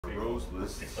rose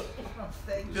list.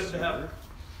 Thank you. Just have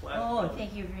Oh,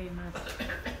 thank you very much.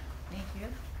 Thank you.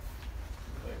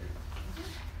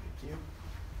 Thank you.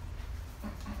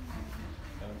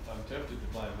 I'm tempted to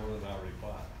buy more than I already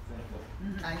bought.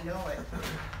 I know it.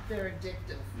 They're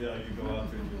addictive. Yeah, you go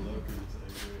out there and you look and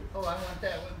say, Oh, I want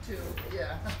that one too.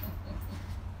 Yeah.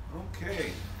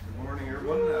 Okay. Good morning,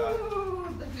 everyone.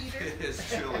 Ooh, the heater. It's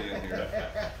chilly in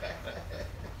here.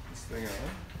 This thing on?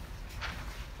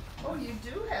 Oh, you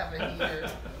do have a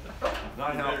heater.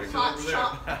 Not helping.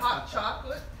 Hot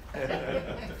chocolate.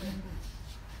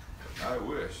 I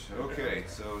wish. Okay,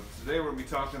 so today we'll be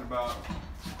talking about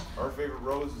our favorite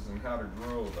roses and how to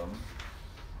grow them.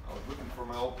 I was looking for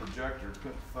my old projector,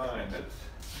 couldn't find it.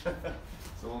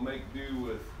 So we'll make do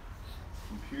with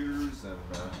computers and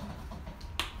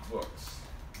books.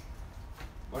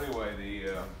 Well, anyway,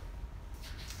 the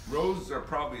roses are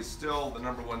probably still the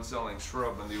 #1 selling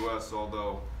shrub in the U.S.,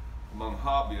 although among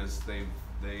hobbyists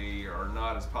they are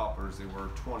not as popular as they were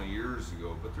 20 years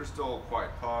ago, but they're still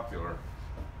quite popular.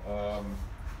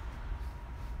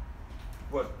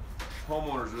 What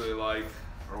homeowners really like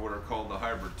are what are called the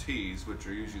hybrid teas, which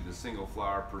are usually the single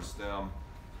flower per stem,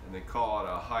 and they call it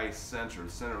a high center. The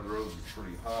center of the rose is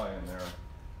pretty high in there,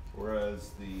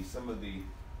 whereas some of the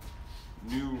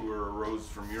newer roses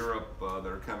from Europe that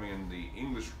are coming in, the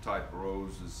English type of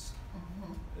rose is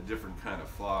a different kind of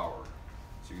flower.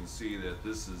 So you can see that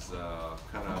this is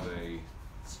kind of the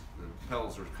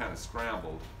petals are kind of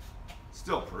scrambled.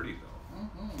 Still pretty though.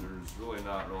 There's really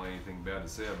not anything bad to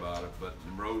say about it, but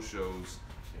in rose shows,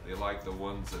 they like the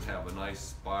ones that have a nice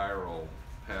spiral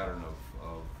pattern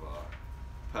of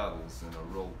petals and a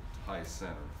real high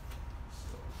center.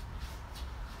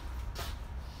 So.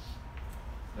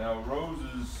 Now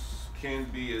roses can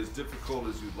be as difficult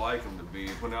as you'd like them to be.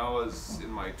 When I was in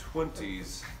my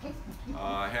 20s,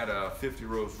 I had a 50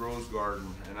 rose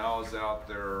garden, and I was out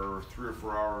there 3 or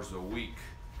 4 hours a week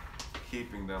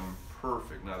keeping them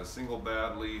perfect. Not a single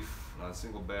bad leaf, not a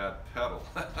single bad petal.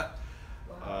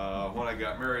 When I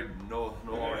got married, no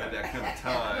longer had that kind of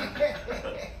time.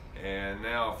 And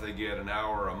now if they get an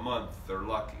hour a month, they're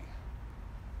lucky.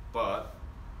 But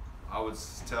I would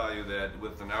tell you that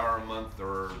with an hour a month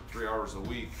or 3 hours a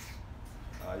week,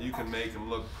 you can make them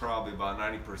look probably about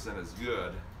 90% as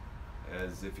good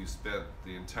as if you spent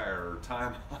the entire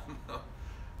time on them.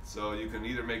 So you can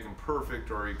either make them perfect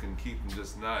or you can keep them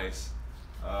just nice.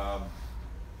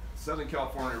 Southern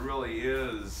California really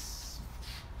is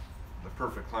the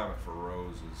perfect climate for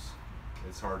roses.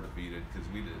 It's hard to beat it because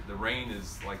the rain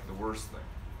is like the worst thing.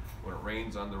 When it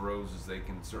rains on the roses, they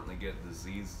can certainly get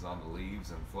diseases on the leaves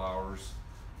and flowers,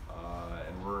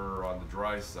 and we're on the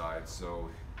dry side. So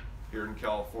here in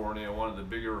California, one of the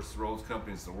biggest rose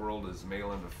companies in the world is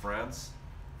mailed into France.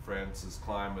 France's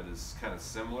climate is kind of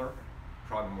similar,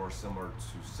 probably more similar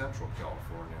to Central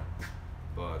California,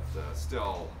 but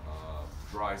still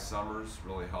dry summers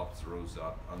really helps the rose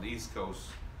out. On the East Coast,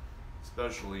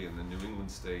 especially in the New England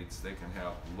states, they can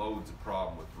have loads of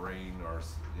problem with rain, or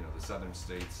the southern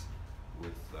states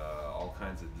with all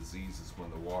kinds of diseases when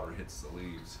the water hits the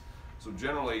leaves. So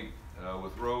generally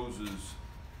with roses,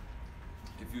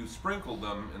 if you sprinkle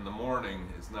them in the morning,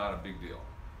 it's not a big deal.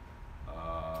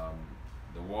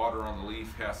 The water on the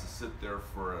leaf has to sit there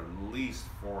for at least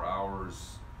 4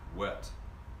 hours wet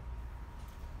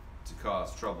to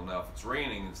cause trouble. Now if it's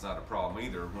raining, it's not a problem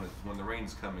either. When the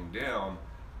rain's coming down,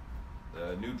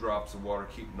 the new drops of water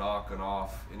keep knocking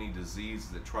off any disease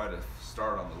that try to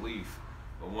start on the leaf.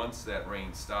 But once that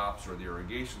rain stops or the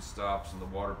irrigation stops and the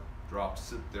water drops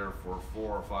sit there for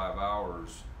 4 or 5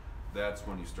 hours, that's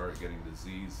when you start getting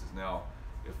diseases. Now,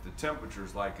 if the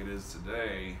temperature's like it is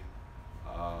today,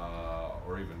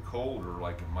 or even colder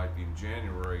like it might be in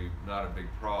January, not a big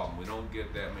problem. We don't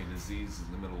get that many diseases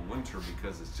in the middle of winter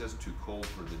because it's just too cold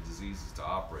for the diseases to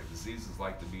operate. Diseases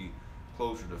like to be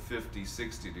closer to 50,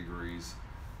 60 degrees.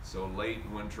 So late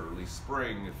winter, early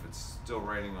spring, if it's still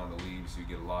raining on the leaves, you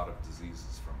get a lot of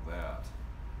diseases from that.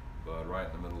 But right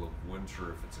in the middle of winter,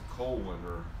 if it's a cold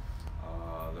winter,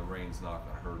 the rain's not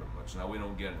going to hurt them much. Now we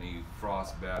don't get any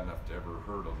frost bad enough to ever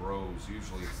hurt a rose.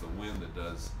 Usually it's the wind that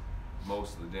does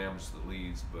most of the damage to the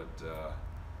leaves, but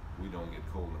we don't get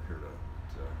cold enough here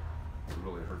to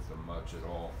really hurt them much at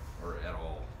all, or at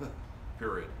all,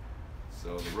 period.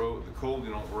 So the cold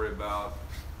you don't worry about.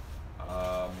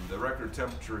 The record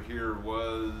temperature here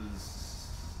was,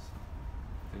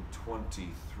 I think,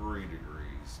 23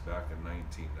 degrees back in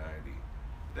 1990.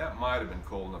 That might have been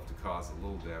cold enough to cause a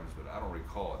little damage, but I don't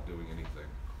recall it doing anything.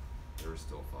 They were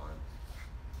still fine.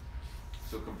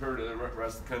 So compared to the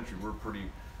rest of the country, we're pretty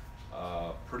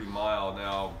mild.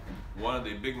 Now, one of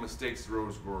the big mistakes the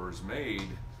rose growers made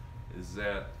is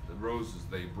that the roses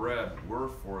they bred were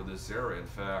for this area. In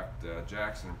fact,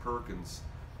 Jackson and Perkins,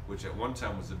 which at one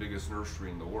time was the biggest nursery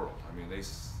in the world. I mean, they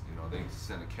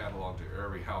sent a catalog to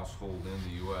every household in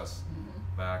the U.S.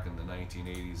 back in the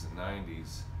 1980s and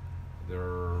 90s.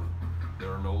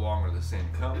 They're no longer the same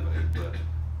company, but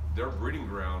their breeding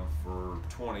ground for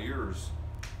 20 years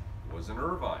was in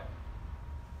Irvine.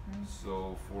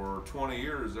 So for 20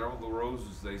 years, all the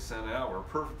roses they sent out were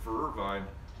perfect for Irvine,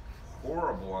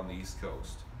 horrible on the East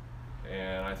Coast.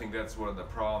 And I think that's one of the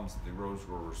problems that the rose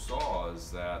growers saw,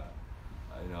 is that,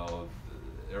 you know,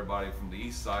 everybody from the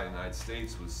east side of the United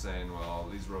States was saying, well,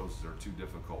 these roses are too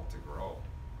difficult to grow.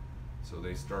 So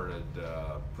they started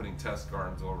putting test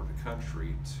gardens all over the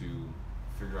country to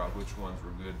figure out which ones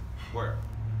were good where.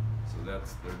 So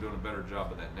they're doing a better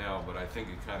job of that now, but I think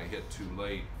it kind of hit too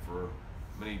late for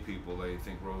many people. They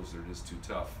think roses are just too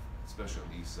tough, especially on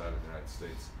the east side of the United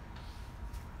States.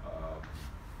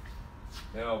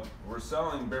 Now, we're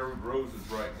selling bare root roses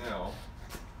right now.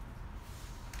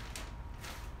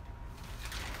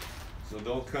 So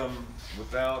they'll come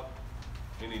without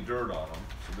any dirt on them.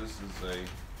 So this is a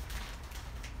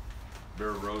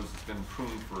bare rose that's been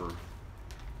pruned for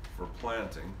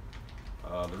planting.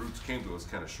 The roots came to us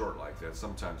kind of short like that.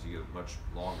 Sometimes you get much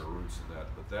longer roots than that,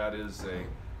 but that is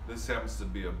this happens to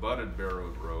be a budded bare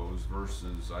root rose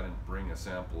versus, I didn't bring a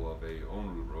sample of a own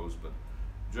root rose, but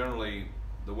generally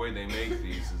the way they make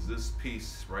these is this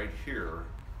piece right here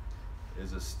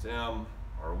is a stem,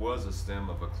 or was a stem,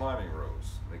 of a climbing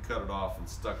rose. They cut it off and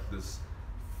stuck this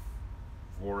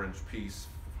 4-inch piece,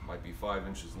 might be 5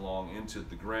 inches long, into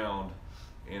the ground,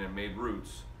 and it made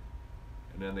roots.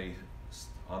 And then they,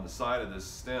 on the side of this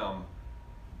stem,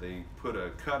 they put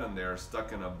a cut in there,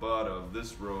 stuck in a bud of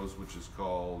this rose, which is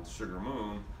called Sugar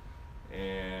Moon,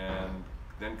 and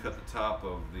then cut the top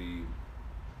of the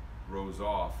rose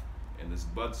off, and this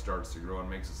bud starts to grow and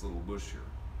makes this little bush here.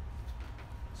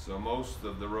 So most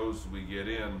of the roses we get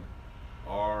in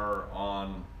are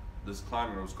on this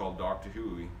climbing rose called Dr.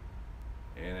 Huey,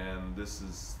 and this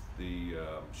is the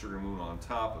Sugar Moon on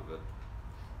top of it.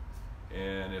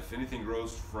 And if anything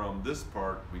grows from this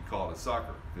part, we call it a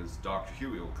sucker, because Dr.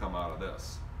 Huey will come out of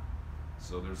this.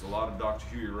 So there's a lot of Dr.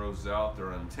 Huey roses out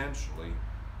there unintentionally,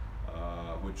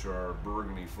 which are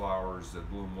burgundy flowers that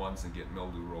bloom once and get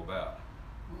mildew real bad.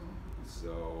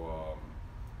 So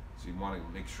you want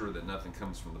to make sure that nothing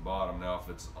comes from the bottom. Now, if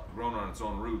it's grown on its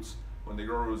own roots, when they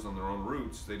grow roses on their own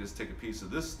roots, they just take a piece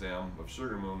of this stem of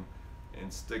Sugar Moon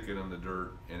and stick it in the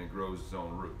dirt, and it grows its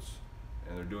own roots.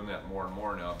 And they're doing that more and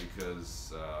more now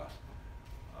because,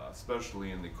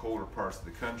 especially in the colder parts of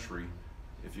the country,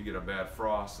 if you get a bad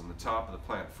frost and the top of the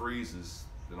plant freezes,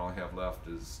 then all you have left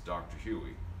is Dr.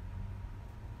 Huey.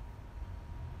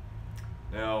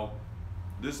 Now,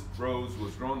 this rose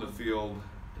was grown in the field,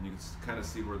 and you can kind of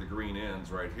see where the green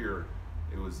ends right here.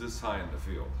 It was this high in the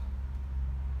field.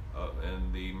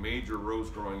 And the major rose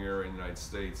growing area in the United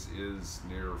States is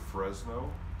near Fresno,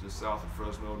 just south of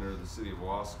Fresno, near the city of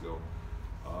Wasco.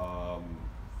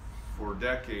 For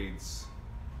decades,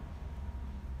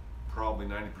 probably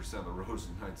 90% of the roses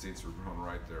in the United States were grown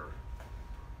right there.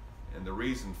 And the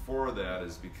reason for that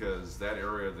is because that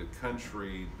area of the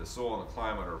country, the soil and the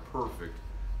climate are perfect.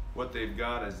 What they've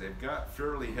got is they've got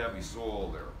fairly heavy soil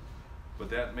there, but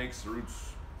that makes the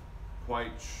roots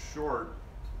quite short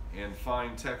and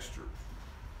fine textured.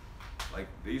 Like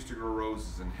they used to grow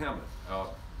roses in Hemet,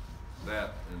 out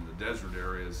that in the desert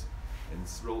areas, and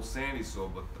it's real sandy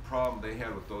soil, but the problem they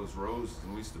had with those roses,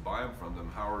 and we used to buy them from them,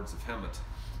 Howards of Hemet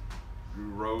grew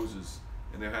roses,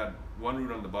 and they had one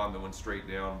root on the bottom that went straight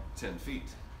down 10 feet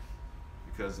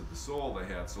because of the soil they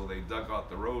had. So they dug out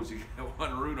the rose, you got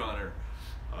one root on her.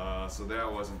 So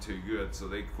that wasn't too good, so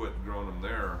they quit growing them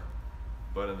there.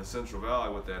 But in the Central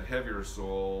Valley, with that heavier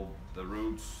soil, the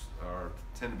roots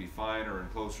tend to be finer and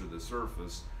closer to the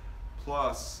surface.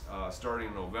 Plus, starting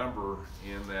in November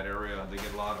in that area, they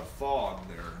get a lot of fog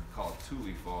there, called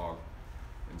tule fog.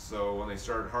 And so when they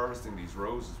started harvesting these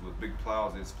roses with big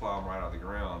plows, they just plow them right out of the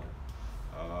ground.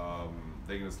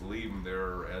 They can just leave them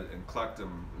there and collect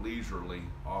them leisurely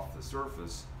off the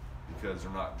surface because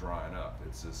they're not drying up.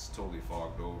 It's just totally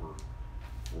fogged over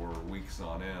for weeks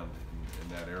on end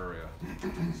in that area.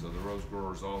 So the rose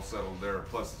growers all settled there,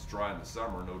 plus it's dry in the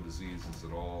summer, no diseases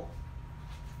at all.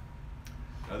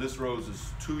 Now this rose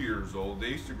is 2 years old. They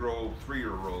used to grow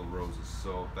 3-year-old roses.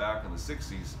 So back in the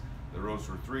 60s, the roses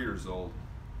were 3 years old.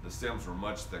 The stems were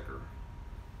much thicker.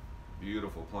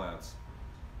 Beautiful plants.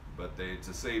 But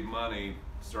to save money,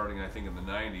 starting I think in the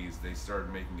 90s, they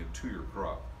started making a 2-year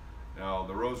crop. Now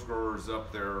the rose growers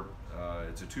up there,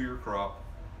 it's a 2-year crop,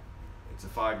 it's a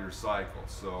 5-year cycle.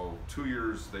 So 2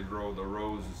 years they grow the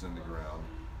roses in the ground,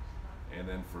 and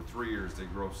then for 3 years they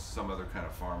grow some other kind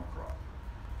of farm crop,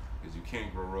 because you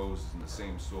can't grow roses in the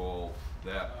same soil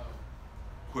that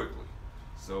quickly.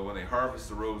 So when they harvest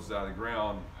the roses out of the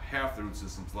ground, half the root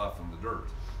system's left in the dirt.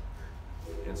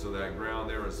 And so that ground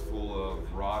there is full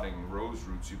of rotting rose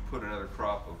roots. You put another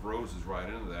crop of roses right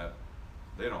into that,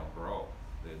 they don't grow.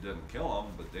 It didn't kill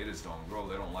them, but they just don't grow.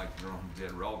 They don't like their own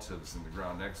dead relatives in the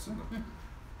ground next to them.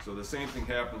 So the same thing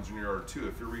happens in your yard too.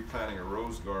 If you're replanting a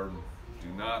rose garden, do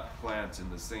not plant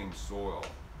in the same soil.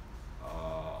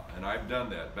 And I've done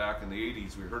that. Back in the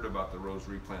 80s, we heard about the rose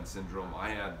replant syndrome. I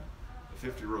had a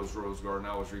 50 rose garden.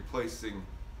 I was replacing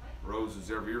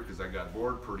roses every year because I got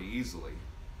bored pretty easily.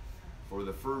 For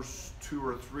the first 2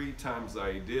 or 3 times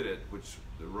I did it, which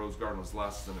the rose garden was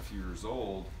less than a few years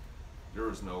old, there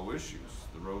was no issues.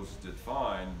 The roses did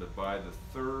fine, but by the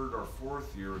 3rd or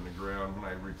 4th year in the ground, when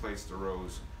I replaced the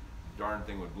rose, darn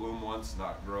thing would bloom once,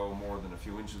 not grow more than a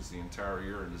few inches the entire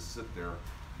year, and just sit there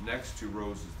next to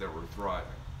roses that were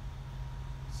thriving.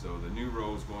 So the new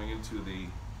rose going into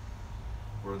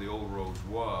where the old rose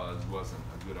wasn't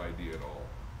a good idea at all.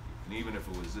 And even if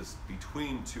it was just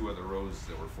between 2 other roses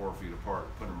that were 4 feet apart,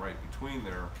 put them right between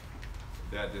there,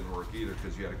 that didn't work either,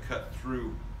 because you had to cut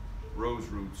through rose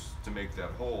roots to make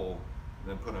that hole, and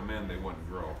then put them in, they wouldn't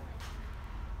grow.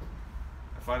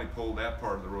 I finally pulled that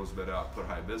part of the rose bed out, put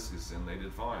hibiscus in, they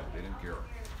did fine, they didn't care.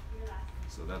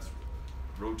 So that's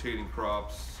rotating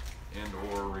crops and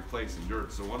or replacing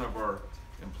dirt. So one of our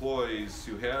employees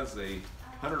who has a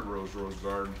 100 rose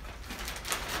garden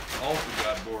also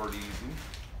got bored easy,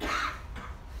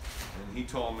 and he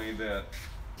told me that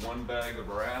 1 bag of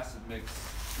our acid mix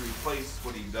to replace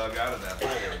what he dug out of that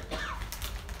hole,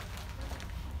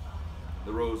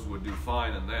 the rose would do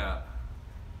fine in that,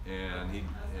 and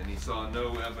he saw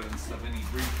no evidence of any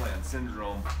replant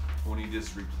syndrome when he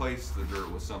just replaced the dirt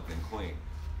with something clean.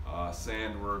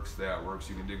 Sand works, that works.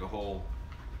 You can dig a hole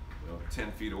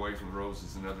 10 feet away from the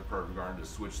roses in another part of the garden to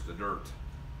switch the dirt,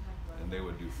 and they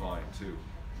would do fine too.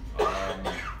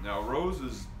 Now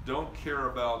roses don't care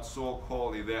about soil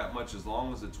quality that much as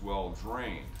long as it's well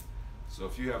drained. So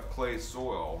if you have clay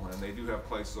soil, and they do have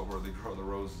clay soil where they grow the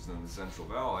roses in the Central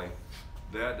Valley,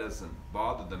 that doesn't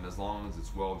bother them as long as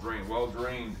it's well drained. Well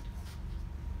drained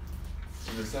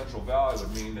in the Central Valley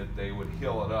would mean that they would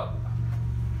hill it up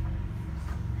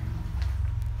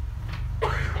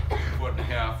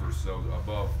 1.5 feet or so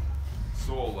above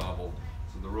soil level,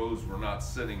 so the roses were not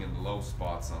sitting in the low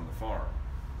spots on the farm.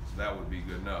 So that would be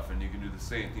good enough. And you can do the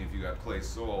same thing if you got clay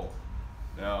soil.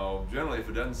 Now, generally, if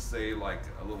it doesn't say like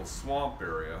a little swamp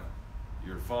area,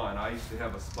 you're fine. I used to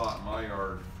have a spot in my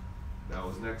yard that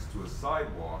was next to a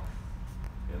sidewalk,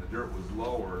 and the dirt was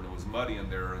lower and it was muddy in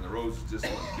there, and the roses just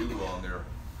wouldn't do well in there.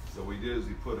 So what we did is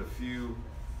we put a few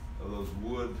of those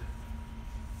wood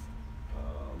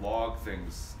log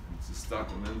things and just stuck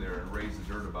them in there and raised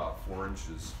the dirt about 4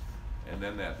 inches, and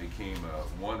then that became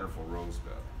a wonderful rose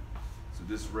bed. So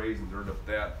just raising dirt up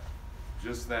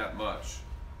just that much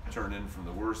turned in from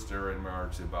the worst area in my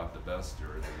yard to about the best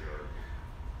area of the yard.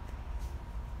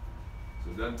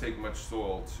 So it doesn't take much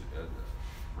soil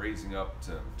raising up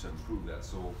to improve that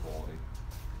soil quality.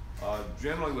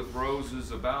 Generally with roses,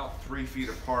 about 3 feet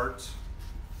apart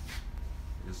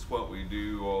is what we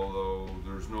do, although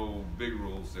there's no big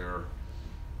rules there.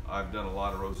 I've done a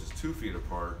lot of roses 2 feet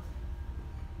apart,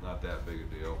 not that big a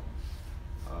deal.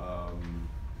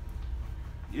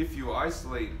 If you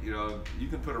isolate, you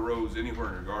can put a rose anywhere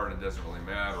in your garden, it doesn't really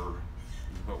matter.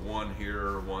 You can put 1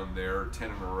 here, 1 there, 10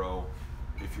 in a row.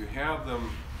 If you have them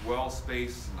well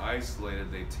spaced and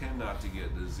isolated, they tend not to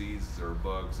get diseases or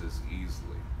bugs as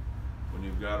easily. When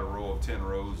you've got a row of 10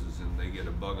 roses and they get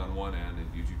a bug on one end,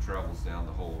 it usually travels down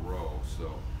the whole row.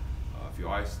 So if you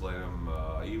isolate them,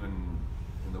 even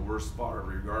in the worst spot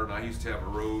of your garden, I used to have a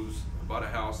rose, I bought a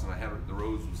house and the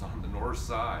rose was on the north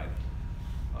side.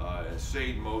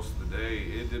 Shade most of the day,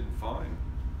 it did fine.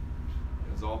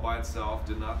 It was all by itself,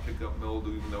 did not pick up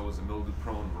mildew, even though it was a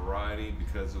mildew-prone variety,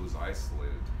 because it was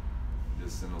isolated,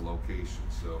 just in a location.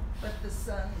 So. But the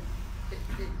sun, it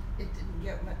didn't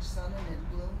get much sun and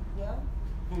it bloomed well?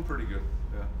 Bloomed pretty good,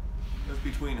 yeah. It was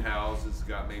between houses,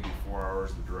 got maybe 4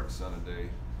 hours of direct sun a day.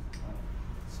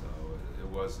 So it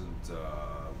wasn't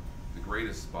the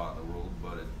greatest spot in the world,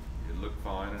 but it looked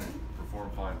fine and it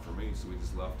performed fine for me, so we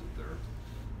just left it there.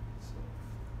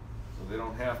 So they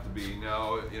don't have to be.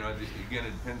 Now, again,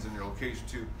 it depends on your location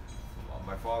too.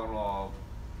 My father-in-law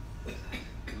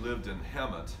lived in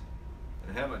Hemet.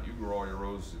 In Hemet, you grow all your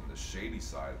roses in the shady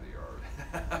side of the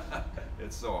yard.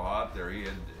 It's so hot there. He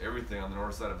had everything on the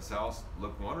north side of his house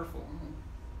looked wonderful.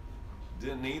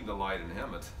 didn't need the light in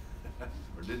Hemet,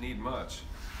 or didn't need much.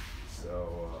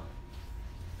 So,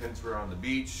 hence we're on the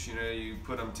beach, you know, you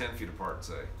put them 10 feet apart,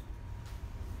 say.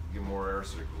 Get more air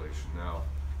circulation. Now,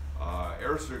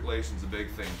 air circulation's a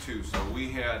big thing too. So we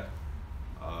had,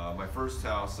 my first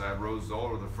house, I had roses all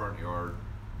over the front yard.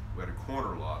 We had a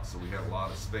corner lot, so we had a lot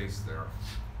of space there.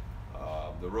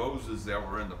 The roses that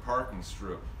were in the parking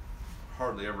strip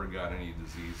hardly ever got any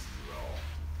diseases at all.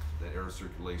 That air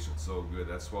circulation's so good.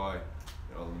 That's why,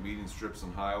 you know, the median strips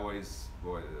and highways,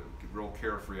 boy, get real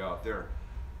carefree out there.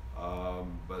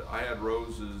 But I had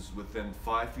roses within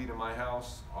 5 feet of my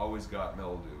house, always got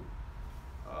mildew.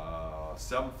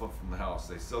 7 foot from the house,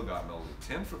 they still got mildew.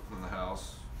 10 foot from the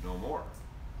house, no more.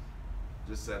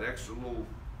 Just that extra little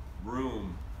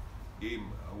room, even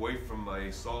away from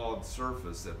a solid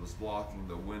surface that was blocking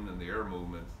the wind and the air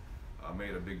movement,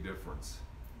 made a big difference.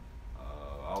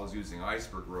 I was using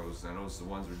iceberg rose, and I noticed the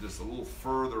ones that were just a little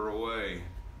further away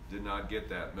did not get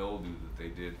that mildew that they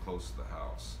did close to the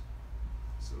house.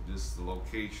 So just the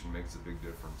location makes a big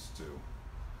difference too.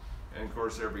 And of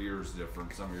course every year is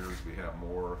different. Some years we have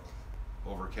more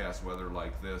overcast weather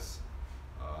like this,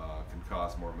 can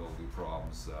cause more mildew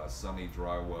problems. Sunny,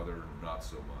 dry weather, not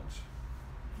so much.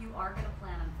 If you are going to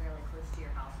plant them fairly close to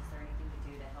your house, is there anything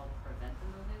to do to help prevent the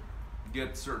mildew?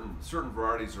 Get certain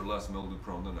varieties are less mildew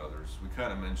prone than others. We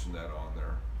kind of mentioned that on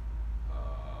there.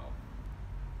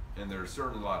 And there's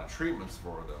certainly a lot of treatments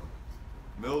for them.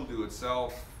 Mildew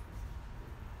itself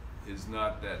is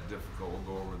not that difficult.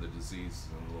 We'll go over the disease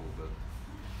in a little bit.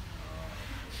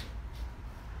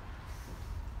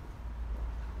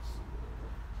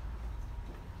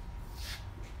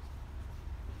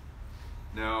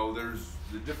 Now there's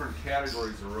the different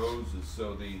categories of roses.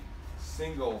 So the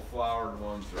single flowered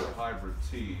ones are hybrid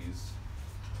teas.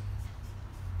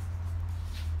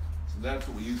 So that's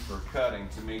what we use for cutting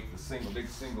to make the big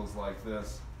singles like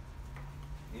this.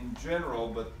 In general,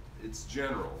 but it's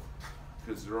general,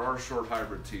 because there are short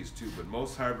hybrid teas too, but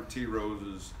most hybrid tea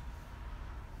roses,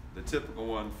 the typical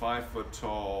one, 5 foot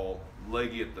tall,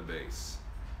 leggy at the base.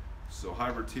 So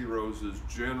hybrid tea roses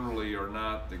generally are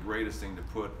not the greatest thing to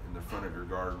put in the front of your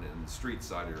garden and the street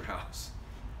side of your house,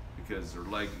 because they're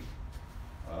leggy.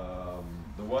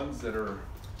 The ones that are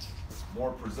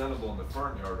more presentable in the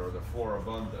front yard are the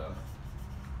Floribunda.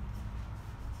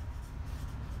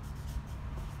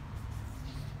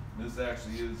 This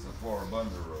actually is a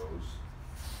Floribunda rose.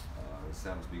 This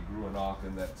happens to be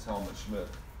Gruenachen, that's Helmut Schmidt.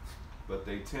 But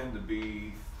they tend to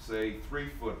be, say, 3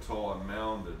 foot tall and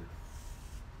mounded.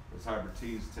 Those hybrid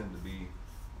teas tend to be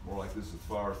more like this with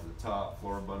flowers at the top.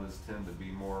 Floribundas tend to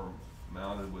be more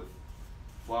mounded with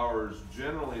flowers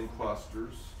generally in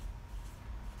clusters.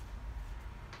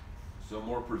 So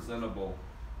more presentable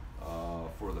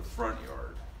for the front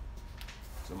yard.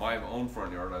 So my own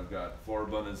front yard, I've got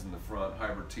Floribundas in the front,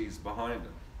 hybrid teas behind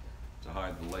them to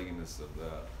hide the legginess of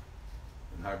that,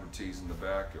 and hybrid teas in the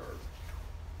backyard.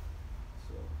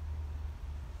 So.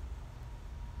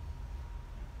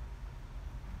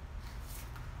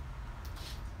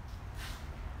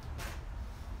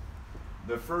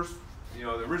 The first, you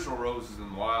know, the original roses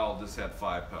in wild just had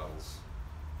 5 petals,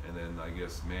 and then I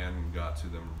guess man got to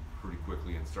them pretty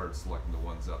quickly and started selecting the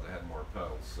ones out that had more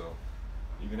petals. So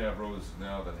you can have roses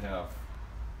now that have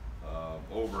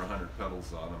over 100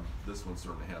 petals on them. This one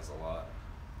certainly has a lot.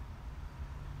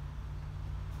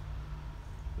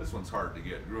 This one's hard to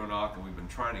get. Gruenachen, we've been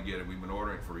trying to get it. We've been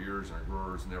ordering it for years, and our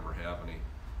growers never have any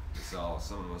to sell.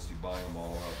 Someone must be buying them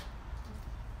all up.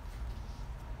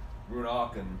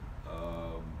 Gruenachen,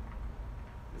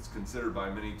 it's considered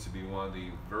by many to be one of the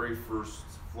very first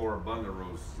Floribunda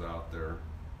roses out there,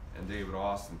 and David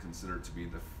Austin considered it to be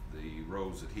the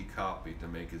rose that he copied to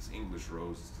make his English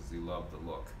roses because he loved the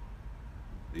look.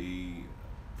 The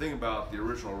thing about the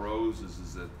original roses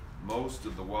is that most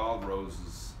of the wild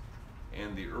roses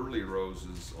and the early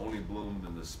roses only bloomed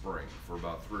in the spring. For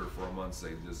about 3 or 4 months,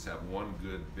 they'd just have one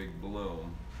good big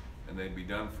bloom, and they'd be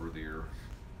done for the year.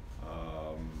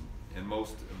 And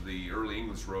most of the early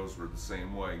English roses were the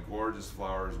same way. Gorgeous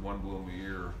flowers, one bloom a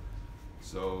year.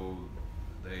 So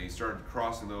they started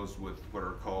crossing those with what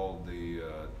are called the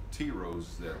tea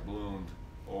roses that bloomed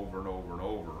over and over and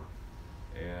over.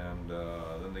 And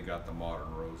then they got the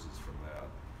modern roses from that.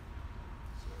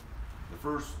 So the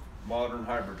first modern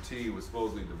hybrid tea was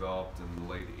supposedly developed in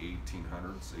the late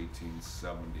 1800s,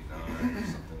 1879 or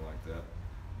something like that.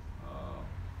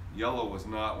 Yellow was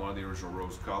not one of the original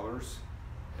rose colors.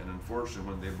 And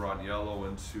unfortunately, when they brought yellow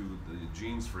into the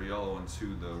genes for yellow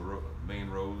into the main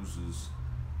roses,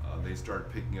 they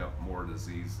started picking up more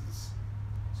diseases.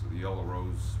 So the yellow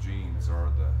rose genes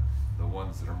are the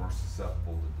ones that are more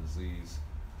susceptible to disease.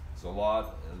 So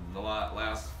in the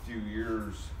last few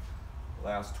years,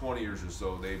 last 20 years or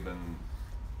so, they've been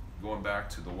going back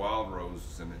to the wild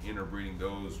roses and interbreeding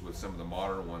those with some of the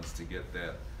modern ones to get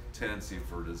that tendency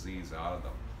for disease out of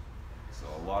them. So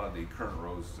a lot of the current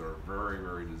roses are very,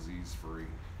 very disease free.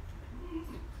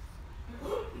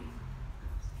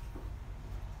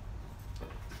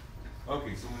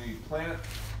 Okay, so when you plant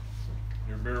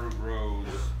your bareroot rose,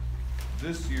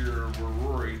 this year we're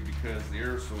worried because the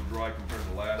air is so dry compared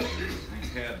to last year.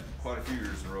 We've had quite a few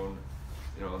years in a row,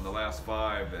 you know, in the last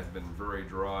 5 that have been very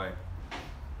dry.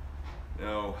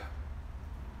 Now,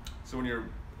 so when you're,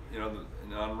 you know,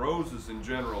 on roses in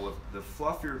general, if the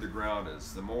fluffier the ground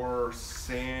is, the more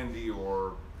sandy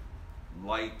or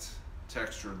light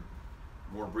textured,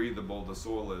 more breathable the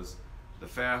soil is, the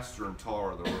faster and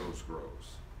taller the rose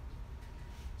grows.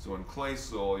 So in clay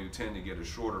soil, you tend to get a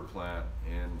shorter plant,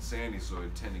 and sandy soil,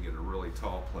 you tend to get a really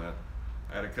tall plant.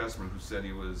 I had a customer who said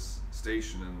he was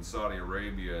stationed in Saudi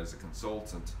Arabia as a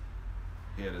consultant.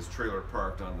 He had his trailer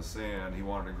parked on the sand. He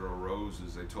wanted to grow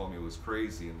roses. They told me it was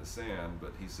crazy in the sand,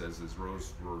 but he says his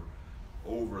roses were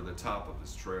over the top of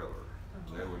his trailer.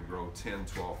 They would grow 10,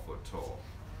 12 foot tall.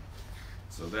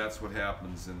 So that's what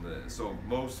happens in the, so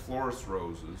most florist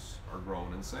roses are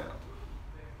grown in sand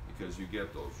because you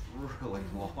get those really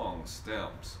long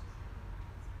stems.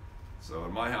 So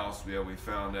in my house, we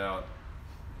found out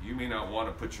you may not want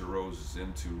to put your roses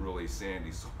into really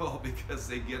sandy soil because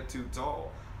they get too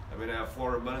tall. I mean, I have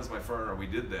floribundas, my partner, we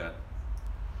did that.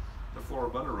 The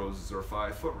floribunda roses are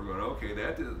 5 foot. We're going, okay,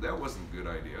 that wasn't a good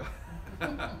idea.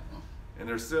 And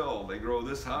they grow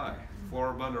this high.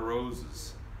 Floribunda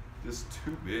roses, just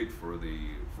too big for the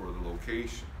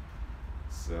location.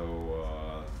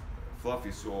 So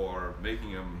fluffy soil or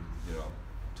making them, you know,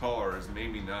 taller is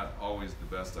maybe not always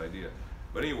the best idea.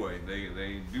 But anyway,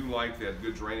 they do like that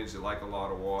good drainage. They like a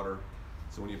lot of water.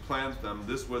 So when you plant them,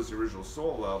 this was the original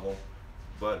soil level.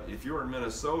 But if you're in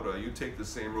Minnesota, you take the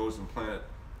same rose and plant it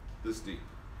this deep.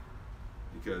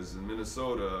 Because in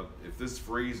Minnesota, if this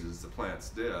freezes, the plant's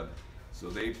dead. So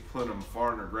they put them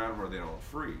far underground where they don't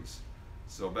freeze.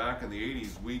 So back in the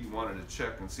 80s, we wanted to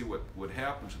check and see what would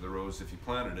happen to the rose if you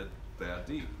planted it that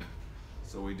deep.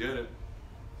 So we did it.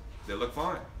 They look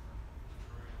fine.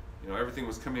 You know, everything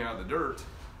was coming out of the dirt,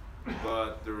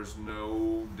 but there was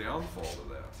no downfall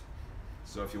to that.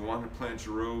 So if you want to plant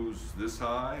your rose this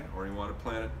high, or you want to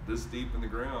plant it this deep in the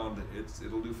ground,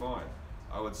 it'll do fine.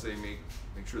 I would say make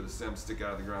sure the stems stick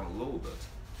out of the ground a little bit,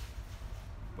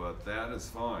 but that is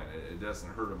fine. It doesn't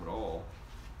hurt them at all.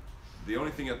 The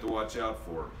only thing you have to watch out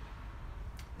for,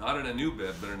 not in a new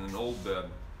bed, but in an old bed,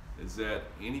 is that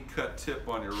any cut tip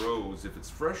on your rose, if it's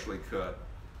freshly cut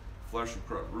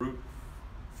root,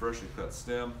 freshly cut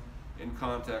stem, in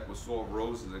contact with soil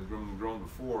roses that have been grown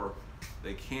before,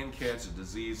 they can catch a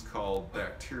disease called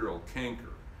bacterial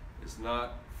canker. It's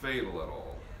not fatal at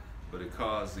all, but it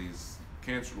causes these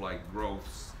cancer-like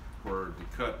growths where the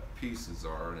cut pieces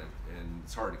are, and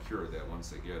it's hard to cure that once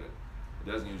they get it.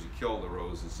 It doesn't usually kill the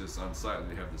rose, it's just unsightly.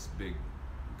 They have this big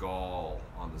gall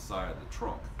on the side of the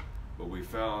trunk. But we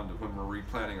found when we're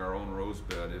replanting our own rose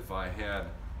bed, if I had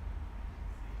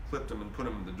clipped them and put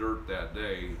them in the dirt that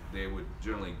day, they would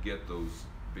generally get those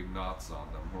big knots on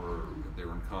them where they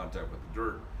were in contact with the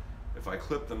dirt. If I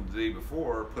clipped them the day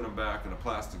before, put them back in a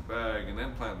plastic bag, and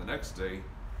then planted the next day,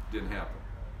 didn't happen.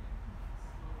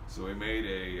 So we made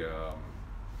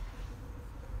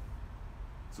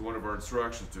so one of our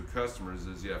instructions to customers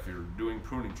is, yeah, if you're doing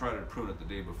pruning, try to prune it the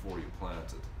day before you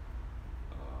plant it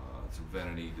to prevent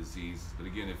any disease. But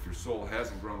again, if your soil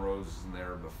hasn't grown roses in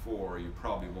there before, you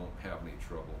probably won't have any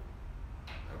trouble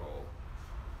at all.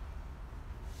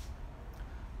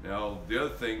 Now, the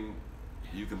other thing,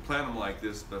 you can plant them like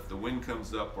this, but if the wind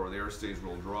comes up or the air stays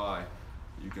real dry,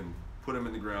 you can put them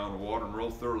in the ground, water them real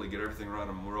thoroughly, get everything around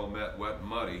them real wet and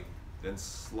muddy, then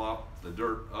slop the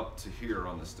dirt up to here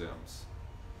on the stems.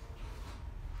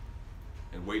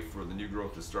 And wait for the new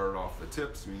growth to start off the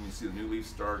tips. When you see the new leaves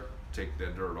start, take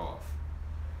that dirt off.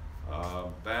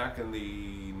 Back in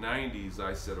the 90s,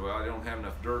 I said, well, I don't have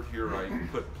enough dirt here. I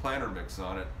put planter mix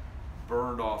on it,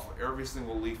 burned off every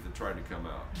single leaf that tried to come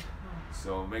out.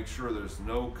 So make sure there's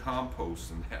no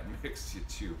compost in that mix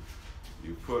that you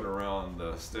put around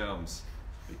the stems,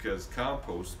 because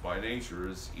compost by nature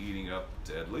is eating up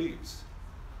dead leaves.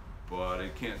 But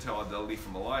it can't tell a dead leaf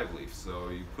from a live leaf. So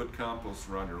you put compost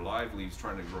around your live leaves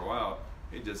trying to grow out,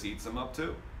 it just eats them up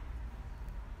too.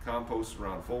 Compost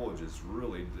around foliage is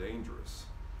really dangerous.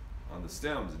 On the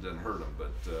stems, it doesn't hurt them,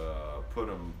 but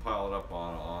pile it up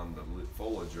on the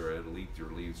foliage, or it'll eat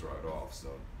your leaves right off. So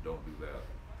don't do that.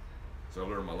 So I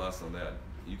learned my lesson on that.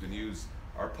 You can use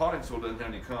Our potting soil doesn't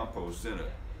have any compost in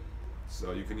it,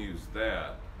 so you can use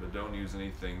that, but don't use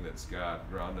anything that's got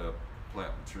ground up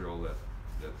plant material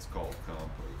that's called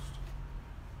compost.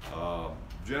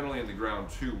 Generally in the ground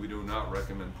too, we do not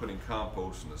recommend putting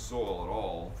compost in the soil at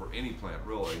all for any plant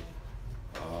really.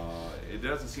 It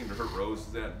doesn't seem to hurt roses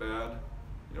that bad.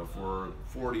 You know, for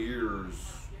 40 years,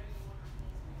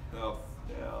 now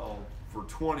for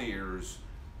 20 years,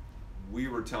 we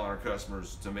were telling our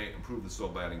customers to improve the soil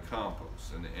by adding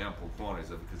compost in ample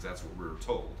quantities of it because that's what we were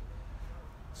told.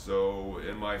 So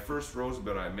in my first rose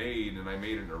bed I made, and I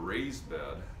made it in a raised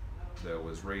bed that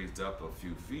was raised up a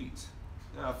few feet,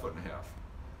 a foot and a half.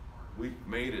 We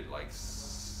made it like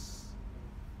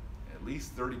at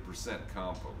least 30%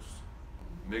 compost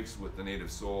mixed with the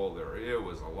native soil there. It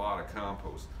was a lot of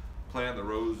compost. Planted the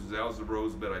roses, that was the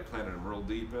rose bed I planted them real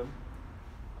deep in.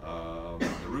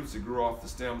 The roots that grew off the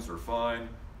stems were fine.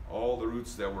 All the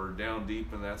roots that were down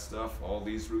deep in that stuff, all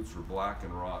these roots were black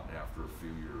and rotten after a few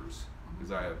years.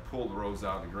 Because I had pulled the rose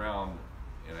out of the ground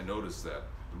and I noticed that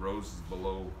the roses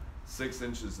below 6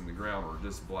 inches in the ground were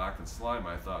just black and slimy.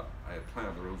 I thought I had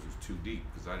planted the roses too deep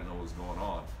because I didn't know what was going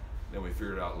on. Then we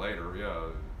figured out later,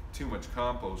 too much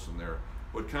compost in there.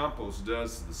 What compost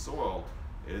does to the soil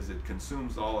is it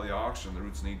consumes all the oxygen the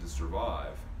roots need to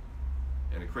survive,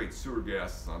 and it creates sewer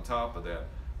gases on top of that.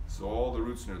 So all the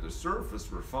roots near the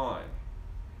surface were fine.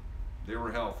 They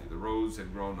were healthy. The rose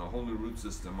had grown a whole new root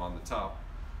system on the top,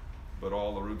 but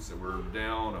all the roots that were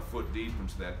down a foot deep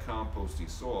into that composty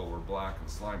soil were black and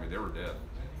slimy. They were dead,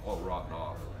 all rotten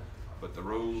off. But the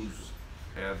rose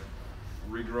had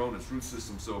regrown its root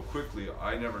system so quickly,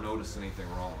 I never noticed anything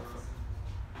wrong with them.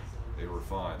 They were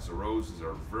fine. So roses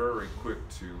are very quick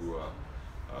to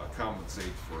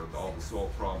compensate for all the soil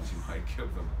problems you might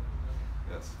give them.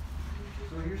 Yes.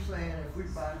 So you're saying if we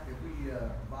buy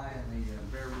in the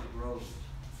bare root roses,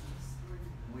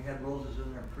 we had roses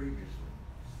in there previously,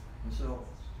 and so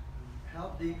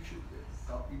how deep should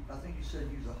I think you said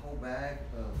use a whole bag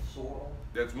of soil?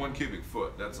 That's 1 cubic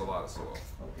foot. That's a lot of soil.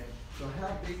 Okay. So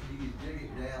how deep do you dig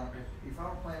it down? If I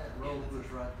were planting rose bush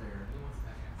right there,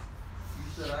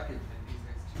 you said I could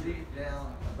dig it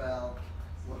down about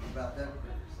that?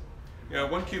 Yeah,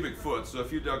 1 cubic foot. So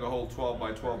if you dug a hole 12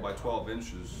 by 12 by 12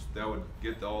 inches, that would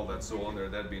get all that soil in there.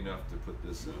 That'd be enough to put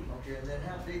this in. Okay, and then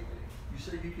how deep? You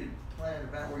said you could plant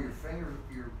about where your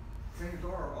fingers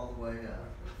are all the way up.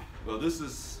 Well, this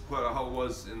is how it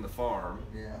was in the farm.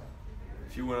 Yeah.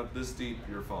 If you went up this deep,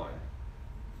 you're fine.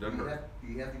 Doesn't hurt.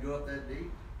 You have to go up that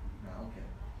deep? No, okay.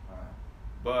 All right.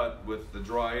 But with the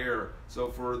dry air,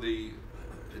 so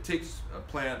it takes a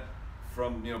plant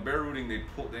from, bare rooting, they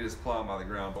just plow them out of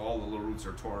the ground, but all the little roots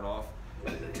are torn off.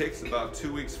 It takes about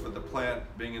 2 weeks for the plant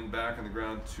being back in the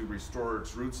ground to restore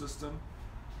its root system.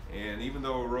 And even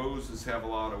though roses have a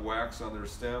lot of wax on their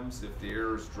stems, if the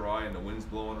air is dry and the wind's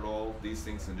blowing at all, these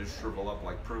things can just shrivel up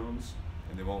like prunes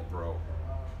and they won't grow.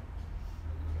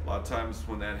 A lot of times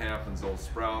when that happens, they'll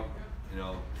sprout,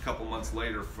 a couple months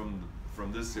later from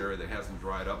this area that hasn't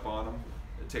dried up on them.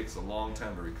 It takes a long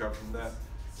time to recover from that.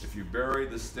 If you bury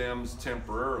the stems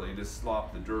temporarily, just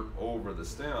slop the dirt over the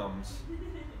stems,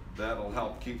 that'll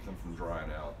help keep them from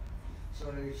drying out. So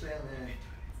you're saying that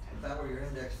about where your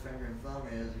index finger and thumb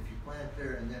is, if you plant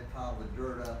there and then pile the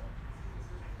dirt up,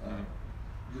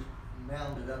 just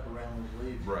mound it up around those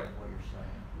leaves, right. Is what you're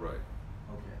saying. Right.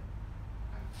 Okay.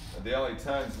 The LA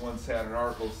Times once had an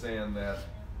article saying that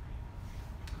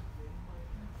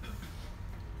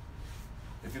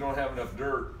if you don't have enough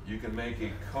dirt, you can make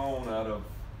a cone out of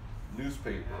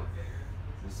newspaper.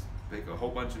 Just take a whole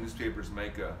bunch of newspapers,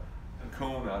 make a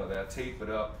cone out of that, tape it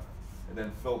up, and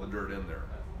then fill the dirt in there.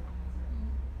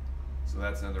 So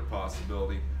that's another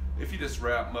possibility. If you just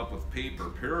wrap them up with paper,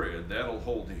 period, that'll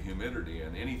hold the humidity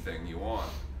in anything you want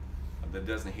that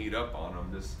doesn't heat up on them.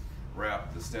 Just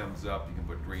wrap the stems up. You can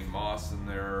put green moss in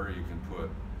there. You can put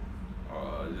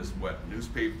just wet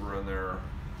newspaper in there,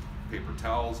 paper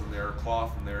towels in there,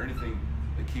 cloth in there, anything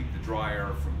to keep the dry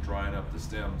air from drying up the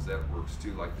stems. That works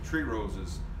too. Like the tree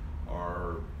roses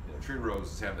tree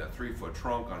roses have that 3-foot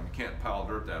trunk on them. You can't pile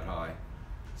dirt that high.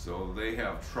 So they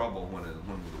have trouble when the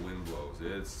wind blows.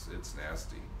 It's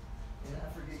nasty. And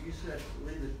I forget, you said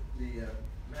leave the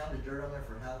mound of dirt on there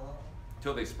for how long?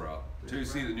 Till they sprout. Till you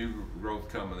see the new growth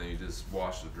come, and then you just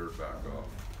wash the dirt back off.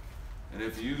 And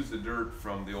if you use the dirt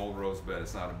from the old rose bed,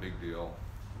 it's not a big deal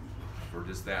for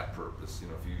just that purpose.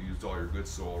 If you used all your good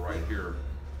soil right here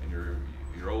and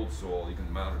your old soil, you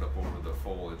can mount it up over the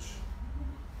foliage,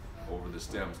 over the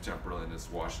stems temporarily, and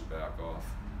just wash it back off.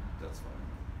 That's fine.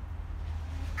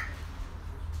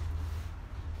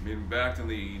 I mean, back in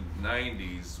the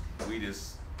 90s,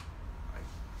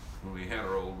 when we had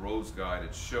our old rose guide,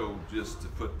 it showed just to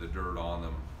put the dirt on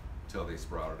them until they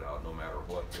sprouted out, no matter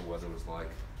what the weather was like.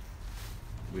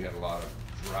 We had a lot of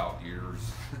drought years.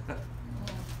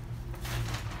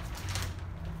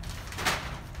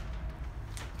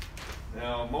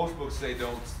 Now, most books say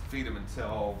don't feed them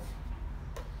until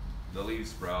the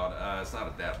leaves sprout. It's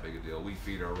not that big a deal. We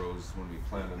feed our roses when we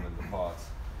plant them in the pots.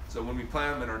 So when we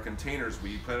plant them in our containers,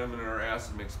 we put them in our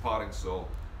acid mix potting soil.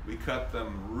 We cut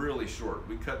them really short.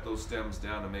 We cut those stems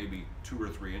down to maybe 2 or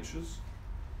 3 inches,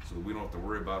 so we don't have to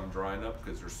worry about them drying up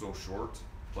because they're so short.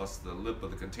 Plus the lip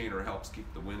of the container helps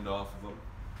keep the wind off of them.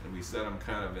 And we set them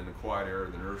kind of in the quiet area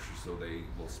of the nursery so they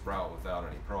will sprout without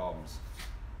any problems.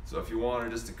 So if you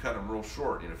wanted just to cut them real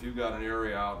short, if you've got an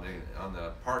area out on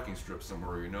the parking strip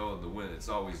somewhere, the wind, it's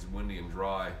always windy and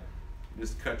dry, you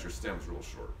just cut your stems real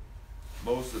short.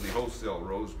 Most of the wholesale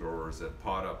rose growers that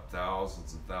pot up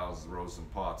thousands and thousands of roses in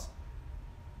pots,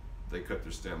 they cut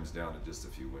their stems down to just a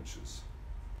few inches.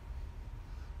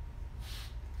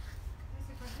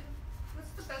 Here's a question. What's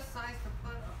the best size to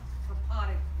put for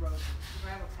potted roses? If I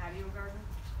have a patio garden,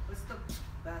 what's the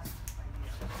best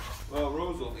idea? Well,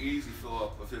 rose will easily fill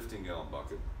up a 15-gallon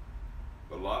bucket,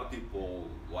 but a lot of people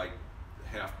like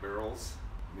half barrels.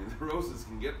 I mean, the roses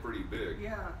can get pretty big.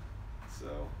 Yeah.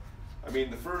 So, I mean,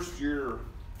 the first year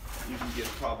you can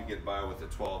probably get by with a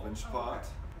 12-inch pot.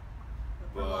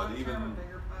 For long term, a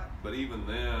bigger pot. But even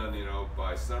then,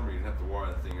 by summer you'd have to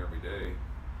water the thing every day.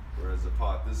 Whereas a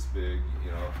pot this big,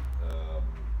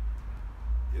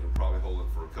 it'll probably hold it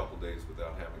for a couple days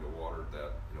without having to water it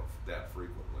that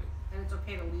frequently. And it's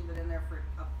okay to leave it in there for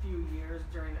a few years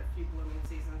during a few blooming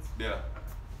seasons? Yeah.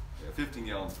 Yeah, 15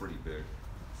 gallons pretty big.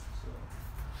 So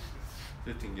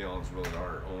 15 gallons really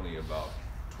are only about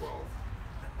 12.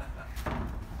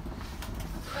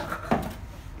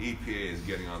 EPA is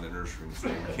getting on the nursery, so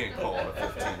you can't call it a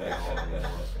 15 gallon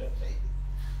anymore.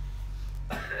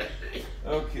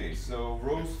 Okay, so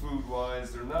rose food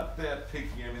wise, they're not that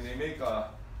picky. I mean, they make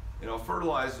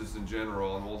fertilizers in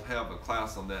general, and we'll have a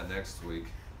class on that next week.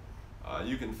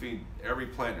 You can feed every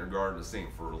plant in your garden the same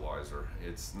fertilizer.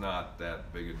 It's not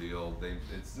that big a deal.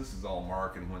 This is all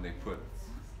marketing. When they put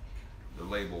the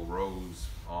label rose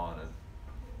on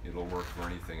it, it'll work for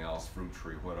anything else, fruit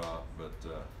tree, whatnot. But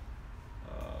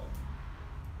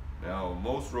now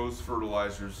most rose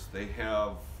fertilizers, they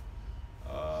have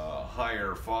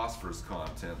higher phosphorus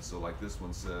content. So like this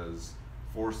one says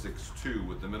 462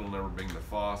 with the middle number being the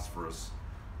phosphorus,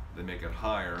 they make it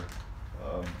higher.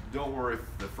 Don't worry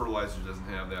if the fertilizer doesn't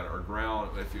have that, or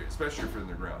ground, especially if you're in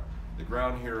the ground. The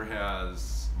ground here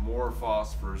has more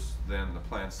phosphorus than the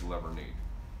plants will ever need.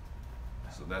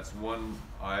 So that's one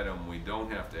item we don't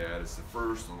have to add. It's the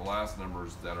first and the last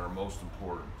numbers that are most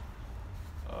important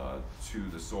to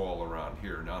the soil around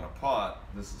here. Now in a pot,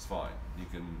 this is fine.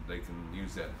 They can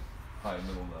use that high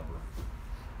middle number.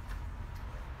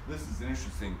 This is an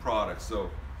interesting product. So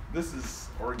this is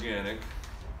organic.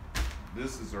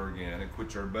 This is organic,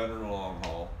 which are better in the long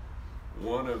haul.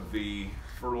 One of the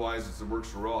fertilizers that works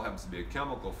for well happens to be a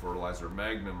chemical fertilizer,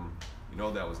 Magnum.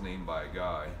 That was named by a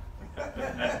guy.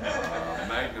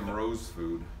 Magnum Rose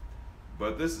Food.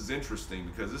 But this is interesting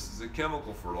because this is a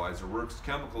chemical fertilizer.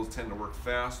 Chemicals tend to work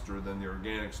faster than the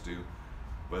organics do.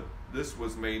 But this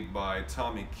was made by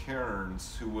Tommy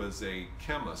Cairns, who was a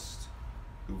chemist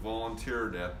who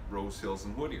volunteered at Rose Hills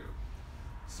in Whittier.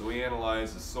 So he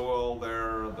analyzed the soil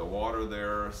there, the water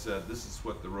there, said this is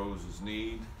what the roses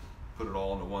need, put it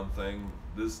all into one thing.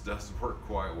 This does work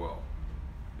quite well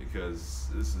because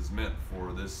this is meant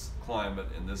for this climate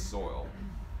and this soil.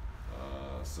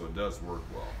 So it does work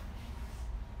well.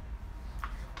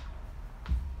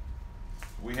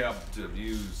 We have to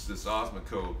use this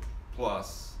Osmocote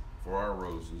Plus for our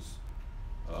roses.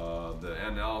 The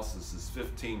analysis is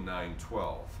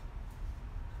 15,912.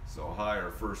 So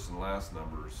higher first and last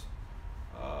numbers,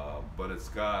 but it's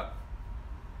got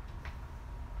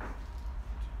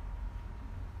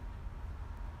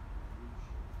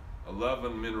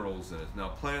 $11 minerals in it. Now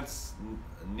plants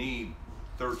need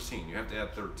 13. You have to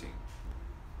add 13.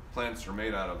 Plants are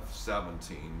made out of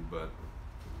 17, but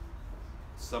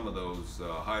some of those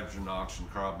hydrogen, oxygen,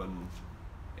 carbon,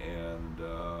 and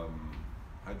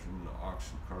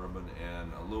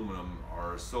aluminum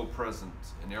are so present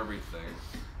in everything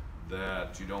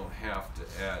that you don't have to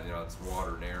add, it's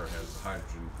water and air, it has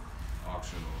hydrogen,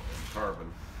 oxygen, and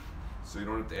carbon. So you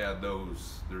don't have to add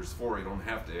those. There's 4 you don't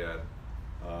have to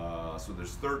add. So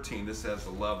there's 13, this has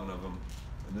 11 of them.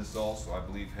 And this also, I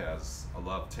believe, has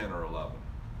 10 or 11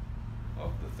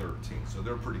 of the 13. So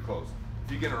they're pretty close.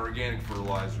 If you get an organic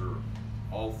fertilizer,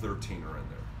 all 13 are in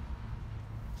there.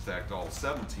 In fact, all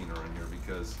 17 are in here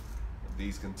because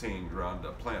these contain ground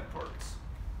up plant parts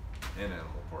and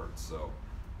animal parts. So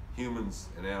humans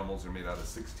and animals are made out of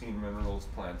 16 minerals,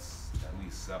 plants at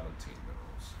least 17 minerals.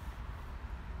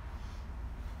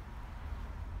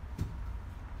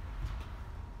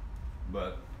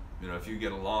 But, you know, if you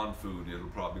get a lawn food, it'll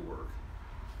probably work.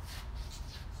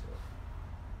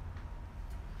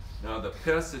 So. Now, the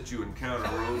pests that you encounter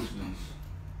in roses,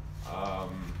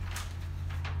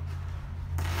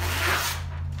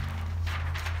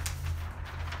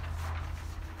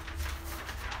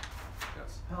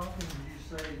 yes. How often did you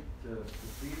say to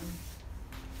feed them?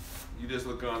 You just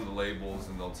look on the labels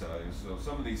and they'll tell you. So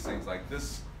some of these things, like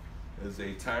this is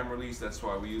a time release. That's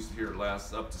why we used to hear it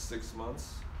lasts up to 6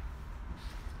 months.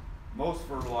 Most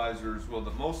fertilizers, well,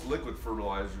 the most liquid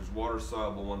fertilizers, water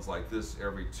soluble ones like this,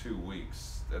 every 2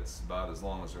 weeks. That's about as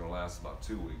long as they're gonna last, about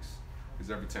 2 weeks.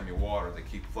 Because every time you water, they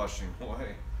keep flushing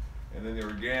away. And then the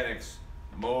organics,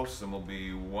 most of them will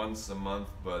be once a month,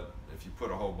 but if you put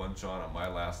a whole bunch on, it might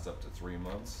last up to 3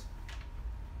 months.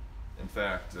 In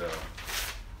fact, one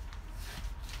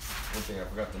thing I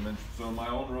forgot to mention, so in my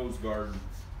own rose garden,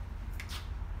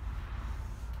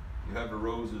 you have the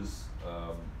roses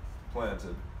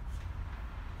planted.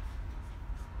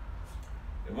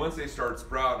 And once they start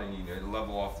sprouting, you know,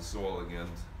 level off the soil again.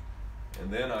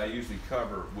 And then I usually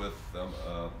cover it with, you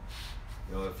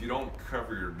know, if you don't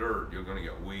cover your dirt, you're going to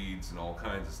get weeds and all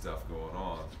kinds of stuff going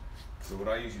on. So what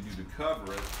I usually do to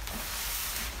cover it,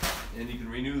 and you can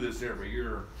renew this every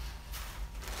year,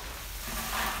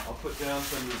 I'll put down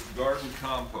some of this garden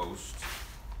compost.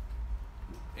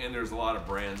 And there's a lot of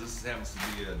brands. This happens to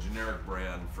be a generic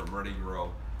brand from Ready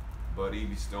Grow, but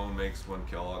Evie Stone makes one,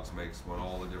 Kellogg's makes one,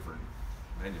 all the different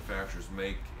manufacturers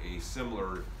make a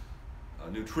similar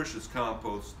nutritious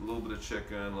compost, a little bit of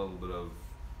chicken, a little bit of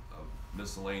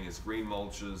miscellaneous green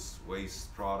mulches,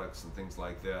 waste products and things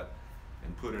like that,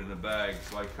 and put it in a bag.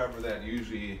 So I cover that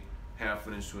usually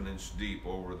 1/2 inch to 1 inch deep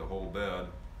over the whole bed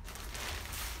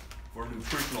for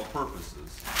nutritional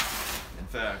purposes. In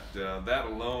fact, that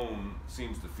alone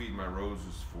seems to feed my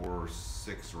roses for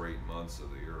 6 or 8 months of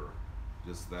the year,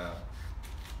 just that.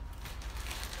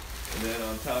 And then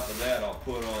on top of that, I'll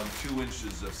put on 2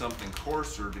 inches of something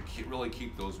coarser to really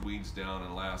keep those weeds down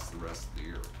and last the rest of the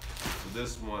year. So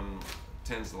this one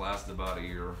tends to last about a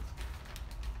year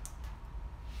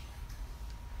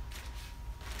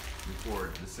before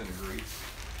it disintegrates.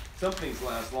 Some things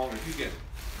last longer. If you get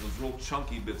those real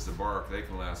chunky bits of bark, they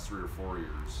can last 3 or 4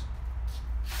 years.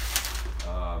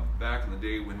 Back in the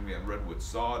day when we had redwood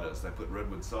sawdust, I put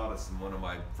redwood sawdust in one of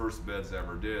my first beds I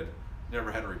ever did. Never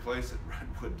had to replace it.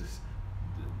 Redwood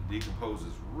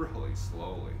decomposes really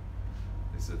slowly.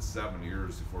 They said 7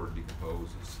 years before it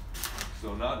decomposes.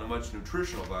 So not much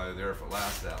nutritional value there if it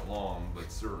lasts that long,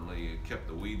 but certainly it kept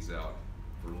the weeds out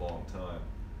for a long time.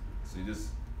 So you just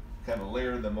kind of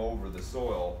layer them over the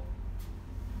soil.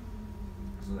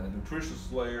 So that nutritious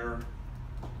layer,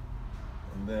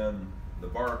 and then the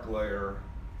bark layer,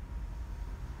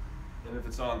 and if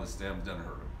it's on the stem, it doesn't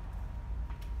hurt them.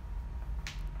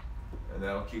 And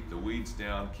that'll keep the weeds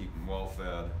down, keep them well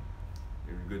fed.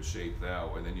 You're in good shape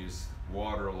that way. Then you just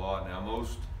water a lot. Now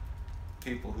most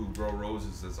people who grow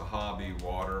roses as a hobby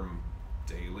water them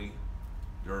daily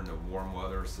during the warm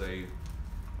weather. Say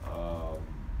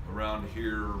around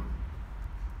here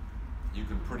you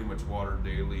can pretty much water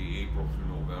daily April through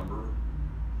November.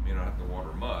 You don't have to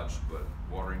water much, but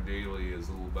watering daily is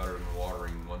a little better than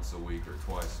watering once a week or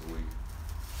twice a week.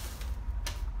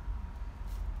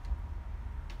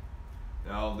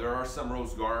 Now there are some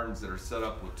rose gardens that are set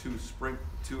up with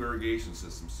two irrigation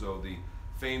systems. So the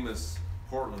famous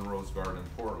Portland Rose Garden in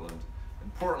Portland,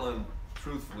 and Portland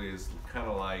truthfully is kind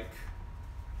of like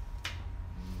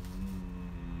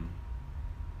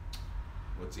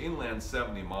it's inland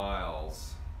 70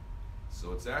 miles,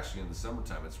 so it's actually in the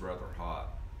summertime it's rather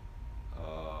hot.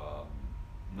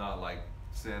 Not like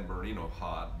San Bernardino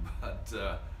hot,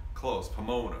 but close.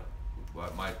 Pomona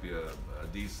might be a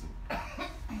decent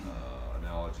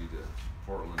analogy to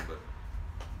Portland, but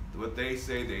what they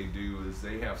say they do is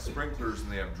they have sprinklers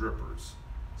and they have drippers.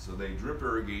 So they drip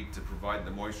irrigate to provide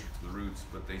the moisture to the roots,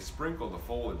 but they sprinkle the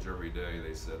foliage every day,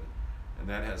 they said. And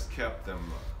that has kept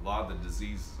them, a lot of the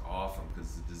diseases off them,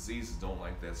 because the diseases don't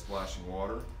like that splashing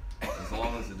water. As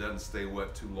long as it doesn't stay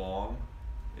wet too long,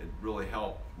 it really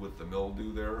helped with the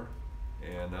mildew there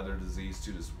and other disease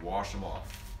too, just wash them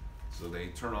off. So they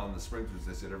turn on the sprinklers,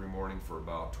 they said, every morning for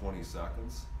about 20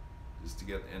 seconds, just to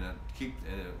get, and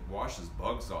it washes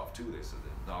bugs off too, they said.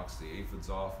 It knocks the aphids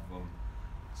off of them.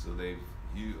 So they've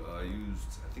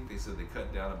used, I think they said they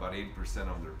cut down about 80%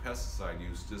 of their pesticide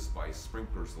use just by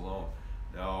sprinklers alone.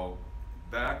 Now,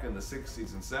 back in the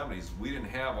 60s and 70s, we didn't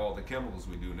have all the chemicals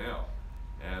we do now.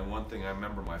 And one thing I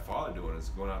remember my father doing is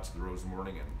going out to the rose in the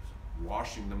morning and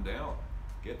washing them down.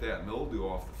 Get that mildew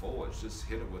off the foliage, just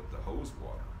hit it with the hose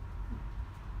water.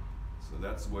 So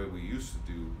that's the way we used to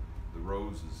do the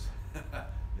roses,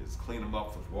 is clean them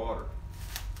up with water.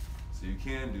 So you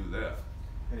can do that.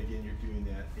 And again, you're doing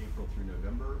that April through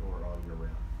November or all year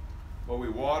round? Well, we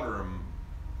water them,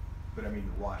 But I mean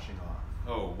washing off.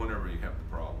 whenever you have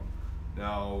the problem.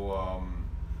 Now,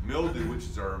 mildew, which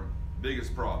is our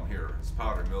biggest problem here, is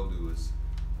powdery mildew, is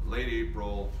late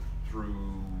April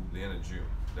through the end of June.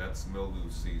 That's mildew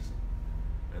season.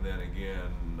 And then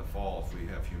again, in the fall if we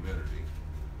have humidity.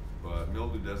 But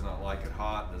mildew does not like it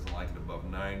hot, doesn't like it above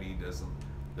 90,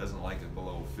 doesn't like it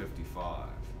below 55.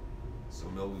 So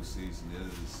mildew season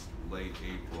is late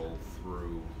April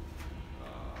through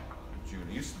June.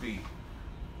 It used to be,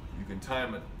 you can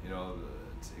time it,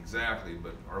 exactly,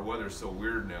 but our weather's so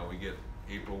weird now, we get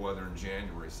April weather in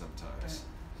January sometimes.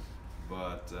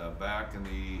 But back in the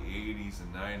 80s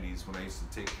and 90s, when I used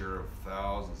to take care of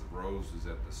thousands of roses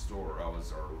at the store, I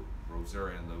was our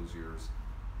rosarian those years.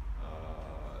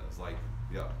 It's like,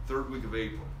 third week of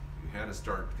April, you had to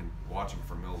start watching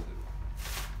for mildew.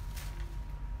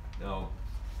 Now,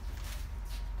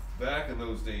 back in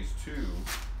those days too,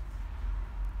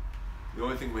 the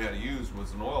only thing we had to use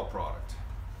was an oil product.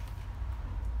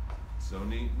 So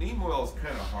neem oil is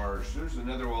kind of harsh. There's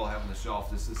another oil I have on the shelf.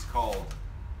 This is called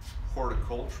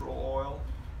horticultural oil,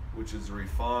 which is a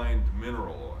refined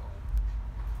mineral oil.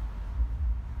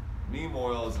 Neem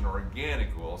oil is an organic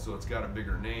oil, so it's got a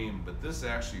bigger name, but this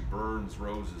actually burns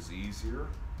roses easier,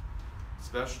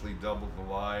 especially double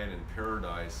delight and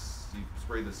paradise. You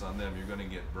spray this on them, you're going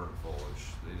to get burnt foliage.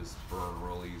 They just burn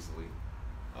real easily.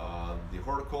 The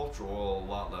horticultural oil, a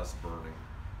lot less burning.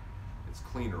 It's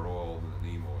cleaner oil than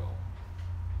the neem oil.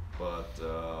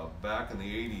 But back in the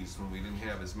 80s, when we didn't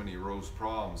have as many rose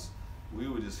problems, we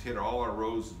would just hit all our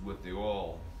roses with the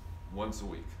oil once a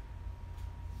week.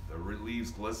 The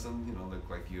leaves glisten, look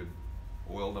like you'd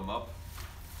oiled them up.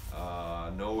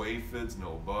 No aphids,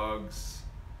 no bugs.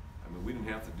 I mean, we didn't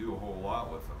have to do a whole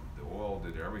lot with them. The oil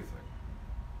did everything.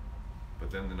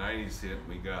 But then the 90s hit, and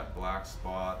we got black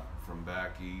spot from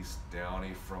back east,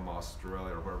 downy from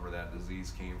Australia, or wherever that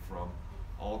disease came from.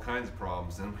 All kinds of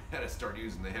problems. Then we had to start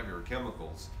using the heavier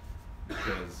chemicals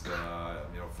because,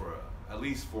 at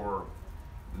least for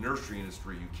the nursery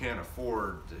industry, you can't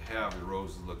afford to have your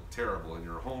roses look terrible, and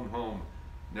your own home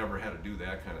never had to do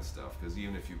that kind of stuff, because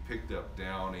even if you picked up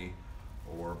downy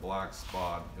or black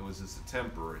spot, it was just a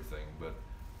temporary thing. But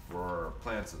for our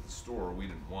plants at the store, we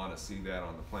didn't want to see that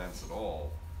on the plants at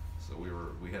all, so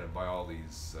we had to buy all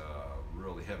these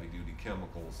really heavy-duty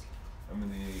chemicals. I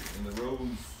mean,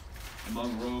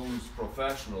 among rose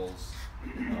professionals,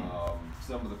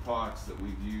 some of the products that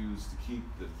we've used to keep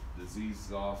the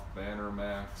diseases off: Banner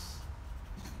Max,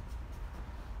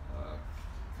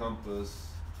 Compass,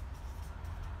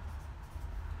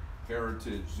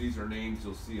 Heritage. These are names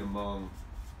you'll see among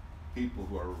people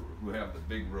who have the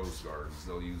big rose gardens.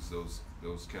 They'll use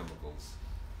those chemicals.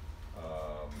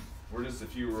 We're just a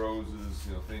few roses,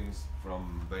 things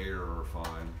from Bayer are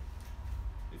fine.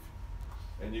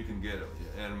 And you can get it.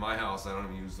 And in my house, I don't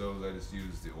even use those. I just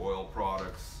use the oil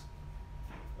products.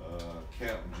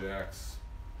 Captain Jack's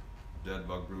Dead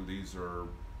Bug Brew. These are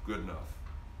good enough.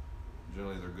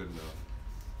 Generally, they're good enough.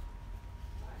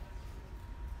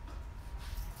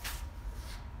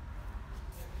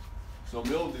 So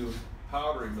mildew,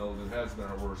 powdery mildew, has been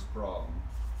our worst problem.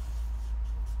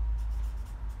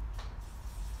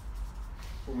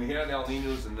 When we had El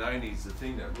Ninos in the 90s, the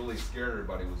thing that really scared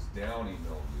everybody was downy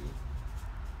mildew.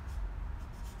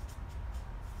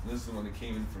 And this is the one that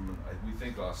came in from, I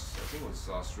think it was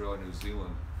Australia, New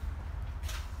Zealand.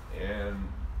 And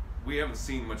we haven't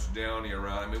seen much downy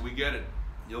around. I mean, we get it,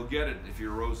 you'll get it if your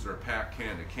roses are packed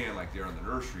can to can like they are in the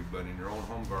nursery, but in your own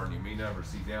home garden you may never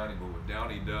see downy. But what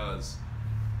downy does,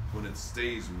 when it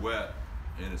stays wet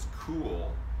and it's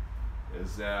cool,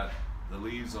 is that the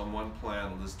leaves on one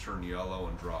plant will just turn yellow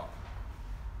and drop.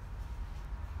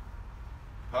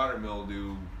 Powdery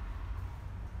mildew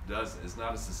is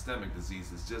not a systemic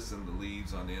disease, it's just in the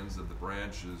leaves on the ends of the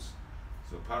branches.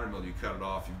 So powdery mildew, you cut it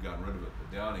off, you've gotten rid of it,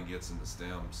 but downy gets in the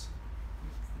stems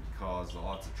and cause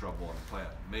lots of trouble on the plant.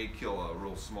 It may kill a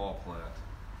real small plant,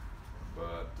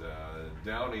 but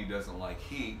downy doesn't like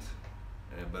heat,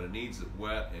 but it needs it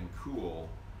wet and cool,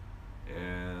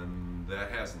 and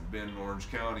that hasn't been in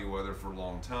Orange County weather for a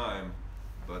long time.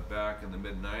 But back in the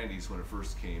mid-90s when it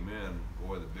first came in,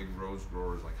 boy, the big rose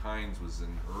growers like Heinz was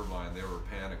in Irvine, they were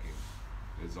panicking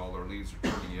because all their leaves are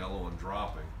turning yellow and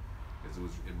dropping. because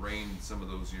it rained some of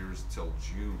those years till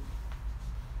June.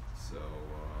 So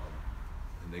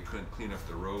and they couldn't clean up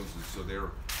the roses, so they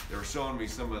were showing me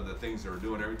some of the things they were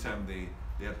doing. Every time they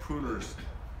had pruners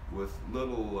with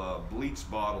little bleach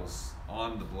bottles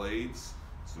on the blades.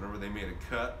 So whenever they made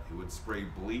a cut, it would spray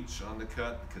bleach on the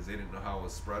cut because they didn't know how it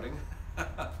was spreading.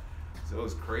 So it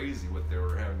was crazy what they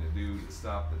were having to do to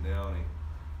stop the downy.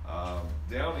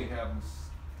 Downy happens,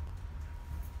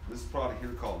 this product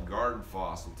here called Garden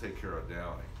Foss will take care of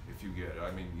downy if you get it.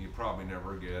 I mean, you probably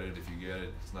never get it. If you get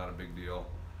it, it's not a big deal.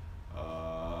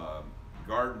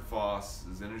 Garden Foss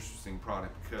is an interesting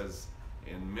product because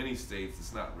in many states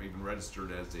it's not even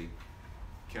registered as a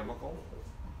chemical,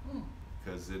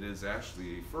 because it is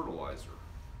actually a fertilizer.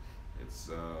 It's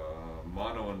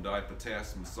mono and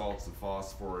dipotassium salts of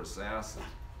phosphorus acid.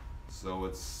 So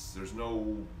there's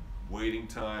no waiting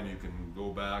time. You can go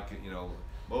back, you know,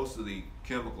 most of the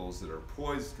chemicals that are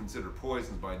considered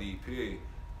poisons by the EPA,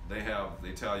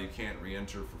 they tell you can't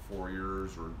re-enter for 4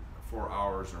 years or 4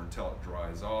 hours or until it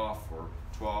dries off, or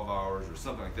 12 hours or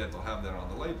something like that. They'll have that on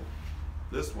the label.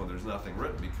 This one, there's nothing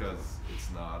written because it's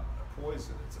not a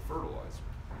poison, it's a fertilizer.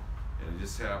 And it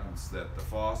just happens that the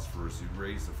phosphorus, you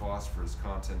raise the phosphorus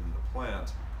content in the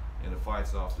plant and it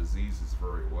fights off diseases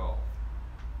very well.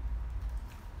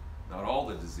 Not all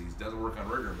the disease, doesn't work on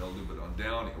regular mildew, but on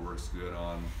downy it works good.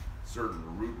 On certain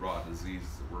root rot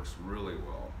diseases it works really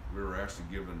well. We were actually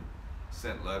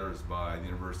sent letters by the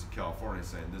University of California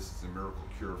saying this is a miracle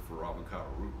cure for avocado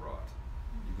root rot.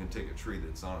 You can take a tree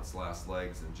that's on its last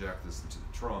legs, inject this into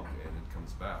the trunk, and it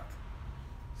comes back.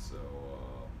 So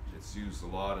it's used a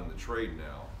lot in the trade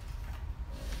now.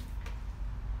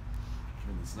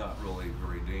 And it's not really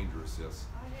very dangerous, yes.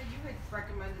 You had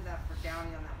recommended that for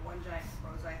downy on that one giant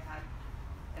rose I had,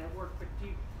 and it worked, but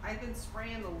I've been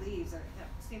spraying the leaves and it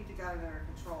seemed to got it under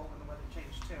control when the weather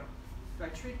changed too. Do I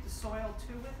treat the soil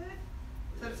too with it?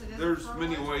 Since it is There's a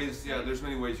many fertilizer? ways, yeah, there's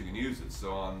many ways you can use it.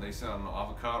 So they say on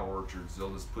avocado orchards,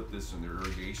 they'll just put this in their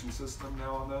irrigation system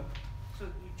now and then. So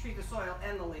you treat the soil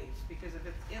and the leaves, because if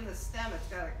it's in the stem, it's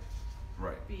gotta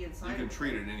Right. be inside. You can of it.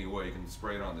 treat it any way. You can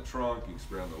spray it on the trunk, you can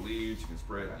spray it on the leaves, you can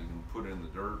spray it, you can put it in the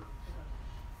dirt.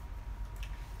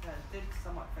 Yeah, it did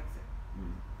somewhat fix it.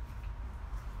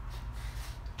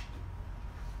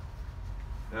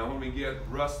 Now when we get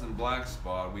rust and black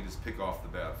spot, we just pick off the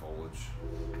bad foliage.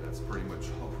 That's pretty much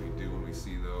all we do when we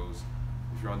see those.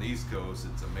 If you're on the East Coast,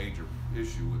 it's a major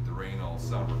issue with the rain all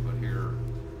summer, but here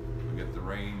we get the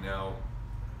rain now.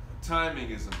 Timing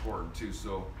is important too.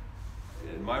 So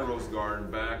in my rose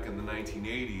garden back in the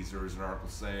 1980s, there was an article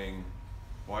saying,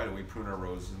 why do we prune our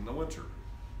roses in the winter?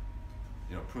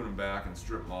 You know, prune them back and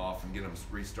strip them off and get them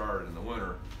restarted in the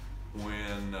winter.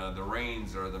 When the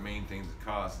rains are the main things that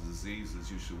cause the diseases,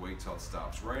 you should wait till it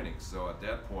stops raining. So at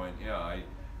that point, yeah, I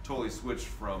totally switched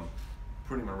from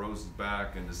pruning my roses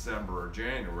back in December or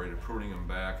January to pruning them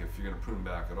back, if you're gonna prune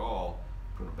them back at all,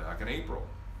 prune them back in April.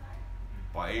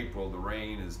 By April, the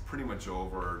rain is pretty much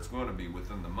over, or it's going to be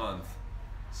within the month.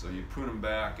 So you prune them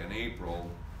back in April,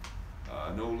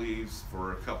 no leaves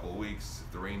for a couple of weeks.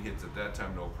 If the rain hits at that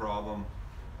time, no problem.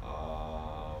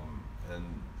 And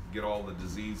get all the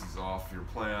diseases off your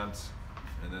plant,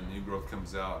 and then new growth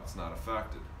comes out, it's not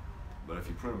affected. But if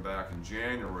you prune them back in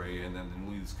January and then the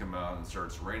new leaves come out and it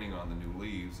starts raining on the new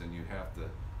leaves, then you have to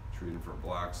treat them for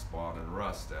black spot and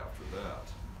rust after that.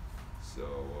 So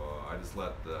I just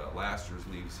let the last year's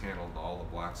leaves handle all the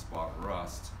black spot and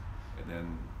rust, and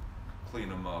then clean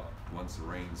them up once the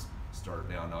rains start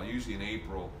down. Now usually in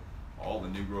April, all the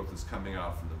new growth is coming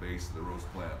out from the base of the rose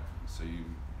plant, so you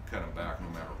cut them back no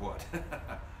matter what,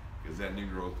 because that new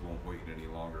growth won't wait any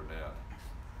longer than that.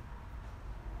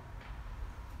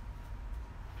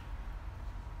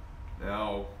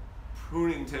 Now,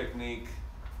 pruning technique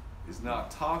is not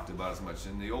talked about as much.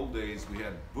 In the old days, we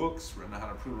had books written on how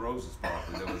to prune roses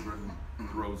properly that was written to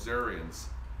rosarians.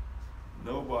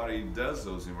 Nobody does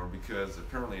those anymore because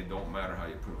apparently it don't matter how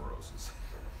you prune roses.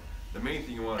 The main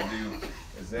thing you want to do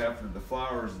is after the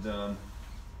flower's done,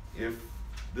 if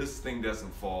this thing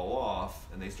doesn't fall off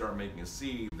and they start making a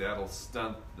seed, that'll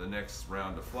stunt the next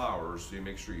round of flowers, so you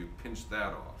make sure you pinch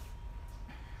that off.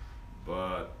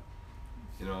 But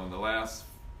you know, in the last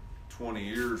 20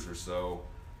 years or so,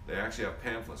 they actually have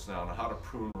pamphlets now on how to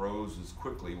prune roses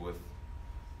quickly with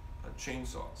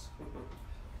chainsaws.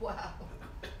 Wow.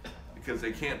 Because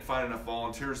they can't find enough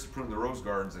volunteers to prune the rose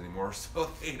gardens anymore,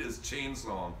 so they just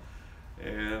chainsaw them.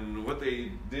 And what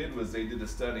they did was they did a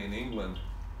study in England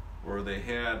where they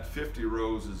had 50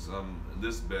 roses on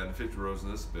this bed and 50 roses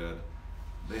on this bed.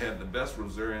 They had the best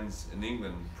rosarians in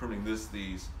England pruning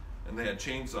these, and they had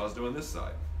chainsaws doing this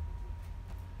side.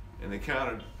 And they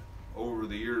counted over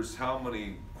the years how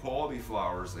many quality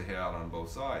flowers they had on both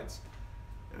sides.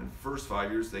 And in the first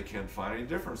 5 years, they can't find any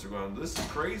difference. They're going, this is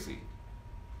crazy.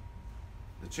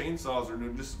 The chainsaws are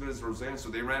doing just as good as Roseanne, so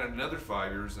they ran it another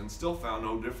 5 years and still found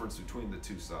no difference between the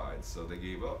two sides, so they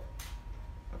gave up.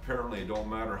 Apparently, it don't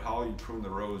matter how you prune the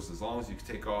rose, as long as you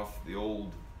take off the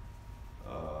old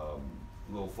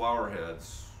little flower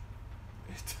heads,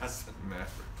 it doesn't matter.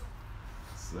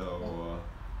 So,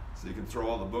 so you can throw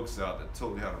all the books out that tell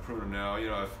you how to prune them now. You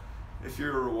know, if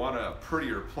you want a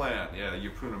prettier plant, yeah,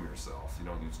 you prune them yourself. You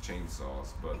don't use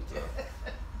chainsaws, but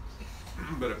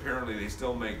but apparently they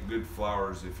still make good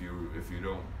flowers if you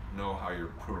don't know how you're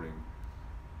pruning.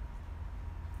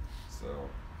 So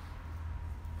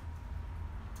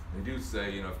they do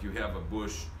say, you know, if you have a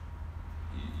bush,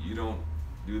 you don't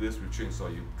do this with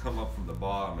chainsaw. You come up from the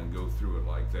bottom and go through it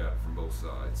like that from both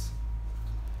sides.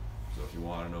 So if you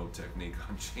want to know technique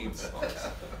on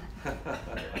chainsaws.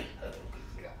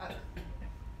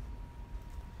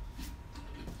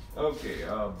 Okay,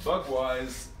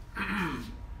 bug-wise,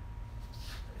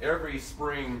 every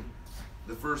spring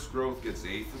the first growth gets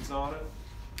aphids on it.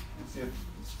 Let's see if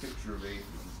this picture of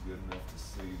aphids is good enough to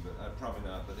see, but probably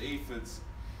not. But aphids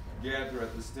gather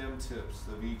at the stem tips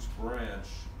of each branch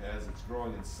as it's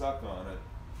growing and suck on it.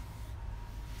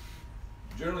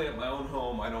 Generally at my own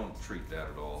home, I don't treat that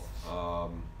at all.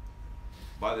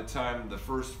 By the time the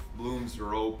first blooms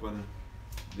are open,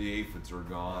 the aphids are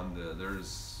gone.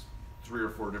 There's 3 or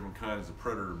 4 different kinds of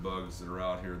predator bugs that are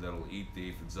out here that'll eat the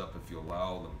aphids up if you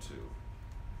allow them to.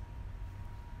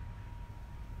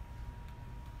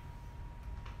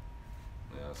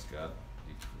 Yeah, Scott,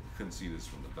 you couldn't see this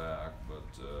from the back, but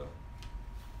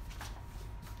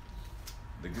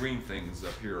the green things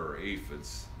up here are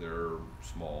aphids. They're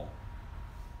small.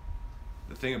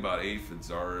 The thing about aphids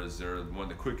is they're one of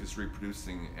the quickest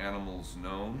reproducing animals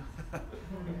known.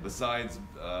 Besides,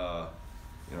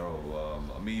 you know,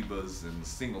 amoebas and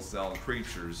single-cell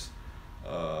creatures,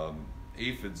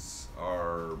 aphids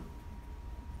are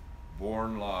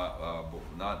born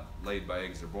not laid by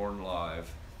eggs. They're born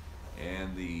live,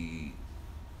 and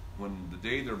when the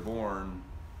day they're born,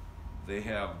 they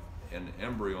have an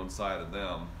embryo inside of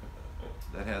them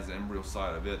that has an embryo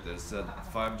side of it that said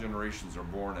 5 generations are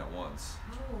born at once.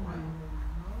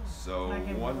 So I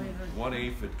can believe it. one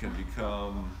aphid can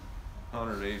become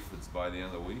 100 aphids by the end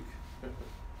of the week.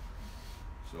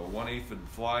 So one aphid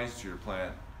flies to your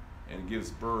plant and gives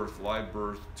birth, live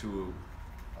birth, to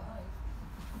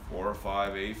 4 or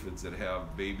 5 aphids that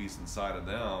have babies inside of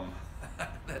them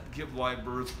that give live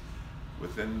birth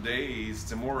within days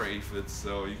to more aphids.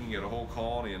 So you can get a whole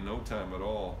colony in no time at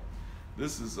all.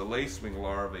 This is a lacewing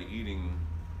larvae eating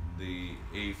the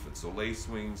aphids. So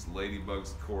lacewings,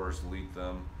 ladybugs, of course, will eat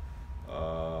them.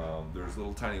 There's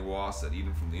little tiny wasps that eat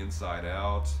them from the inside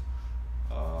out.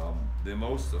 The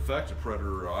most effective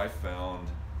predator I found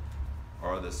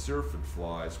are the syrphid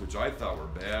flies, which I thought were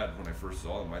bad when I first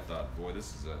saw them. I thought, boy,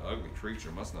 this is an ugly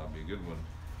creature, must not be a good one.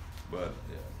 But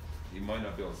you might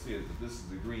not be able to see it, but this is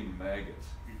the green maggot.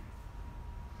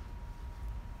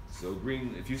 So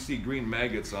if you see green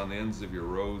maggots on the ends of your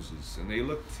roses, and they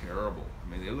look terrible. I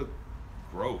mean, they look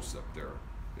gross up there.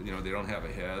 You know, they don't have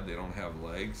a head, they don't have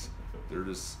legs. They're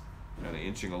just kind of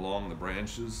inching along the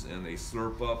branches, and they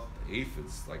slurp up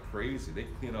aphids like crazy. They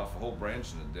can clean off a whole branch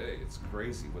in a day. It's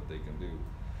crazy what they can do.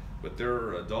 But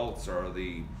their adults are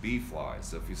the bee flies.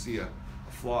 So if you see a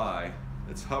fly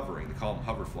that's hovering, they call them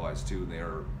hover flies too, and they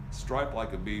are striped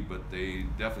like a bee, but they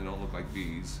definitely don't look like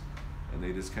bees. And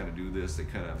they just kind of do this. They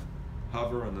kind of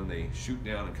hover, and then they shoot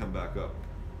down and come back up.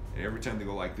 And every time they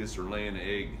go like this, they're laying an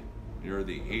egg near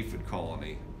the aphid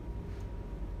colony.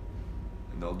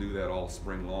 And they'll do that all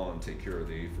spring long and take care of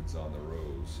the aphids on the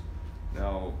rose.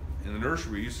 Now, in the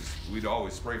nursery, we'd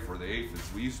always spray for the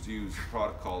aphids. We used to use a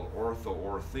product called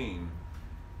ortho-orthene,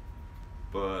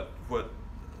 but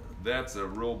that's a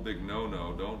real big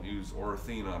no-no. Don't use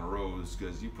orthene on a rose,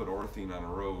 because you put orthene on a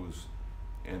rose,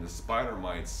 and the spider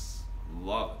mites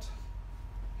love it.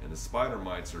 And the spider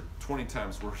mites are 20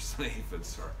 times worse than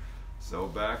aphids are. So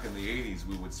back in the 80s,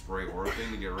 we would spray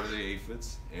orthene to get rid of the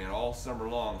aphids, and all summer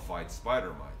long fight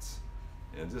spider mites.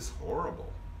 And just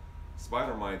horrible.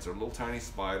 Spider mites are little tiny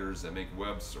spiders that make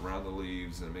webs around the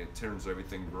leaves, and it turns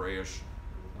everything grayish.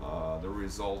 The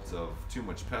result of too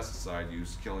much pesticide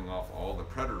use, killing off all the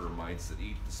predator mites that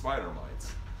eat the spider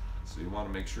mites. So you want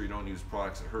to make sure you don't use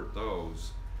products that hurt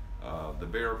those. The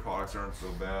Bayer products aren't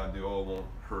so bad. The oil won't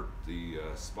hurt the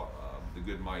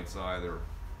good mites either.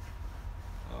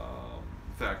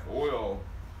 In fact, oil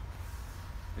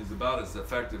is about as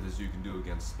effective as you can do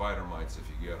against spider mites if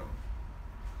you get them.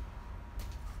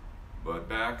 But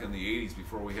back in the 80s,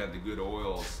 before we had the good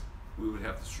oils, we would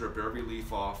have to strip every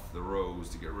leaf off the rose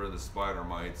to get rid of the spider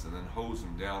mites and then hose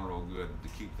them down real good to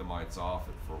keep the mites off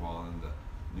it for a while, and then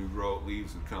the new growth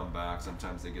leaves would come back.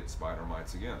 Sometimes they get spider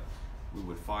mites again. We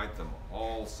would fight them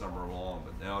all summer long,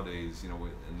 but nowadays, you know,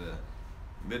 in the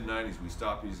mid-90s we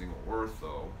stopped using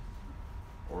orthene,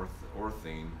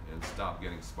 and stopped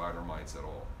getting spider mites at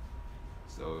all.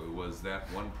 So it was that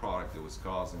one product that was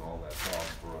causing all that problem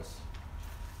for us.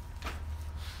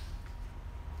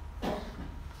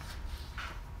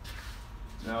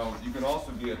 Now, you can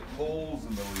also get holes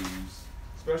in the leaves,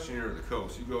 especially near the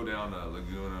coast. You go down to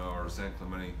Laguna or San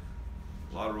Clemente,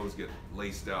 a lot of roses get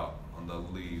laced out on the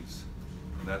leaves.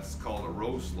 And that's called a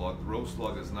rose slug. The rose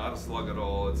slug is not a slug at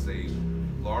all. It's a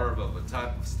larva of a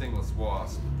type of stingless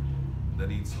wasp that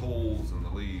eats holes in the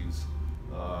leaves.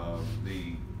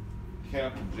 The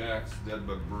Captain Jack's Dead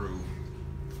Bug Brew,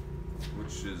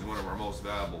 which is one of our most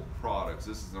valuable products.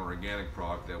 This is an organic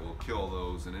product that will kill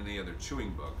those and any other chewing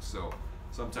bugs. So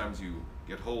sometimes you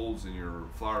get holes in your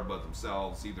flower bud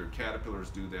themselves. Either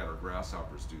caterpillars do that, or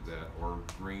grasshoppers do that, or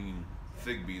green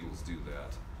fig beetles do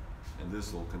that. And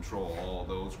this will control all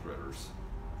those critters.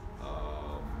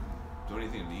 So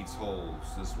anything that eats holes,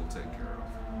 this will take care of.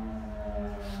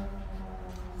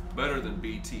 Better than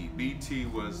BT. BT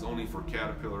was only for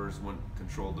caterpillars, wouldn't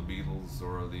control the beetles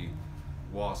or the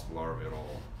wasp larvae at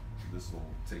all. This will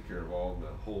take care of all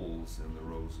the holes in the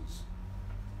roses.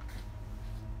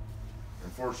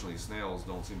 Unfortunately, snails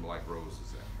don't seem to like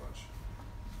roses that much.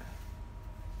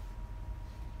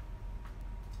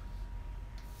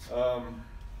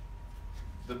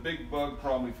 The big bug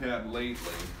problem we've had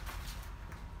lately,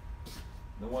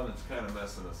 the one that's kind of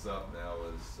messing us up now,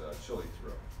 is chili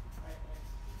thrill.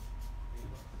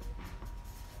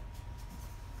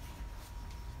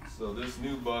 So this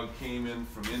new bug came in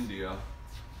from India,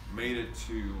 made it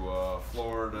to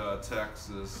Florida,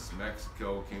 Texas,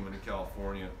 Mexico, came into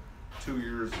California 2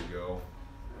 years ago.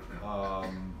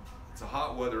 It's a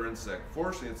hot weather insect.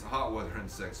 Fortunately, it's a hot weather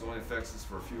insect, so it only affects us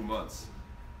for a few months.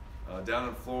 Down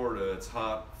in Florida, it's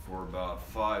hot for about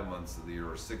 5 months of the year,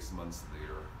 or 6 months of the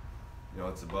year. You know,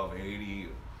 it's above 80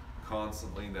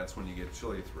 constantly. That's when you get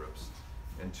chili thrips.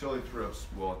 And chili thrips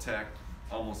will attack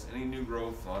almost any new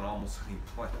growth on almost any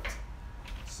plant.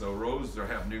 So roses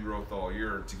have new growth all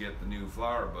year to get the new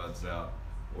flower buds out.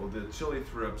 Well, the chili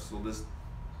thrips will just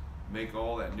make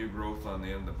all that new growth on the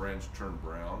end of the branch turn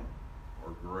brown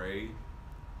or gray,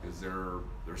 because they're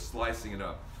slicing it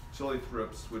up. Chili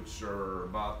thrips, which are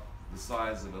about the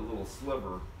size of a little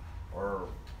sliver, are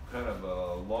kind of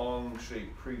a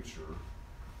long-shaped creature.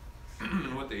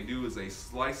 And what they do is they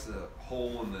slice a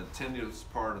hole in the tendinous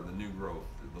part of the new growth,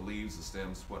 the leaves, the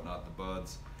stems, whatnot, the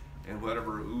buds, and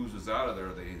whatever oozes out of there,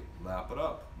 they lap it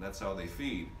up. And that's how they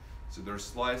feed. So they're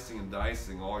slicing and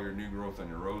dicing all your new growth on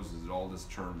your roses. It all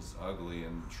just turns ugly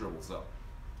and shrivels up.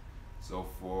 So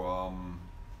for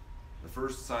the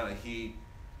first sign of heat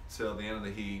till the end of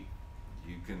the heat,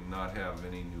 you cannot have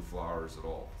any new flowers at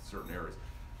all, certain areas.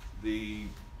 The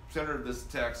center of this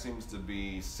attack seems to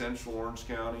be central Orange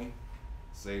County,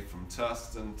 say from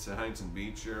Tustin to Huntington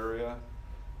Beach area.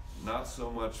 Not so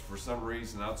much, for some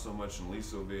reason, not so much in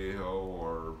Liso Viejo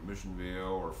or Mission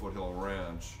Viejo or Foothill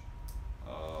Ranch,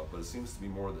 but it seems to be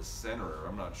more the center.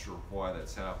 I'm not sure why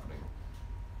that's happening.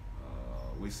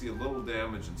 We see a little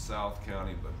damage in South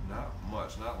County, but not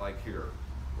much, not like here,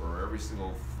 where every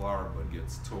single flower bud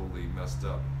gets totally messed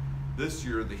up. This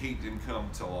year, the heat didn't come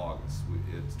till August.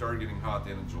 It started getting hot at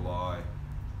the end of July,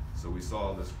 so we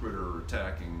saw this critter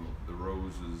attacking the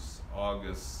roses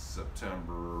August,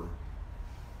 September,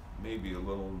 maybe a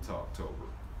little into October,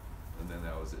 and then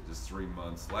that was it, just 3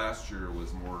 months. Last year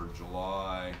was more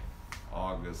July,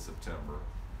 August, September.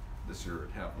 This year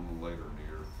it happened a little later in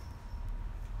the year.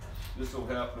 Just so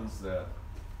happens that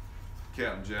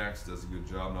Captain Jack's does a good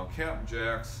job. Now Captain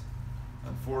Jack's,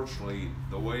 unfortunately,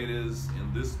 the way it is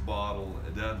in this bottle,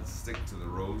 it doesn't stick to the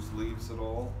rose leaves at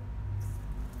all.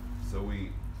 So I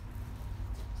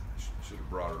should have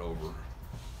brought it over.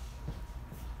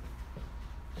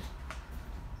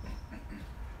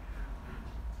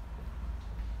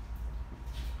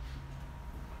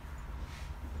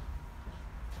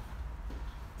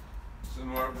 So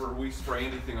whenever we spray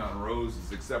anything on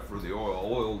roses, except for the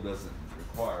oil doesn't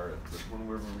require it, but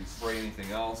whenever we spray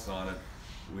anything else on it,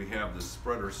 we have the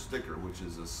spreader sticker, which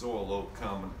is a soap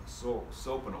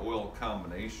and oil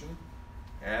combination,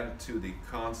 added to the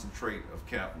concentrate of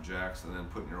Captain Jack's, and then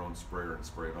put in your own sprayer and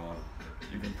spray it on.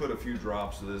 You can put a few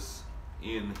drops of this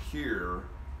in here,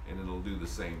 and it'll do the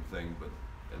same thing, but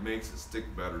it makes it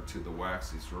stick better to the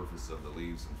waxy surface of the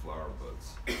leaves and flower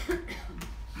buds.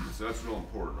 So that's real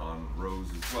important on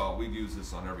roses. Well, we use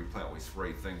this on every plant we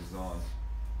spray things on,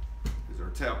 because our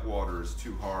tap water is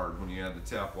too hard. When you add the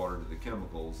tap water to the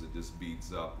chemicals, it just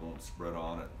beads up, won't spread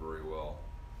on it very well.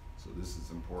 So this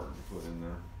is important to put in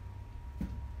there.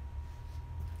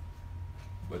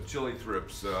 But chili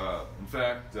thrips, in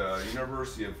fact,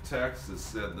 University of Texas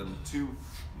said the 2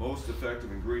 most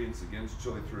effective ingredients against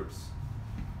chili thrips,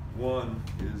 one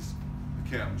is the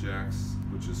Captain Jack's,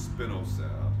 which is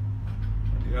spinosad,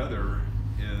 and the other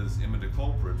is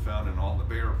imidacloprid, found in all the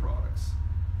Bayer products.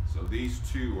 So these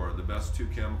 2 are the best 2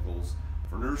 chemicals.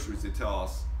 For nurseries, they tell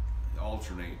us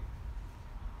alternate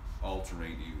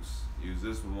use. Use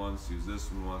this one once, use this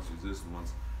one once, use this one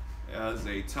once. As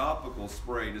a topical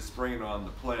spray, just spray it on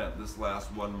the plant. This lasts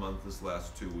 1 month, this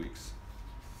lasts 2 weeks.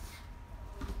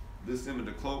 This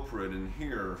imidacloprid in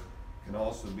here can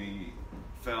also be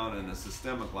found in a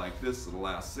systemic like this that'll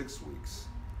last 6 weeks.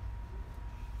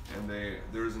 And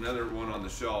there's another one on the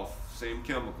shelf, same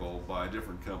chemical by a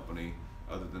different company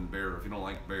other than Bayer. If you don't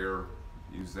like Bayer,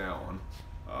 use that one.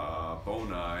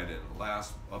 Bonide, and it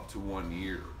lasts up to 1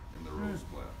 year in the rose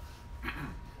plant.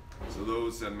 So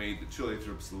those have made the chili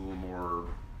thrips a little more,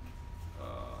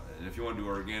 and if you want to do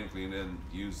it organically, then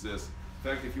use this. In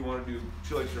fact, if you want to do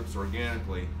chili thrips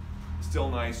organically, it's still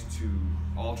nice to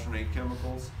alternate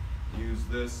chemicals. Use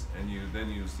this, and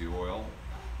then use the oil.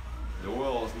 The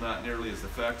oil is not nearly as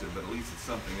effective, but at least it's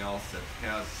something else that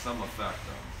has some effect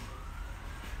on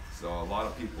it. So a lot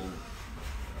of people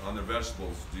on their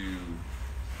vegetables do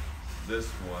this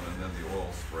one and then the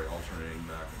oil spray, alternating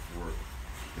back and forth.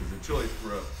 Because the chili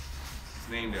thrip is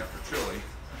named after chili.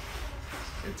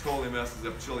 It totally messes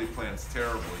up chili plants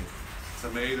terribly.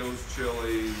 Tomatoes,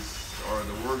 chilies are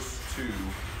the worst 2,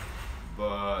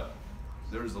 but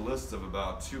there's a list of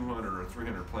about 200 or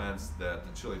 300 plants that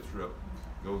the chili thrip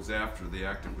goes after the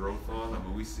active growth on. I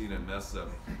mean, we've seen it mess up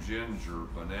ginger,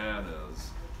 bananas,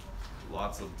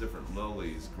 lots of different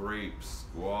lilies, grapes,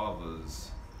 guavas,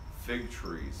 fig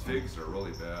trees. Figs are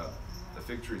really bad. The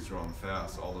fig tree's growing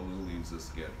fast. All the new leaves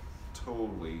just get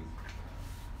totally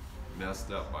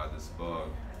messed up by this bug.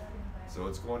 So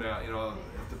it's going out, you know,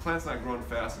 if the plant's not growing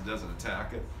fast, it doesn't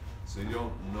attack it. So you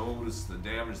don't notice the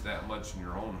damage that much in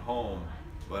your own home.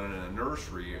 But in a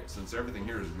nursery, since everything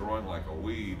here is growing like a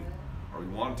weed, or we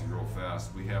want it to grow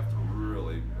fast, we have to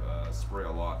really spray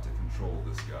a lot to control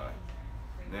this guy.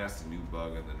 Nasty new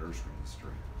bug in the nursery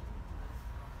industry.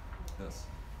 Yes?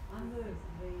 On the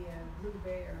blue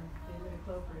Bayer, the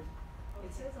imidacloprid,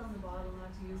 it says on the bottle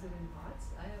not to use it in pots.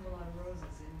 I have a lot of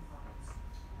roses in pots.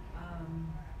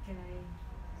 Can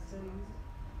I still use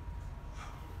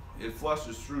it? It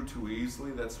flushes through too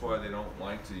easily. That's why they don't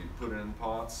like to put it in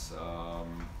pots.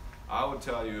 I would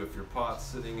tell you, if your pot's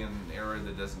sitting in an area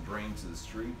that doesn't drain to the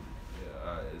street,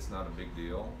 it's not a big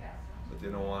deal. But they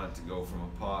don't want it to go from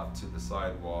a pot to the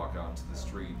sidewalk out to the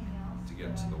street to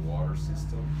get to the water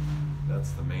system.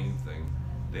 That's the main thing.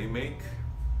 They make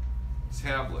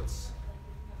tablets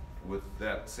with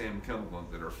that same chemical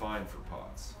that are fine for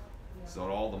pots. So at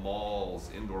all the malls,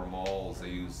 indoor malls, they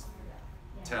use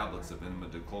tablets of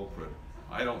imidacloprid.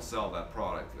 I don't sell that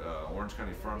product. Orange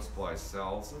County Farm Supply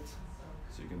sells it.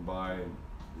 So you can buy,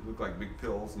 they look like big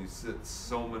pills, and you sit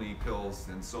so many pills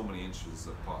in so many inches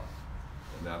of pot,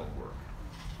 and that'll work.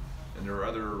 And there are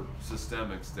other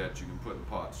systemics that you can put in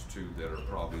pots too that are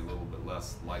probably a little bit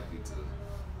less likely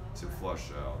to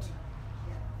flush out.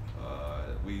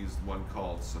 We used one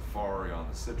called Safari on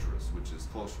the citrus, which is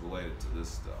close related to this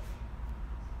stuff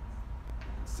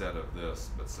instead of this,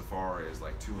 but Safari is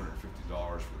like $250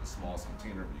 for the smallest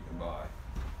container you can buy.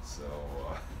 So,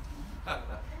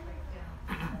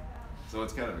 so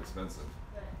it's kind of expensive.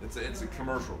 It's a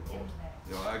commercial cold,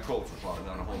 you know, agricultural product,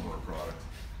 not a homeowner product.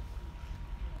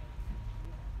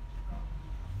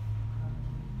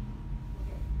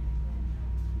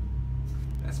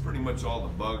 That's pretty much all the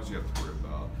bugs you have to worry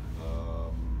about.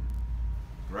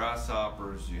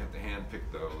 Grasshoppers, you have to hand pick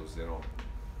those. They don't,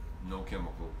 no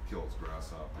chemical kills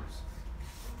grasshoppers.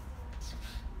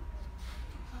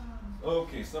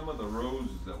 Okay, some of the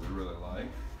roses that we really like.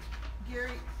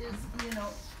 Gary, you know,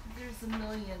 there's a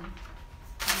million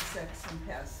insects and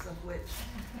pests, of which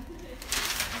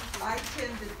I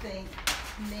tend to think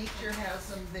nature has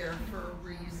them there for a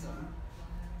reason.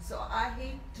 So I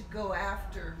hate to go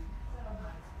after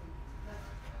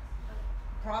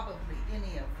probably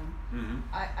any of them. Mm-hmm.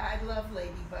 I love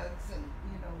ladybugs and,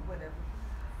 you know, whatever.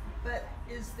 But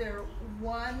is there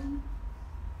one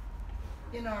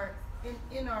in our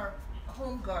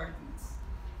home gardens,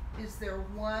 is there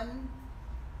one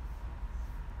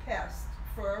pest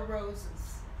for our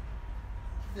roses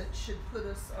that should put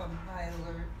us on high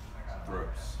alert.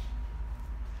 Thrips.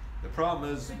 The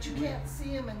problem is. But you can't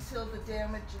see them until the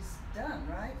damage is done,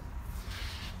 right?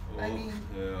 I mean,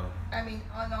 yeah. I mean,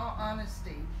 on all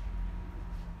honesty,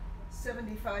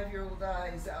 75-year-old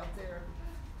eyes out there,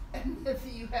 and if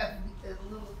you have a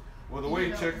little. Well, the way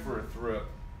you check for a thrip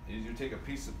is you take a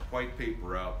piece of white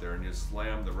paper out there and you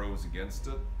slam the rose against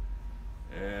it,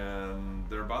 and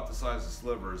they're about the size of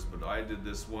slivers. But I did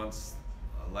this once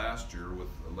last year with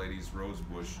a lady's rose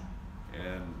bush,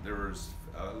 and there was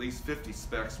at least 50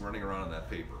 specks running around on that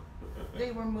paper.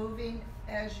 They were moving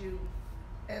as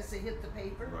they hit the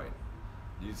paper? Right.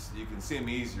 You can see them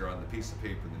easier on the piece of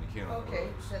paper than you can on the Okay,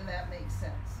 rose. then that makes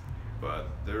sense. But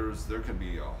there can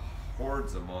be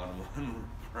hordes of them on one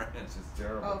branch. It's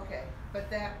terrible. Okay, but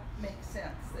that makes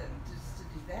sense then, just to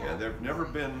do that. Yeah,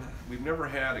 we've never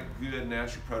had a good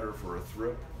natural predator for a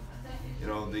thrip. You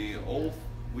know,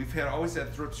 we've always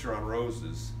had thrips here on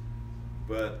roses,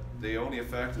 but they only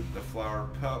affected the flower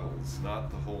petals, not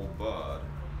the whole bud.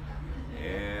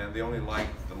 And they only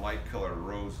liked the light colored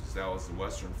roses. That was the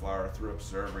western flower thrips.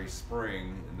 So every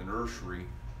spring in the nursery,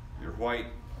 your white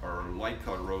or light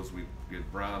colored rose, we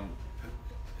get brown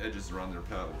edges around their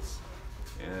petals.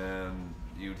 And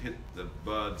you'd hit the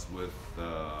buds with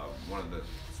one of the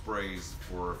sprays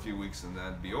for a few weeks and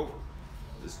that'd be over.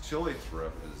 This chili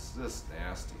thrip is just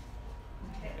nasty.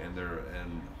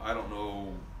 And I don't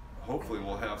know, hopefully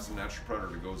we'll have some natural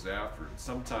predator that goes after it.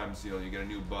 Sometimes, you get a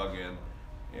new bug in,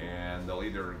 and they'll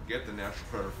either get the natural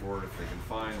predator for it if they can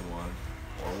find one,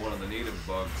 or one of the native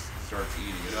bugs starts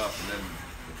eating it up, and then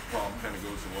the problem kind of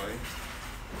goes away.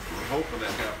 We're hoping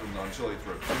that happens on chili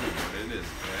thrip too, but it is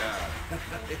bad.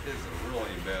 It is a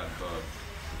really bad bug.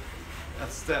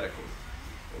 Aesthetically,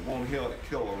 it won't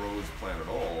kill a rose plant at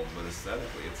all, but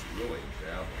aesthetically, it's really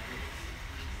bad.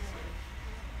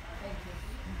 Thank you.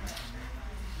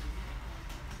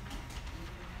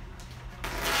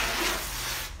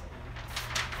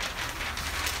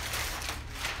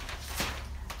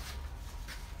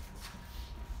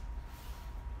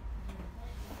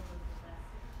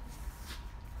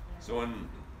 So,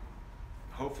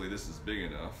 hopefully this is big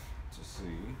enough to see.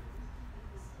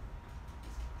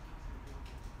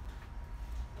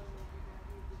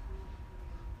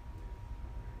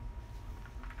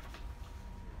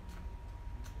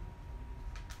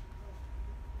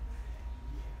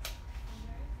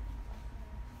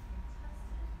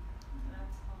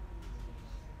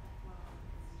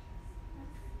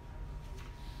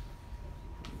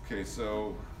 Okay,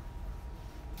 so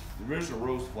the original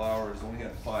rose flowers only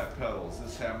had 5 petals.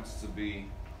 This happens to be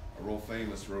a real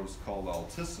famous rose called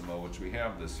Altissimo, which we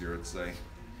have this year. It's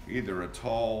either a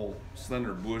tall,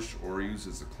 slender bush or used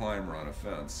as a climber on a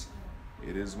fence.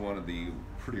 It is one of the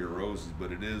prettier roses,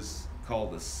 but it is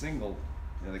called a single,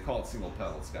 they call it single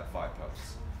petal. It's got 5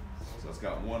 petals. So it's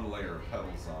got 1 layer of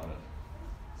petals on it.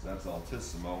 So that's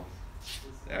Altissimo.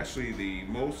 Actually, the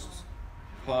most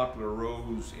popular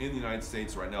rose in the United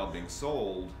States right now being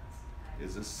sold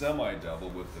is a semi-double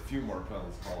with a few more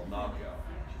petals called Knockout.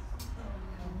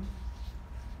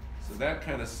 So that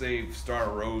kind of saved Star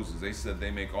Roses. They said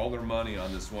they make all their money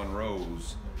on this one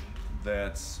rose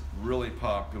that's really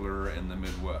popular in the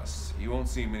Midwest. You won't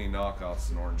see many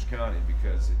knockouts in Orange County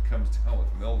because it comes down with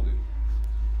mildew.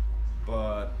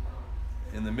 But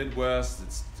in the Midwest,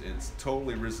 it's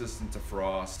totally resistant to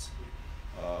frost,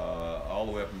 all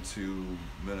the way up into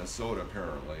Minnesota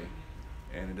apparently.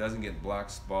 And it doesn't get black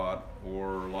spot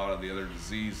or a lot of the other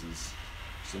diseases.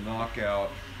 So Knockout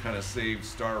kind of saves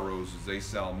Star Roses. They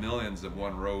sell millions of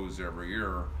one rose every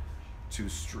year to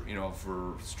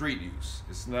for street use.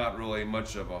 It's not really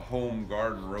much of a home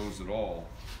garden rose at all.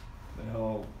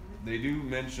 Now, they do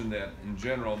mention that in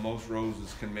general most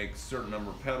roses can make a certain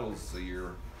number of petals a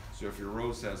year. So if your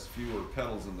rose has fewer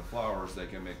petals in the flowers, they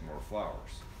can make more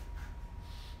flowers.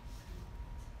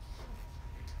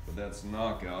 But that's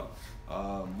Knockout.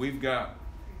 We've got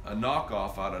a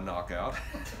knockoff out of Knockout.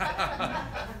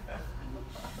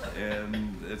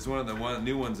 And it's one of the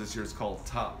new ones this year. It's called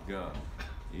Top Gun.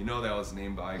 You know that was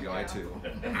named by a guy too.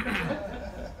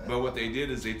 But what they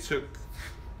did is they took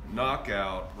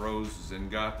Knockout roses and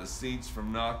got the seeds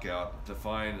from Knockout to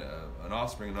find an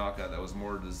offspring Knockout that was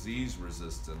more disease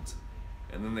resistant.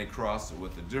 And then they crossed it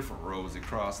with a different rose. They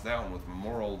crossed that one with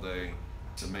Memorial Day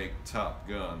to make Top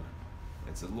Gun.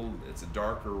 It's a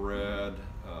darker red,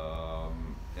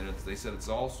 and they said it's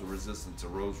also resistant to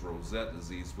rose rosette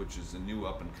disease, which is a new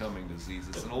up and coming disease.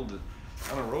 It's an old,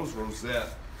 rose rosette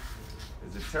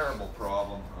is a terrible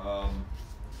problem.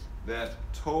 That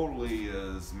totally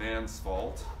is man's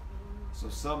fault. So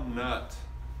some nut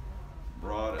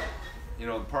brought it you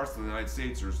know, in parts of the United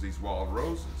States, there's these wild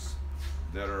roses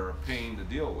that are a pain to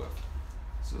deal with.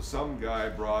 So some guy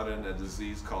brought in a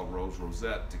disease called rose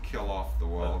rosette to kill off the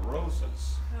wild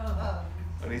roses.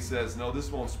 And he says, no,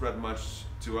 this won't spread much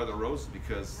to other roses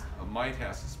because a mite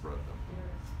has to spread them.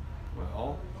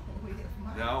 Well,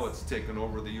 now it's taken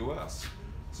over the U.S.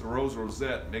 So rose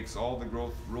rosette makes all the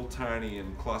growth real tiny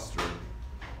and clustered.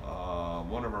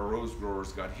 One of our rose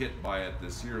growers got hit by it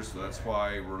this year, so that's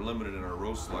why we're limited in our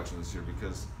rose selection this year,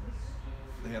 because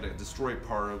they had to destroy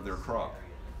part of their crop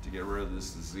to get rid of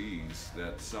this disease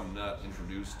that some nut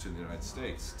introduced to the United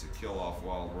States to kill off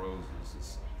wild roses.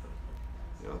 It's,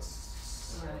 you know,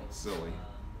 it's silly.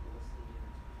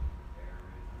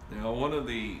 You know, one of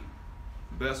the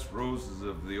best roses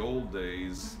of the old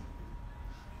days,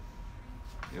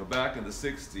 you know, back in the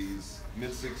 60s,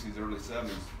 mid-60s, early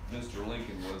 70s, Mr.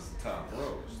 Lincoln was the top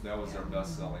rose. That was their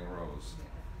best-selling rose.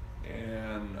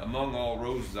 And among all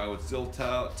roses, I would still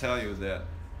tell you that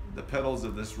the petals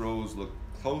of this rose look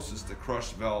closest to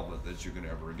crushed velvet that you can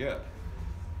ever get.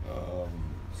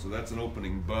 So that's an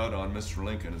opening bud on Mr.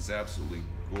 Lincoln. It's absolutely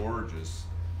gorgeous.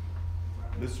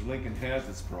 Mr. Lincoln has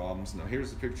its problems. Now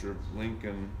here's a picture of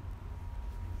Lincoln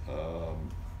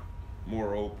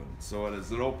more open. So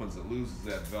as it opens, it loses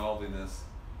that velvetyness.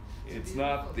 It's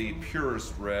not the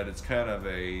purest red. It's kind of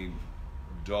a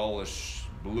dullish,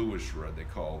 bluish red, they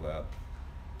call that.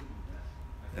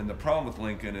 And the problem with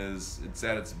Lincoln is it's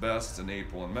at its best in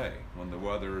April and May, when the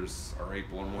weathers are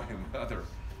April and May weather.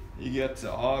 You get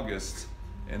to August,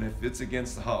 and if it's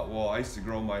against the hot wall, I used to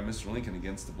grow my Mr. Lincoln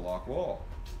against the block wall.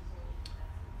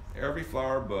 Every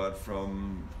flower bud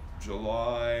from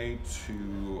July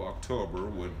to October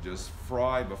would just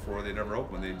fry before they'd ever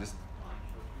open. They'd just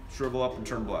shrivel up and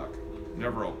turn black,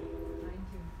 never open.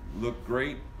 Look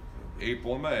great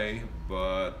April and May,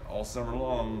 but all summer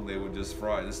long they would just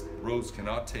fry. This rose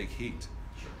cannot take heat.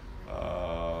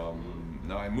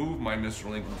 Now I moved my Mr.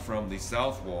 Lincoln from the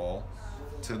south wall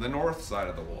to the north side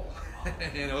of the wall.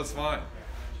 And it was fine.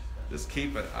 Just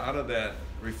keep it out of that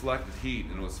reflected heat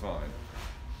and it was fine.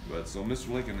 But so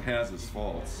Mr. Lincoln has his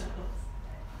faults.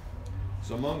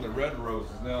 So among the red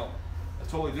roses, now a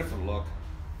totally different look.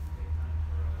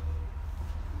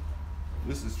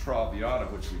 This is Traviata,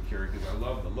 which we carry because I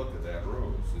love the look of that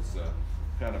rose. It's a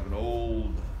kind of an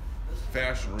old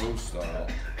fashioned rose style.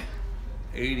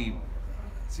 80,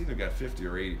 it's either got 50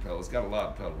 or 80 petals. It's got a lot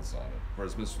of petals on it,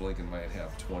 whereas Mr. Lincoln might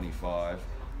have 25.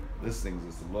 This thing's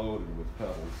just loaded with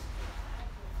petals.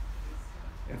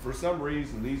 And for some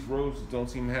reason, these roses don't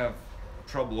seem to have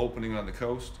trouble opening on the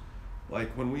coast.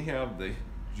 Like when we have the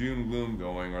June bloom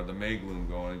going or the May bloom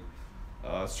going,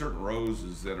 certain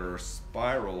roses that are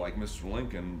spiral like Mr.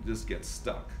 Lincoln just get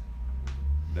stuck.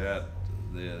 That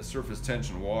the surface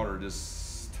tension water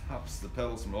just stops the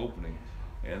petals from opening.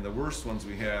 And the worst ones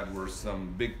we had were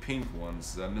some big pink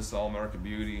ones, Miss All-American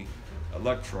Beauty,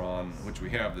 Electron, which we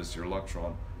have this year,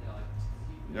 Electron.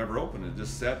 Never opened it,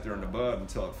 just sat there in the bud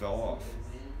until it fell off,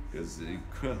 because it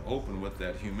couldn't open with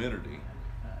that humidity.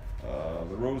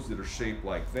 The roses that are shaped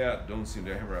like that don't seem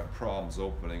to ever have problems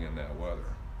opening in that weather.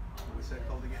 What's that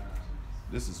called again?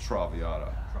 This is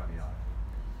Traviata. Traviata.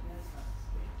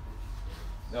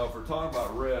 Now, if we're talking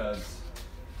about reds,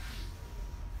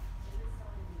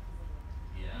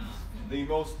 the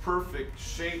most perfect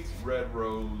shaped red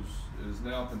rose is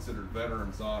now considered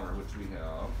Veterans Honor, which we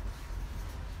have.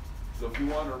 So if you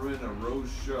want to win a rose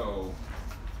show,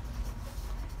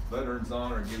 Veterans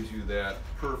Honor gives you that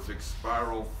perfect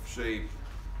spiral shape,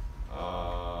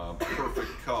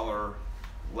 perfect color,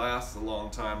 lasts a long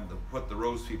time. What the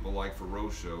rose people like for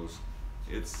rose shows,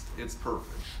 it's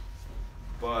perfect,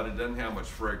 but it doesn't have much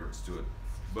fragrance to it.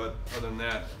 But other than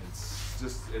that,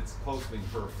 it's close to being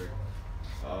perfect.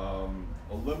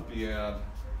 Olympiad,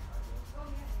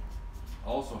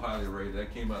 also highly rated.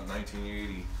 That came out in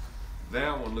 1980.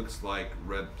 That one looks like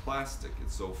red plastic.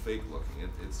 It's so fake looking.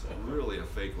 It's really a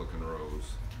fake looking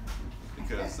rose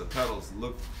because the petals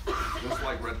look just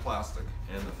like red plastic,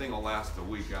 and the thing will last a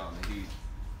week out in the heat.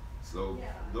 So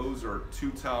those are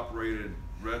two top rated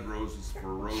red roses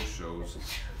for rose shows.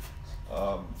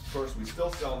 Of course, we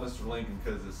still sell Mr. Lincoln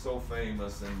because it's so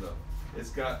famous, and it's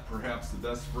got perhaps the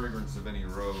best fragrance of any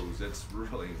rose. It's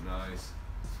really nice.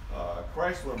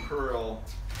 Chrysler Imperial,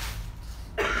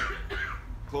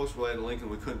 close related to Lincoln.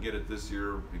 We couldn't get it this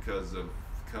year because of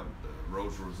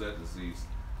rose rosette disease.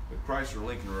 But Chrysler and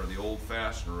Lincoln are the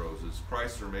old-fashioned roses.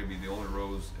 Chrysler may be the only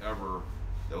rose ever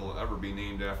that will ever be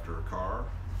named after a car.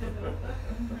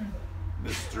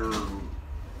 Mr.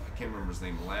 I can't remember his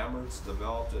name, Lamberts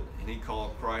developed it, and he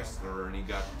called Chrysler, and he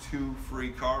got 2 free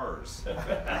cars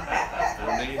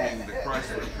for naming the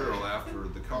Chrysler Imperial after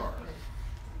the car.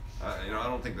 You know, I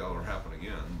don't think that'll ever happen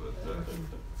again, but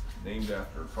named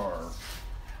after a car.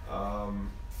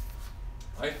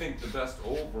 I think the best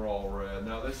overall red,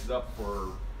 now this is up for,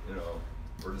 you know,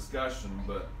 for discussion,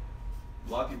 but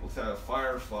a lot of people tell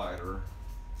firefighter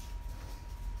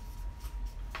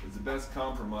is the best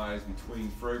compromise between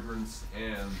fragrance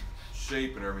and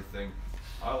shape and everything.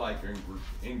 I like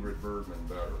Ingrid Bergman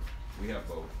better. We have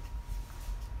both.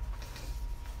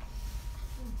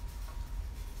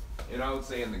 And I would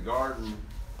say in the garden,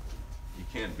 you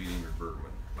can't beat Ingrid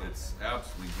Bergman. It's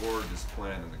absolutely gorgeous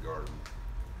plant in the garden.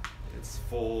 It's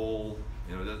full,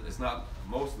 you know, it's not,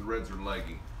 most of the reds are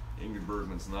leggy. Ingrid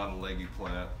Bergman's not a leggy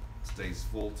plant. Stays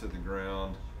full to the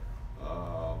ground.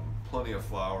 Plenty of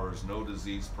flowers, no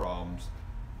disease problems,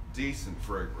 decent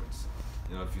fragrance.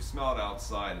 You know, if you smell it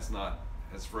outside, it's not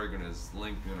as fragrant as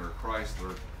Lincoln or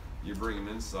Chrysler. You bring them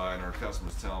inside, and our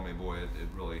customers tell me, boy, it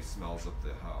really smells up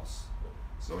the house.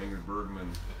 So Ingrid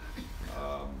Bergman,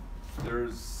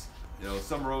 there's, you know,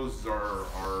 some roses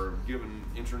are given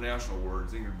international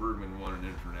awards. Ingrid Bergman won an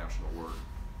international award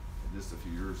just a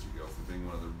few years ago for being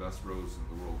one of the best roses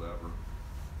in the world ever.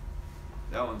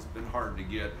 That one's been hard to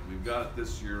get. We've got it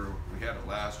this year. We had it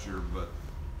last year, but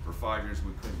for 5 years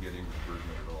we couldn't get Ingrid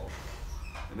Bergman at all.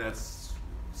 And that's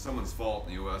someone's fault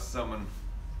in the U.S. Someone,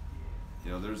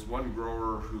 you know, there's one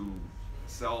grower who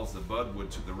sells the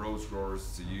budwood to the rose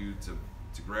growers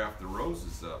to graft the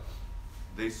roses up.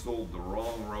 They sold the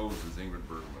wrong roses, Ingrid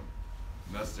Bergman.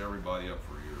 Messed everybody up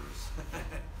for years.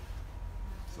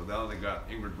 So now they got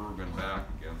Ingrid Bergman back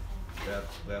again.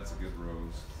 That's a good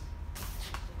rose.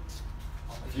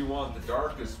 If you want the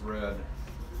darkest red,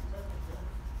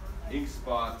 Ink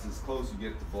Spots as close as you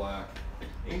get to black.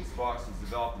 Ink Spots was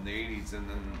developed in the 80s, and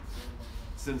then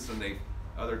since then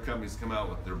other companies come out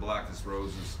with their blackest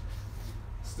roses.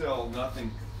 Still,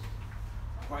 nothing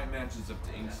quite matches up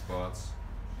to Ink Spots.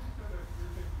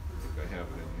 I think I have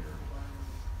it in here.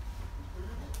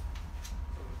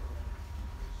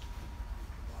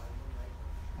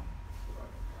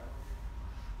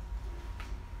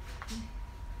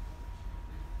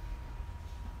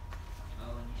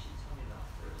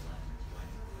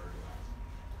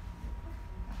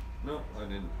 No, I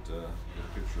didn't get a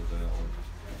picture of that one.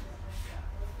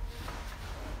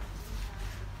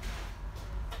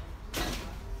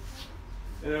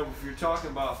 And if you're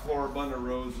talking about floribunda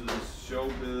roses,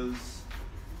 showbiz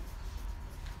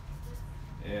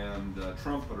and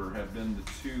trumpeter have been the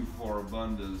two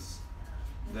floribundas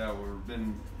that were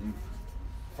been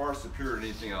far superior to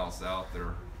anything else out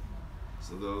there.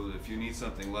 So though, if you need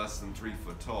something less than 3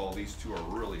 foot tall, these two are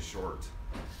really short,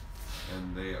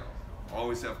 and they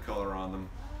always have color on them.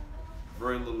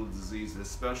 Very little disease,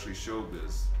 especially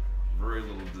showbiz. Very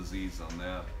little disease on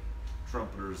that.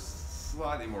 Trumpeter's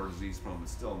slightly more disease prone, but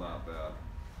still not bad.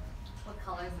 What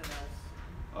colors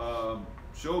are those?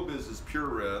 Showbiz is pure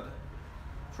red.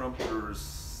 Trumpeter is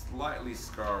slightly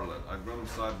scarlet. I've grown them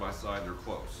side by side, they're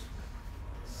close.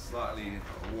 Slightly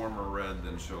warmer red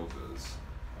than showbiz.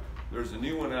 There's a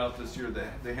new one out this year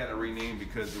that they had to rename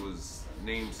because it was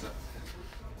named,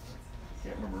 I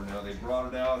can't remember now, they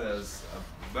brought it out as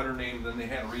a better name, than they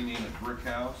had to rename it Brick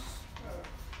House.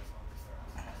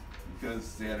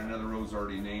 Because they had another rose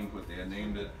already named, but they had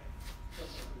named it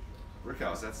Brick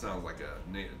House. That sounds like a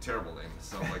terrible name. It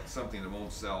sounds like something that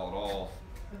won't sell at all.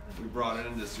 We brought it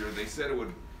in this year. They said it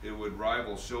would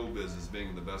rival Showbiz as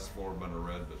being the best floribunda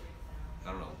red, but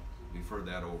I don't know. We've heard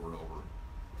that over and over.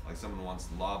 Like someone wants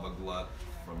Lava Glut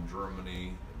from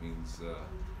Germany. It means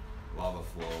lava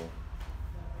flow.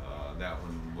 That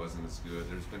one wasn't as good.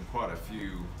 There's been quite a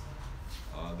few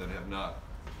that have not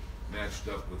matched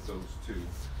up with those two.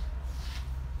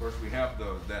 Of course, we have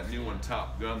that new one,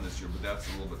 Top Gun, this year, but that's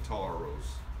a little bit taller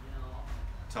rose.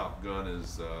 Top Gun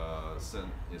is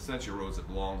essentially a rose that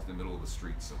belongs in the middle of the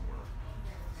street somewhere.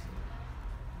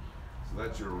 So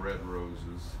that's your red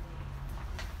roses.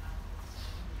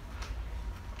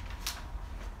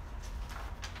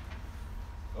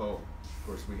 Oh, of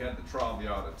course, we had the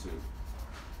Traviata too.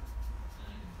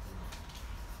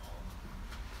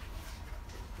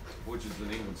 Which is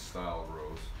an English style of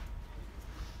rose.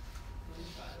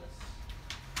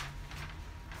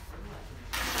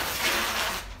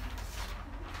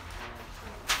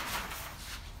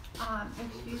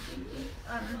 Excuse me,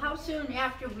 how soon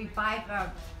after we buy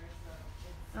the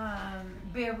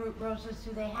bare root roses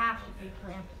do they have to be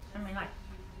planted? I mean, like,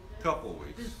 Couple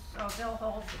weeks. so they'll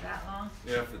hold for that long?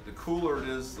 Yeah, the cooler it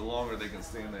is, the longer they can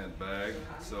stay in that bag.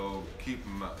 So keep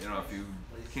them, you know, if you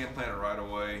can't plant it right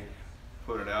away,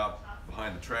 put it out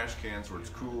behind the trash cans where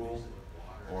it's cool,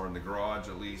 or in the garage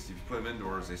at least. If you put them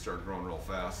indoors, they start growing real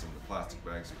fast in the plastic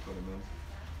bags you put them in.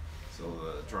 So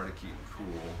try to keep them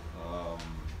cool.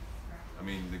 I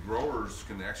mean, the growers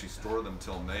can actually store them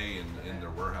till May in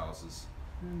their warehouses,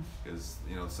 because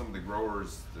you know some of the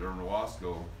growers that are in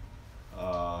Wasco,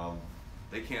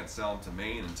 they can't sell them to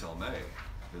Maine until May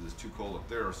because it's too cold up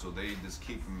there. So they just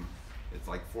keep them. It's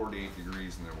like 48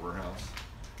 degrees in their warehouse,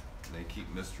 and they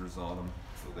keep misters on them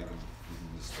so they can you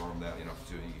can just store them that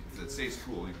if it stays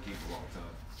cool, you can keep them a long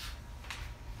time.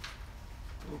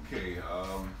 Okay,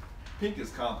 pink is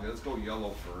complicated. Let's go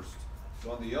yellow first.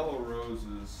 So on the yellow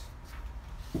roses,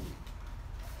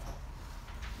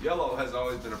 yellow has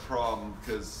always been a problem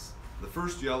because the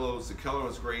first yellows, the color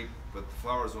was great, but the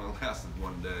flowers only lasted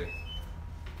one day.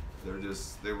 They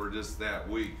were just that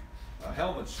weak.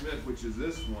 Helmut Schmidt, which is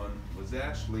this one, was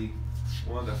actually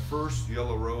one of the first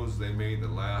yellow roses they made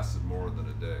that lasted more than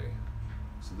a day.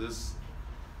 So this,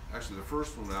 actually the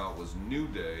first one out was New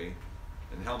Day,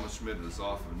 and Helmut Schmidt was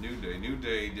off of New Day. New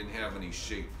Day didn't have any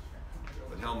shape,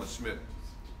 but Helmut Schmidt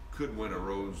could win a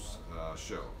rose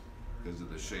show because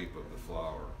of the shape of the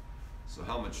flower. So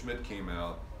Helmut Schmidt came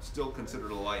out, still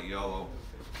considered a light yellow.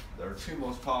 There are two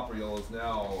most popular yellows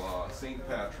now, St.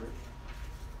 Patrick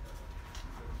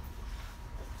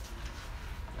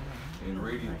and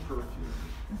Radiant Perfume.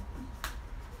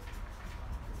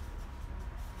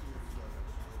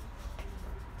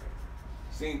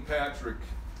 St. Patrick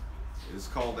is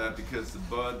called that because the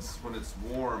buds, when it's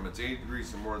warm, it's 8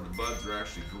 degrees or more, the buds are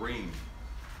actually green.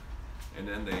 And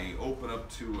then they open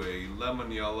up to a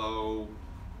lemon yellow,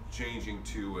 changing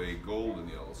to a golden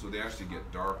yellow. So they actually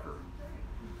get darker.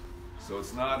 So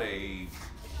it's not a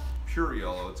pure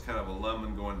yellow, it's kind of a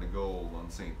lemon going to gold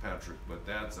on St. Patrick, but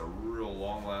that's a real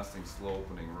long-lasting,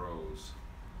 slow-opening rose.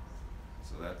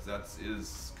 So that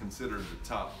is considered the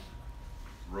top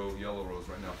yellow rose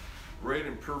right now.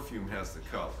 Radiant Perfume has the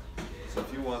color. So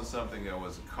if you want something that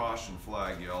was a caution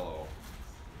flag yellow,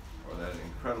 or that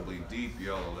incredibly deep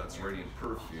yellow, that's Radiant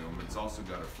Perfume. It's also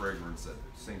got a fragrance that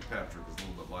St. Patrick is a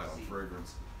little bit light on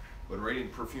fragrance. But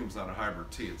Radiant Perfume's not a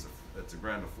hybrid tea, it's a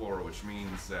grandiflora, which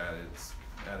means that it's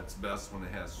at its best when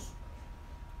it has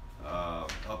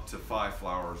up to 5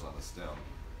 flowers on a stem.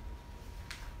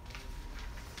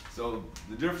 So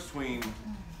the difference between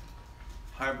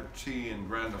hybrid tea and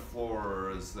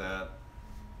grandiflora is that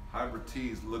hybrid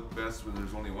teas look best when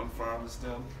there's only 1 flower on the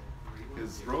stem,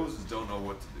 because roses don't know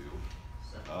what to do.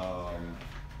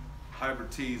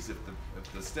 Hybrid teas, if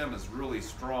the stem is really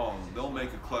strong, they'll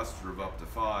make a cluster of up to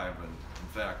 5, and in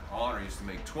fact Honor used to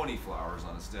make 20 flowers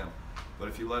on a stem. But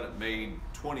if you let it make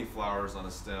 20 flowers on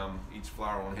a stem, each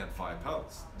flower only had 5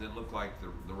 petals. It didn't look like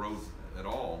the rose at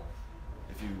all.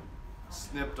 If you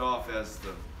snipped off, as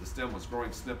the stem was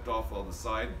growing, snipped off all the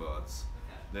side buds,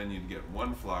 then you'd get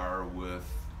 1 flower with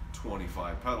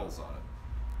 25 petals on it.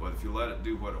 But if you let it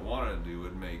do what it wanted to do,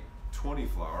 it'd make 20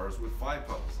 flowers with 5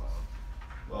 petals on them.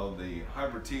 Well, the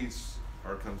hybrid teas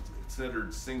are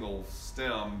considered single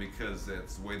stem because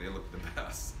that's the way they look the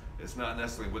best. It's not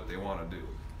necessarily what they want to do.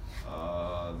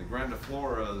 The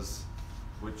grandifloras,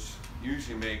 which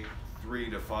usually make 3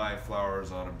 to 5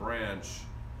 flowers on a branch,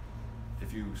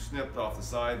 if you snipped off the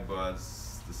side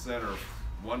buds, the center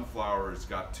 1 flower has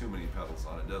got too many petals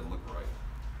on it. It doesn't look right.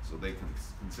 So they can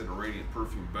consider Radiant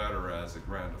Perfume better as a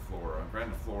grandiflora.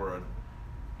 Grandiflora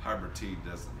hybrid tea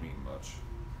doesn't mean much.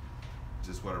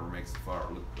 Just whatever makes the flower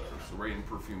look better. So Radiant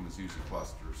Perfume is usually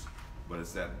clusters, but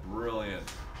it's that brilliant,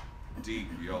 deep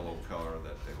yellow color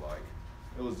that they like.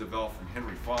 It was developed from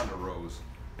Henry Fonda rose.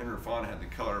 Henry Fonda had the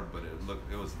color, but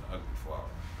it was an ugly flower.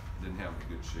 It didn't have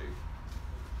a good shape.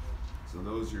 So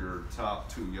those are your top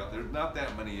 2. There's not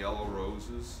that many yellow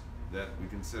roses that we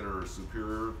consider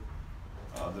superior.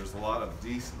 There's a lot of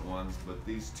decent ones, but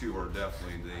these 2 are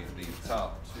definitely the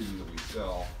top 2 that we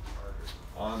sell.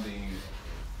 On the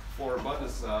Floribunda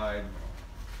side,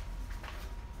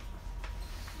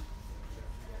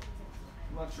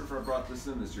 I'm not sure if I brought this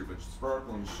in this year, but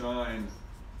Sparkle and Shine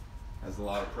has a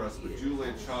lot of press, but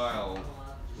Julia Child,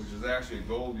 which is actually a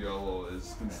gold yellow,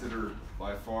 is considered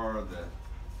by far the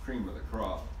cream of the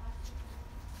crop.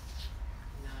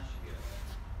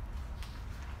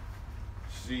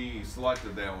 She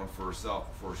selected that one for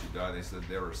herself before she died. They said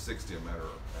there were 60 of them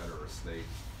at her estate.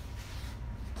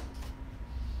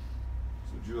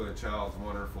 So Julia Child's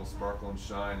wonderful. Sparkle and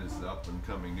Shine is the up and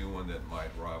coming new one that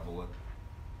might rival it.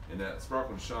 And that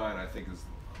Sparkle and Shine, I think, is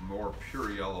more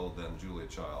pure yellow than Julia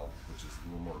Child, which is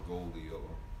a little more goldy yellow.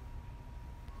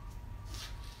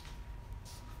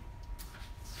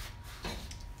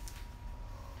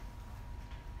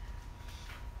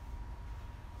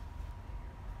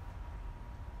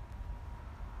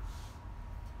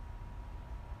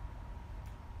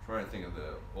 Trying to think of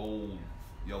the old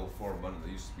yellow four bundle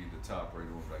that used to be the top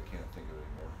rated one, but I can't think of it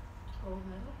anymore. Gold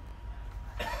medal?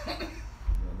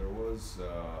 No, there was, what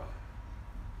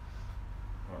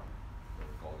are they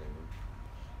called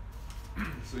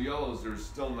anymore? So yellows, there's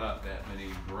still not that many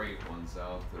great ones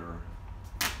out there.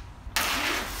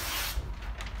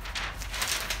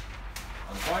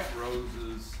 On white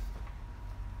roses,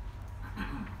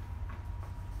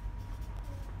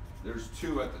 there's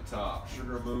two at the top,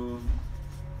 Sugar Moon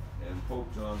and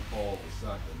Pope John Paul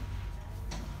II.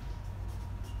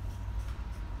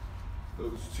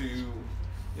 Those two,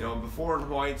 you know, before in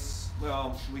whites,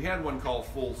 well, we had one called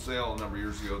Full Sail a number of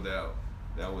years ago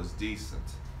that was decent.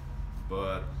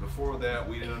 But before that,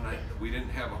 we didn't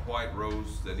have a white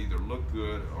rose that either looked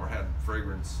good or had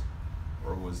fragrance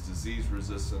or was disease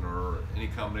resistant or any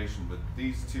combination. But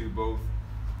these two, both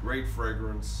great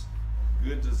fragrance,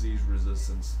 good disease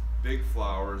resistance, big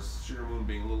flowers, Sugar Moon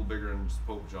being a little bigger than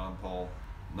Pope John Paul,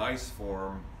 nice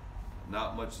form,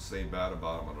 not much to say bad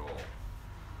about them at all.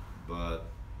 But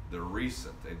they're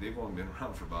recent. They've only been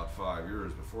around for about 5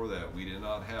 years. Before that, we did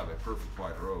not have a perfect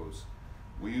white rose.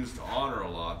 We used Honor a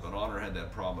lot, but Honor had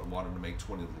that problem and wanted to make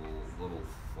 20 little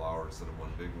flowers instead of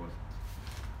one big one.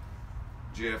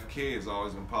 JFK has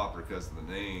always been popular because of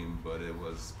the name, but it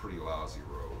was a pretty lousy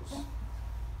rose.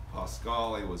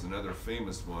 Pascali was another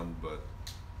famous one, but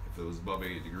if it was above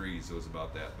 80 degrees, it was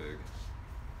about that big.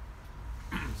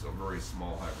 So very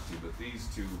small hybrid tea. But these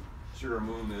two, Sugar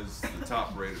Moon is the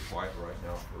top rated white right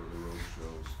now for the rose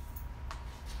shows.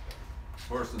 Of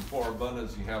course, in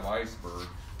Floribundas, you have Iceberg,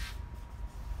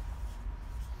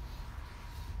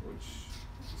 which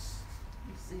is,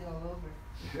 You see all over.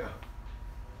 yeah.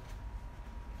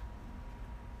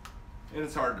 And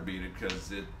it's hard to beat it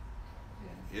because it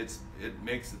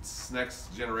makes its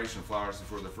next generation of flowers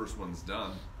before the first one's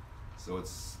done, so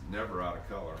it's never out of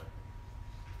color.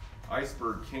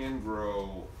 Iceberg can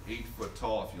grow 8 foot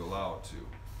tall if you allow it to.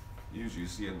 Usually you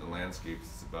see it in the landscapes,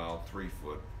 it's about 3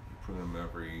 foot. You prune them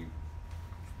every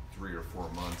 3 or 4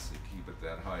 months to keep it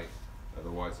that height.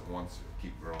 Otherwise it wants to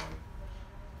keep growing.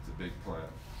 It's a big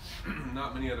plant.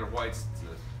 Not many other whites to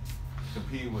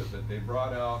compete with it. They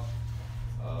brought out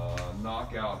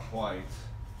Knockout White,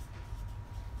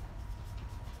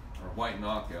 or White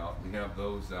Knockout. We have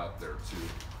those out there too.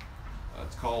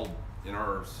 It's called, in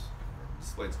our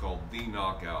display, it's called the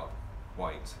Knockout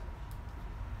White.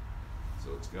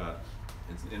 So it's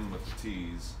in with the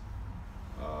teas.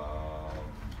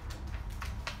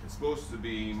 It's supposed to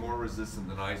be more resistant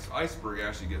than Iceberg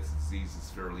actually gets diseases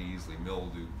fairly easily,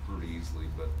 mildew pretty easily,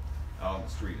 but out on the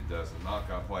street it doesn't.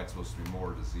 Knockout White's supposed to be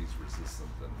more disease resistant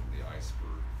than the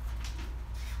Iceberg.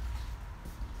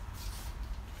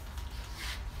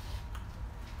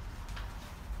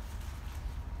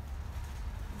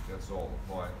 That's all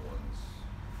the white ones.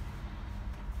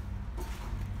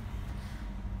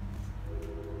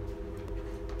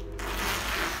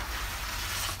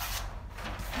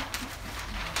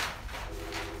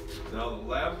 Now the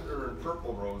lavender and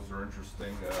purple rose are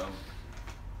interesting.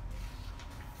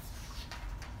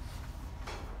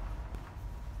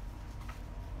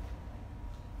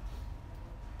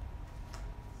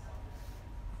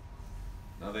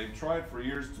 Now they've tried for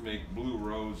years to make blue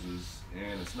roses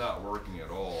and it's not working at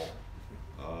all.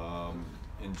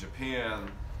 In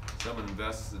Japan, someone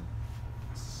invested,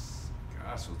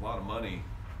 gosh, it was a lot of money,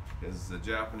 because the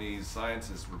Japanese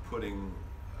scientists were putting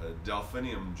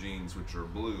delphinium genes, which are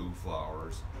blue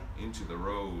flowers, into the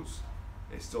rose.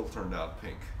 They still turned out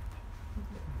pink.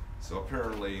 So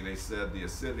apparently they said the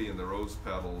acidity in the rose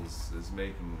petals is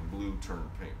making blue turn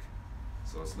pink.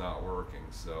 So it's not working.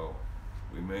 So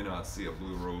we may not see a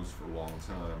blue rose for a long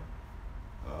time.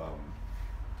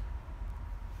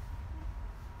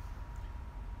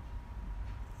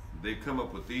 They've come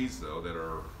up with these though that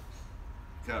are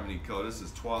kind of neat color. This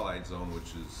is Twilight Zone,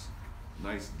 which is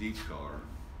nice deep color.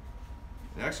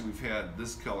 And actually we've had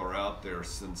this color out there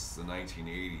since the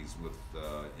 1980s with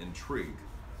Intrigue,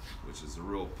 which is a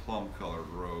real plum colored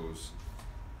rose.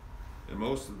 And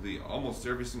almost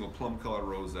every single plum colored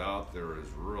rose out there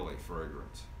is really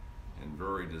fragrant and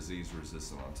very disease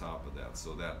resistant on top of that.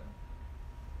 So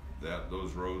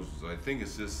those roses, I think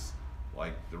it's just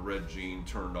like the red gene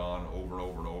turned on over and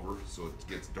over and over, so it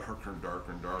gets darker and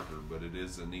darker and darker, but it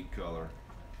is a neat color.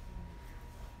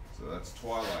 So that's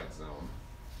Twilight Zone.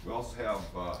 We also have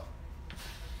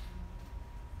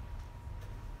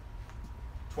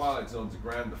Twilight Zone's a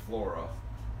grandiflora,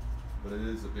 but it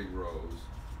is a big rose.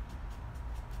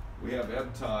 We have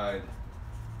Ebb-Tide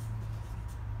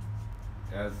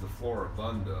as the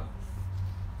Floribunda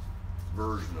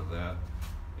version of that.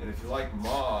 And if you like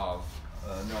mauve,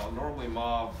 now normally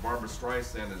mauve, Barbara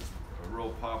Streisand has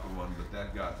real popular one, but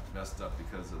that got messed up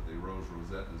because of the rose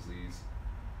rosette disease.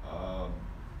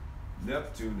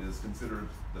 Neptune is considered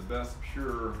the best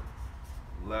pure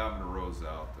lavender rose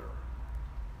out there.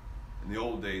 In the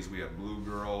old days, we had Blue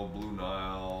Girl, Blue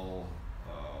Nile.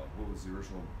 What was the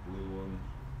original blue one?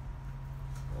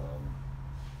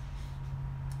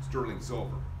 Sterling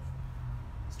Silver.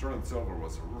 Sterling Silver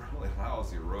was a really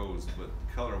lousy rose, but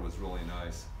the color was really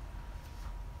nice.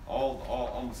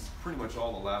 Almost pretty much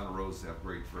all the lavender roses have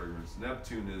great fragrance.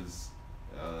 Neptune is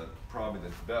probably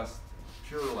the best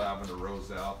pure lavender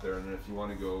rose out there, and then if you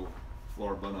want to go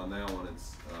Floribund on that one,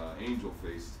 it's Angel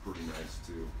Face is pretty nice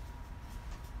too.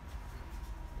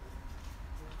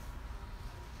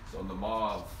 So in the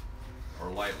mauve or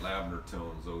light lavender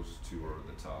tones, those two are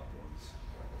the top ones.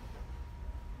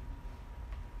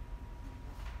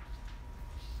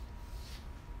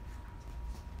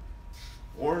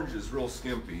 Orange is real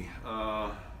skimpy.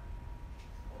 The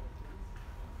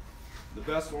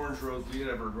best orange rose we had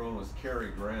ever grown was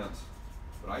Cary Grant,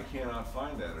 but I cannot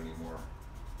find that anymore.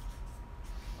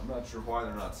 I'm not sure why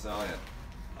they're not selling it.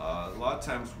 A lot of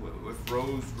times if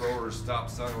rose growers stop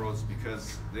selling roses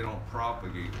because they don't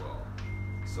propagate well.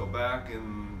 So back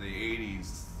in the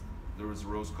 80s, there was a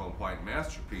rose called White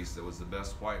Masterpiece that was the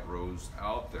best white rose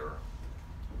out there,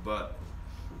 but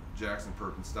Jackson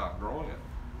Perkins stopped growing it.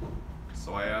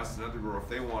 So I asked another grower if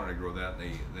they wanted to grow that,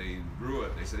 and they grew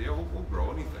it. They said, yeah, we'll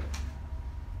grow anything.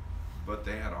 But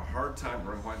they had a hard time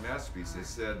growing White Masterpiece. They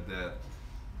said that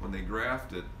when they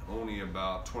grafted, only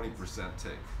about 20%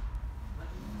 take.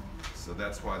 So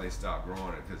that's why they stopped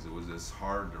growing it, because it was just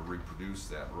hard to reproduce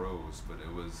that rose. But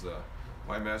it was,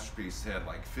 White Masterpiece had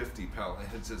like 50 petals.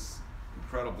 It's just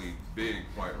incredibly big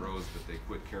white rose, but they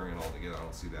quit carrying it all together. I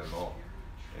don't see that at all.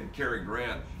 And Cary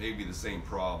Grant may be the same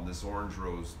problem. This orange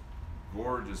rose,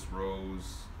 gorgeous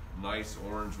rose, nice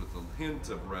orange with a hint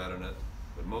of red in it,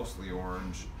 but mostly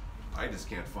orange. I just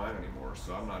can't find anymore,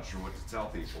 so I'm not sure what to tell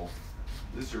people.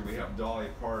 This year we have Dolly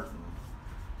Parton,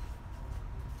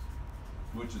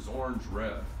 which is orange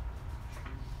red.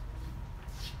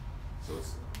 So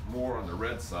it's more on the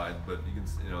red side, but you can,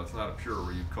 you know, it's not a pure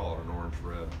where you'd call it an orange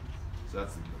red. So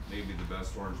that's maybe the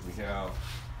best orange we have.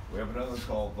 We have another one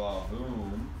called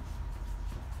Boom,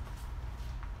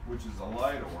 which is a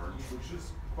light orange, which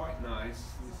is quite nice.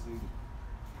 Let me see.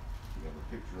 We have a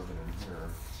picture of it in here.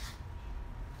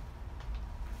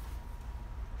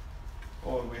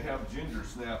 Oh, and we have Ginger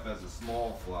Snap as a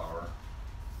small flower.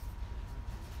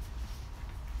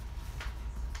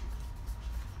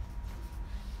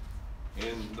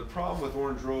 And the problem with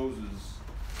orange roses,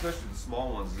 especially the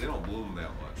small ones, they don't bloom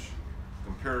that much.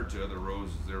 Compared to other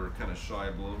roses, they're kind of shy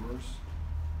bloomers.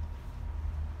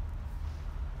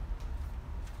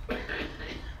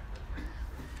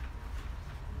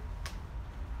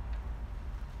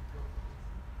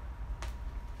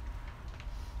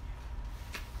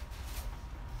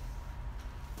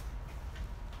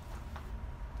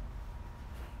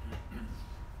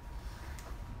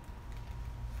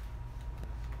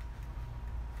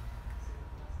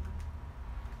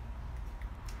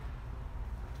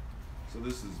 So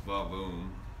this is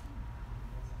Baboon,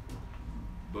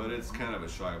 but it's kind of a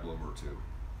shy bloomer too.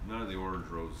 None of the orange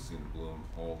roses seem to bloom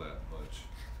all that much.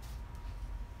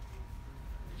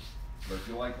 But if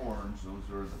you like orange, those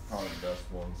are probably the best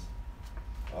ones.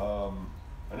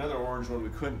 Another orange one we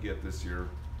couldn't get this year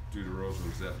due to rose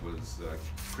rosette was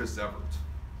Chris Evert.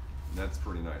 And that's a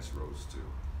pretty nice rose too.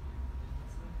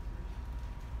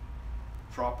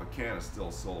 Tropicana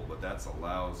still sold, but that's a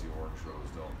lousy orange rose.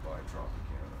 Don't buy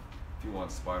Tropicana. If you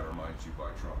want spider mites, you buy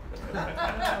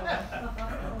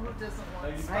Tropicana. Who doesn't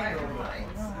want spider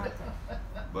mites?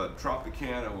 But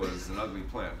Tropicana was an ugly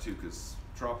plant too, because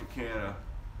Tropicana,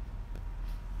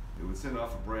 it would send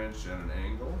off a branch at an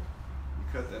angle. You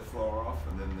cut that flower off,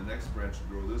 and then the next branch would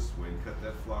grow this way, and cut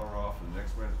that flower off, and the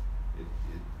next branch.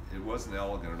 It wasn't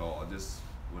elegant at all. It just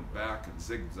went back and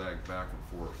zigzagged back and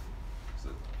forth. It's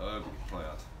an ugly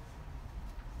plant.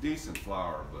 Decent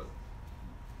flower, but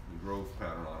the growth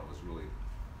pattern on it was really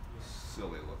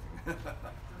silly looking.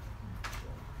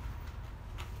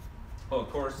 Well, of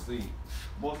course, the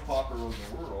most popular rose in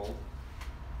the world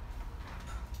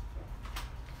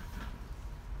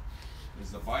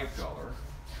is the bicolor,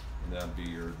 and that'd be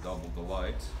your Double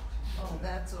Delight. Oh,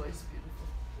 that's always beautiful.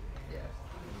 Yeah.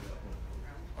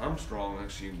 Armstrong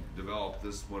actually developed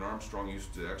this when Armstrong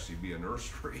used to actually be a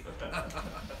nursery.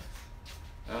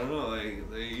 I don't know,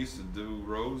 they used to do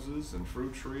roses and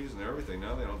fruit trees and everything.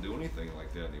 Now they don't do anything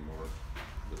like that anymore.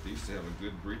 But they used to have a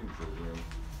good breeding program.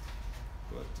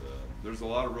 But there's a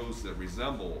lot of roses that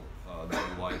resemble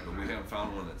Double Light, but we haven't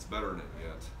found one that's better than it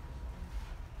yet.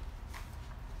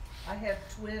 I have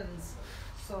twins,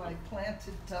 so I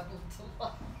planted double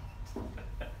delight.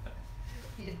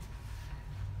 Yeah.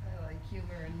 I like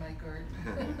humor in my garden.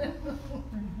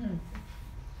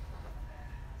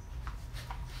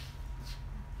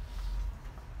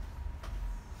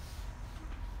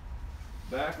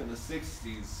 Back in the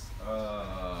 60s,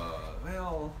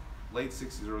 well, late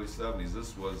 60s, early 70s,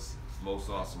 this was the most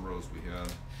awesome rose we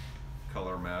had,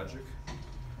 Color Magic.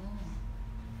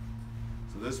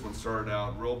 So this one started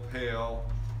out real pale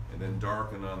and then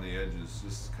darkened on the edges,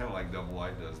 just kind of like Double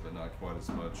Light does, but not quite as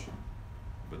much.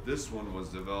 But this one was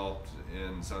developed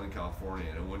in Southern California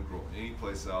and it wouldn't grow any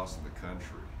place else in the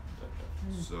country.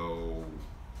 So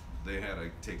they had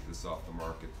to take this off the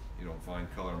market. You don't find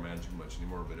Color Magic much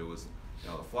anymore, but it was, you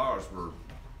know, the flowers were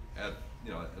at,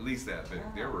 you know, at least that big.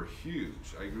 They were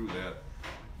huge. I grew that,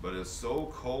 but it's so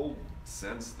cold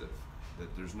sensitive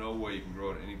that there's no way you can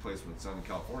grow it any place in Southern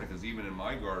California, because even in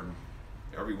my garden,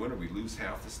 every winter we lose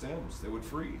half the stems. They would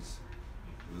freeze.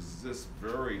 It was this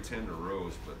very tender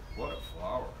rose, but what a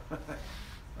flower.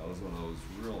 That was one of those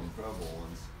real incredible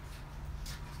ones.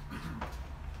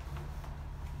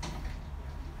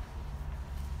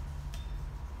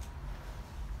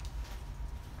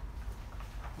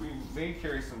 We may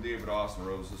carry some David Austin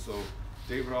roses. So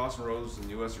David Austin roses in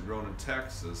the U.S. are grown in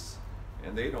Texas,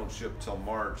 and they don't ship till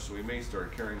March. So we may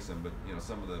start carrying some, but you know,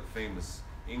 some of the famous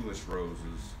English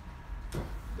roses,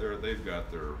 they've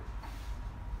got their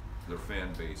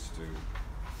fan base too.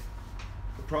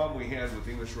 The problem we had with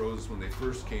English roses when they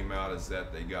first came out is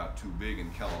that they got too big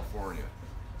in California.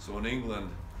 So in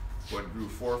England, what grew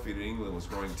 4 feet in England was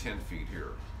growing 10 feet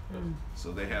here.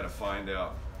 So they had to find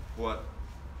out what,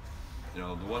 you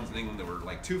know, the ones in England that were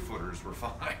like 2-footers were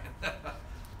fine.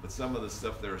 But some of the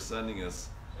stuff they were sending us,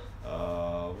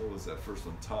 what was that first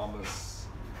one? Thomas,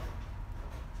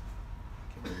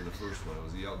 I can't remember the first one. It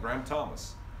was the Graham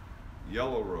Thomas.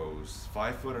 Yellow rose,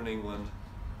 5 foot in England,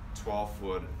 12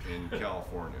 foot in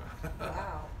California.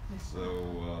 Wow.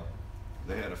 So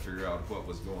they had to figure out what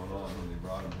was going on when they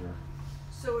brought them here.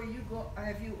 So are you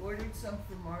have you ordered some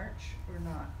for March or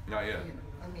not? Not yet. You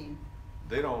know, I mean,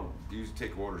 They don't usually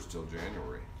take orders till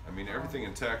January. I mean, everything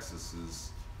in Texas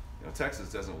is, you know, Texas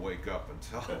doesn't wake up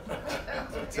until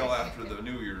after the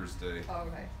New Year's Day. all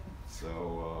right.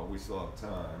 So we still have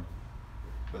time.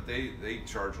 But they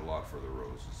charge a lot for the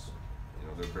roses. You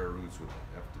know, their bare roots would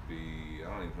have to be, I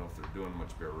don't even know if they're doing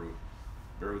much bare root.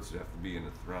 Bare roots would have to be in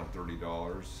around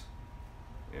 $30,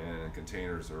 and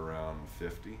containers are around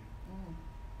 $50.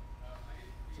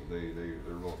 So they're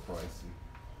real pricey.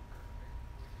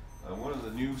 One of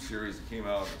the new series that came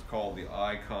out is called the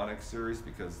Iconic series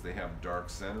because they have dark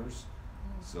centers.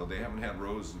 So they haven't had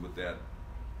roses with that,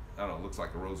 I don't know, it looks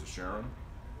like a Rose of Sharon.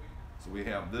 So we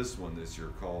have this one this year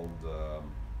called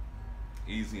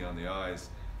Easy on the Eyes.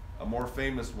 A more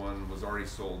famous one was already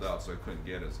sold out, so I couldn't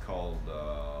get it. It's called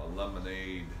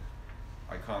Lemonade,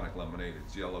 Iconic Lemonade.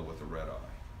 It's yellow with a red eye.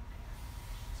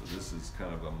 So this is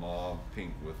kind of a mauve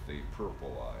pink with a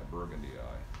purple eye, burgundy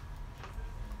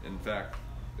eye. In fact,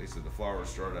 they said the flowers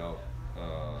start out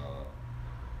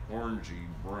orangey,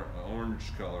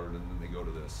 orange colored, and then they go to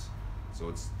this. So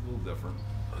it's a little different.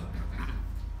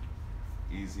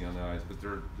 Easy on the eyes, but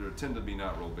they tend to be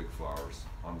not real big flowers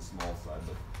on the small side.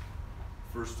 But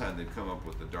first time they've come up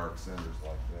with the dark centers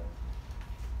like that.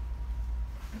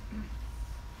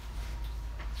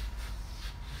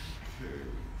 Okay.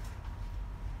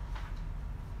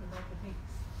 What about the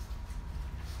pinks?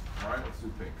 All right, let's do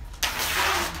pink.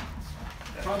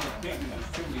 The problem with pink is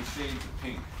there's too many shades of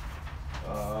pink.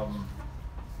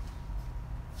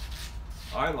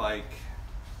 I like,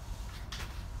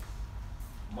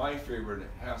 my favorite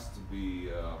has to be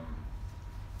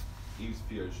Yves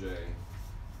Piaget,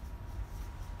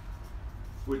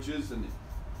 which is an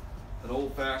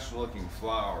old-fashioned looking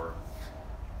flower,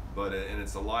 but and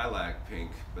it's a lilac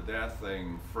pink, but that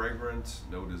thing fragrant,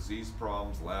 no disease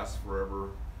problems, lasts forever,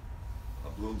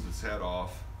 blooms its head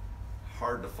off.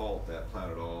 Hard to fault that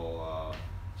plant at all.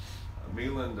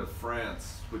 Milan de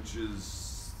France, which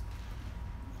is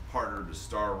partnered to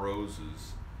Star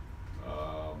Roses,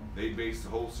 they based the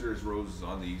whole series of roses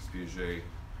on the Yves Piaget.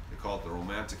 They call it the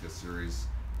Romantica series.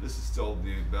 This is still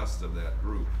the best of that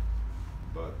group,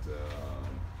 but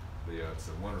yeah, it's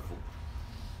a wonderful.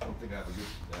 I don't think I have a good.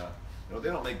 You know, they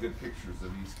don't make good pictures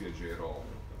of Yves Piaget at all.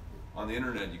 On the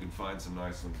internet, you can find some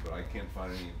nice ones, but I can't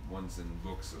find any ones in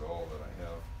books at all that I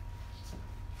have.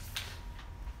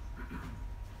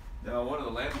 Now, one of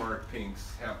the landmark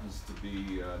pinks happens to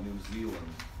be New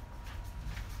Zealand.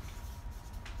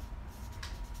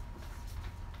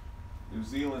 New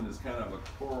Zealand is kind of a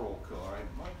coral color. I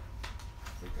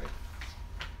think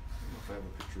if I have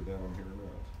a picture of that on here or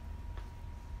not.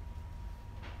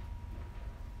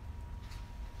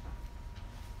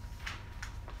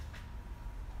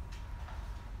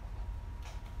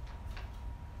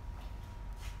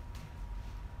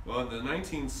 Well, in the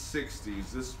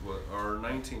 1960s, this was, or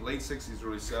late 60s,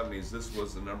 early 70s, this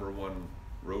was the #1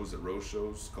 rose at rose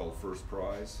shows, called First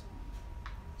Prize.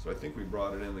 So I think we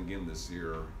brought it in again this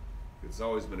year. It's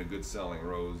always been a good selling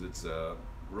rose. It's a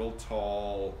real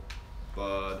tall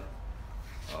bud,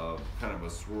 kind of a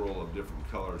swirl of different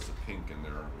colors of pink in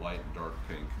there, light and dark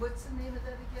pink. What's the name of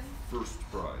that again? First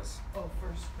Prize. Oh,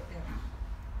 First, yeah.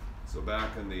 So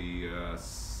back in the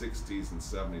 60s and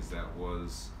 70s, that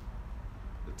was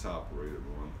the top rated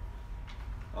one.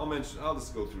 I'll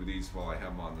just go through these while I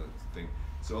have them on the thing.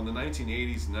 So in the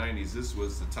 1980s and 90s, this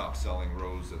was the top selling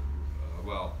rose at,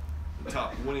 the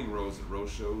top winning rose at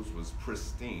rose shows was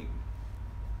Pristine.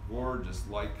 Gorgeous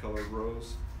light colored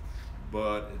rose,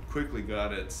 but it quickly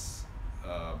got its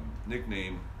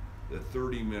nickname, the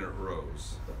 30-minute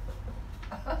rose.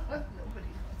 Nobody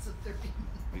wants a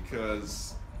 30-minute.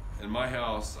 Because in my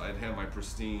house, I'd have my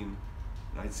Pristine,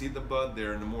 and I'd see the bud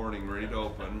there in the morning ready to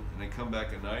open, and I'd come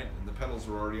back at night and the petals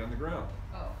were already on the ground.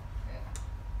 Oh, yeah.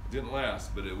 It didn't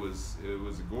last, but it was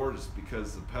gorgeous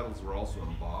because the petals were also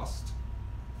embossed.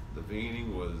 The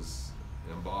veining was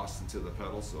embossed into the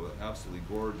petals, so an absolutely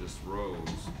gorgeous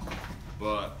rose,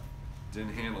 but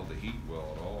didn't handle the heat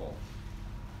well at all.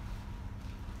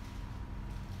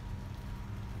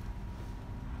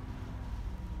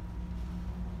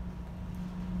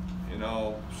 And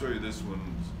I'll show you this one.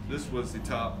 This was the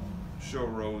top show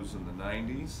rose in the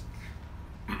 90s.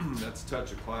 That's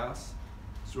Touch of Class.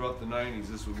 Throughout the 90s,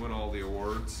 this would win all the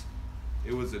awards.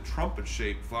 It was a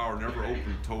trumpet-shaped flower, never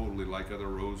opened totally like other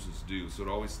roses do, so it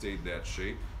always stayed that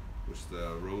shape, which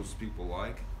the rose people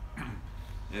like.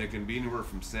 And it can be anywhere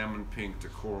from salmon pink to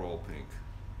coral pink.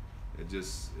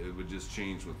 It would just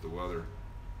change with the weather.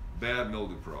 Bad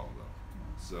mildew problem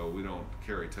though, so we don't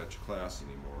carry Touch of Class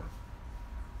anymore.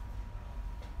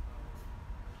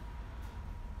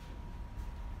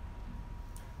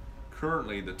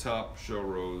 Currently, the top show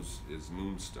rose is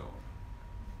Moonstone.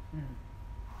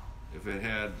 If it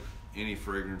had any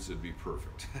fragrance, it'd be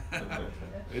perfect.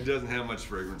 It doesn't have much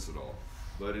fragrance at all,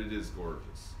 but it is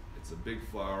gorgeous. It's a big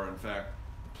flower. In fact,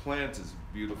 the plant is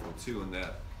beautiful too, in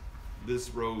that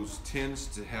this rose tends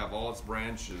to have all its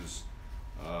branches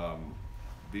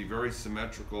be very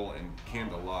symmetrical and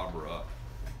candelabra up.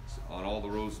 So on all the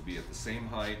roses, be at the same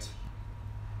height,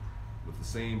 with the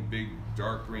same big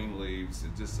dark green leaves.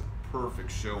 It's just a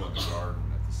perfect show in the garden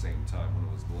at the same time when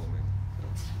it was blooming.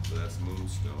 So that's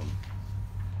Moonstone.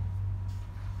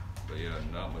 But yeah,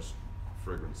 not much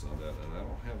fragrance on that. And I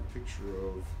don't have a picture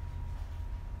of,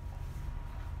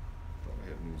 I thought I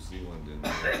had New Zealand in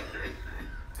there.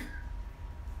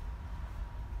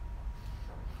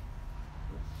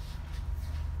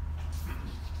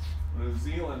 New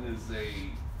Zealand is a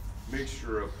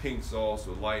mixture of pinks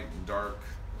also, light and dark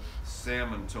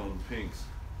salmon toned pinks.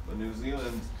 But New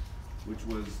Zealand, which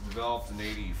was developed in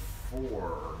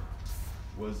 '84,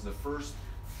 was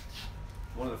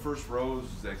one of the first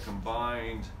roses that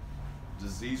combined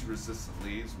disease-resistant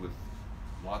leaves with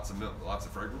lots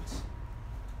of fragrance.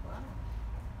 Wow.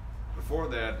 Before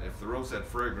that, if the rose had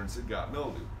fragrance, it got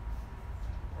mildew,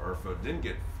 or if it didn't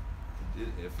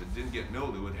get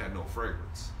mildew, it had no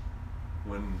fragrance.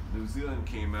 When New Zealand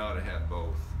came out, it had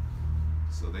both.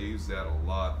 So they use that a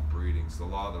lot in breeding. So a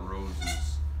lot of the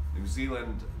roses, New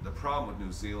Zealand, the problem with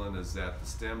New Zealand is that the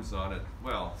stems on it,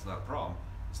 well, it's not a problem.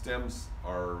 The stems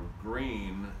are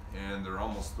green and they're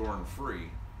almost thorn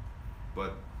free,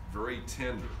 but very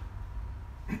tender.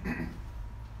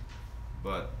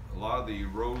 But a lot of the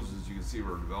roses you can see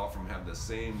were developed from have the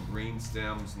same green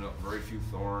stems, very few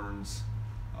thorns,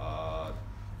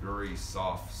 very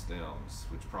soft stems,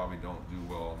 which probably don't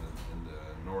do well in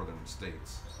the northern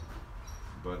states.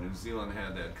 But New Zealand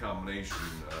had that combination,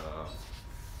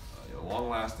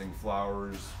 long-lasting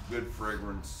flowers, good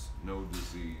fragrance, no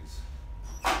disease,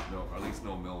 at least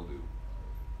no mildew.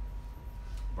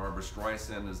 Barbara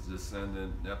Streisand is a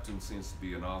descendant. Neptune seems to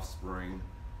be an offspring.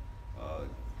 A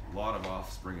lot of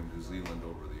offspring in New Zealand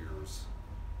over the years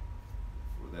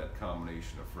for that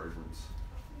combination of fragrance.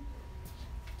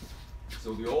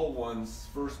 So the old ones,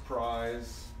 First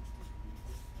Prize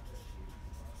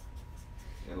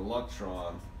and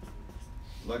Electron.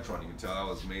 Electron, you can tell,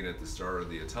 was made at the start of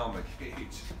the atomic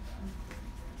age.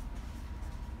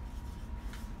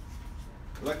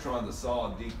 Electron, the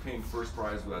solid deep pink, First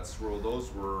Prize with that swirl,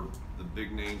 those were the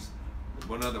big names.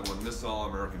 One other one, Miss All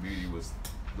American Beauty,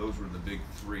 those were the big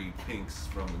three pinks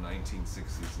from the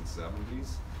 1960s and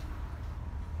 70s.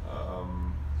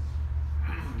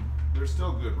 They're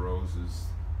still good roses.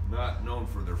 Not known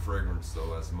for their fragrance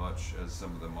though as much as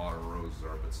some of the modern roses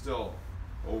are, but still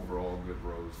overall good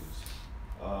roses.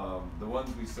 The ones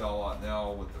we sell a lot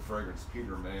now with the fragrance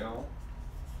Peter Mayo,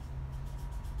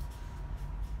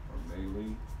 or Maylee,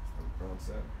 how do you pronounce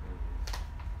that?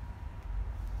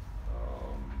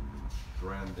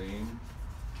 Grand Dame.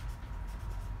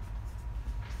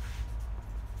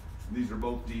 These are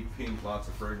both deep pink, lots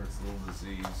of fragrance, little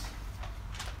disease.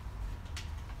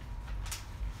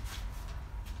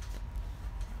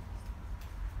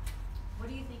 What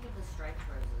do you think of the striped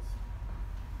roses?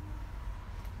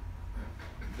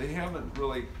 They haven't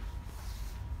really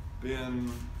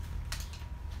been,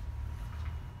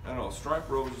 I don't know, striped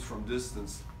roses from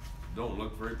distance don't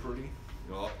look very pretty.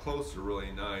 You know, up close are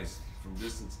really nice. From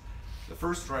distance, the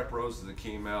first striped roses that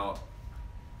came out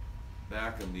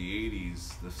back in the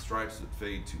 80s, the stripes would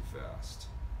fade too fast.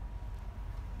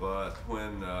 But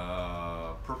when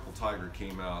Purple Tiger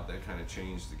came out, that kind of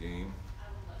changed the game.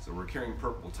 So we're carrying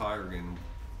Purple Tiger again.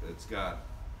 It's got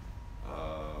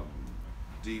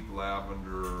deep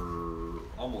lavender,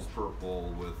 almost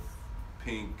purple with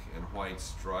pink and white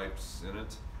stripes in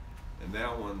it. And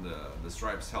that one, the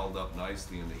stripes held up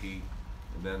nicely in the heat.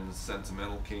 And then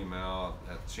Sentimental came out,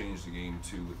 that changed the game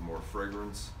too with more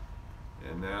fragrance.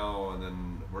 And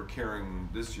then we're carrying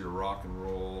this year Rock and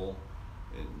Roll.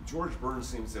 And George Burns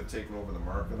seems to have taken over the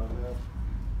market on that.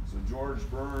 So George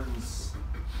Burns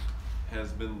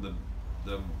has been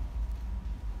the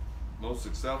most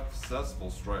successful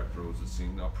striped rose it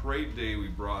seems. Now Parade Day we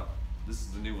brought, this is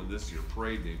the new one this year,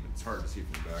 Parade Day, but it's hard to see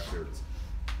from the back there. It's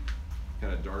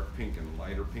kind of dark pink and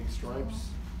lighter pink stripes,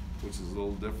 which is a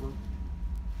little different.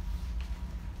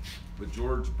 But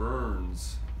George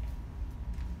Burns,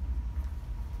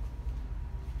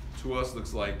 to us,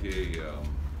 looks like a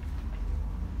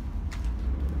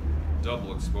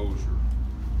double exposure.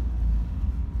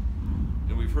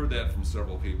 And we've heard that from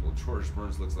several people. George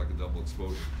Burns looks like a double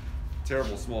exposure.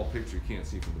 Terrible small picture, you can't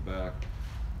see from the back.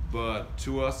 But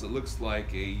to us, it looks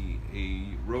like a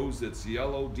rose that's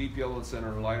yellow, deep yellow in the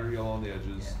center, lighter yellow on the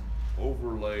edges,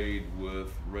 overlaid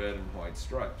with red and white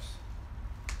stripes.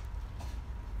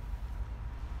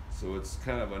 So it's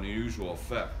kind of an unusual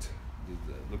effect.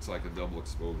 It looks like a double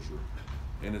exposure.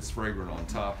 And it's fragrant on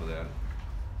top of that.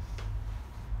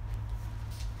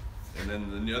 And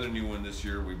then the other new one this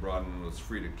year we brought in was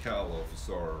Frida Kahlo. If you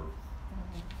saw our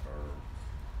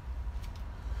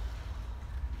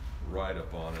write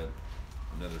up on it,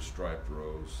 another striped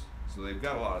rose. So they've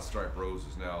got a lot of striped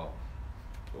roses now,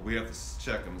 but we have to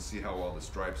check them and see how well the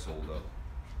stripes hold up.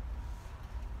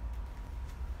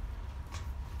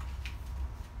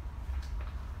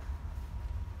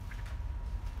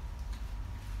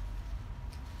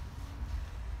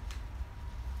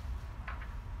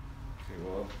 Okay,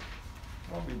 well,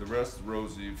 probably the rest of the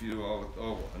roses, if you,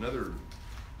 another,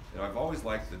 and I've always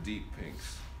liked the deep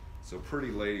pinks. So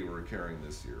Pretty Lady we're carrying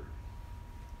this year.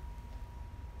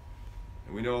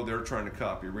 And we know they're trying to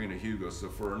copy Rena Hugo, so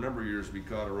for a number of years we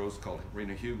got a rose called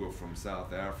Rena Hugo from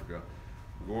South Africa.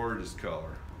 Gorgeous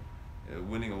color,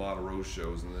 winning a lot of rose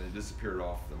shows, and then it disappeared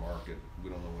off the market. We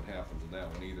don't know what happened to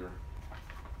that one either.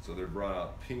 So they brought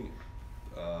out pink,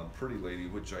 Pretty Lady,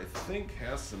 which I think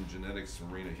has some genetics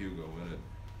from Rena Hugo in it,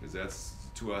 because that's,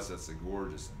 to us, that's a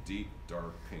gorgeous, deep,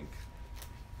 dark pink.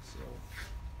 So.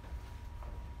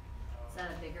 Is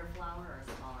that a bigger flower or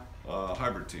a smaller?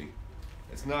 Hybrid tea.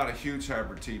 It's not a huge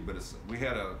hybrid tea, but we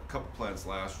had a couple plants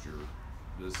last year,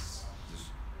 just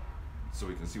so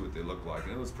we can see what they look like,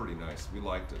 and it was pretty nice. We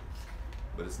liked it,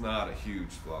 but it's not a huge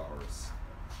flower.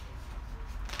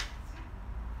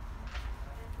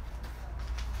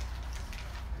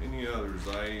 Any others?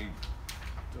 I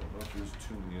don't know if there's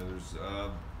too many others.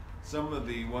 Some of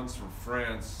the ones from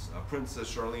France,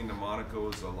 Princess Charlene de Monaco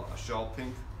is a shell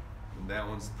pink, and that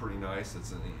one's pretty nice.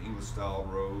 It's an English style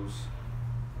rose.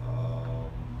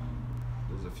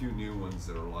 There's a few new ones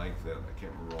that are like that. I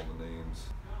can't remember all the names.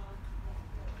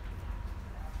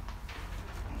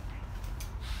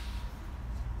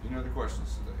 Any other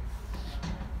questions today?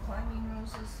 Climbing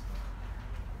roses,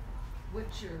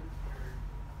 which are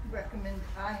recommend.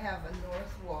 I have a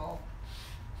north wall.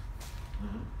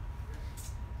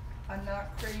 I'm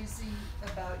not crazy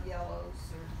about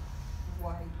yellows or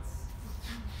whites,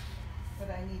 but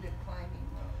I need a climbing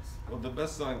rose. Well, the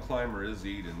best sign climber is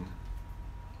Eden,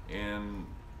 and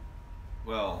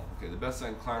well, okay, the best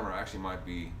sign climber actually might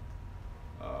be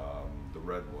the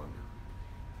red one,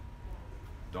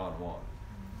 Don Juan,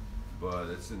 but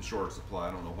it's in short supply.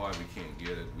 I don't know why we can't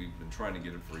get it. We've been trying to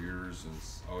get it for years, and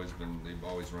it's always been, they've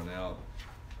always run out.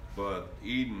 But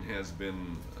Eden has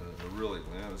been a really,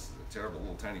 well, this is a terrible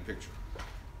little tiny picture.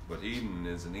 But Eden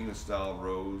is an English style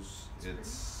rose.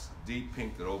 It's deep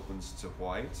pink that opens to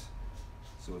white.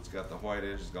 So it's got the white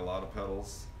edge, it's got a lot of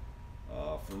petals.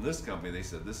 From this company, they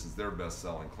said this is their best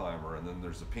selling climber, and then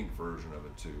there's a pink version of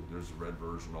it too. There's a red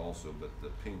version also, but the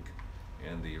pink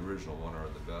and the original one are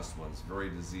the best ones. Very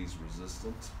disease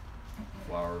resistant.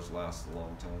 Flowers last a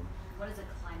long time. What is a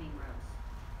climbing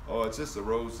rose? Oh, it's just a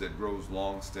rose that grows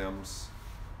long stems.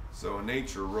 So in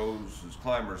nature, roses,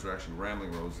 climbers are actually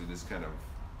rambling roses. They just kind of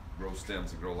grow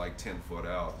stems that grow like 10 foot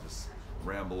out, just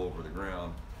ramble over the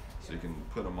ground. So you can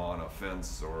put them on a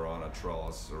fence or on a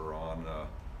trellis or on the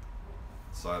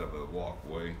side of a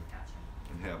walkway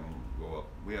and have them go up.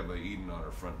 We have a Eden on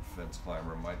our front fence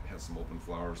climber. Might have some open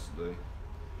flowers today.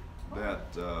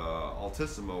 That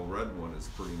Altissimo red one is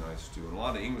pretty nice too. And a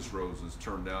lot of English roses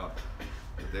turned out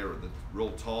that they were the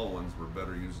real tall ones were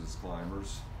better used as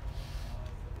climbers.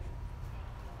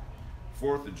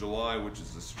 4th of July, which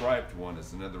is the striped one,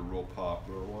 is another real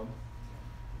popular one.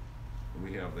 And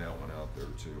we have that one out there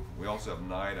too. We also have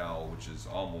Night Owl, which is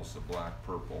almost a black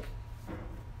purple.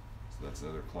 So that's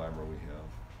another climber we have.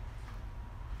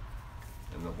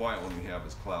 And the white one we have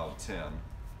is Cloud 10,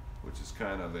 which is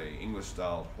kind of a English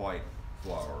style white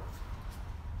flower.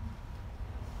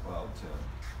 Cloud 10.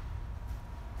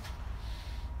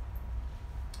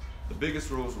 The biggest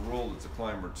rose in the world, it's a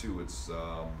climber too. It's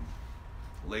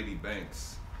Lady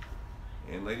Banks.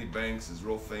 And Lady Banks is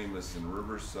real famous in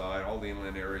Riverside. All the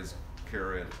inland areas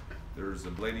carry it. There's a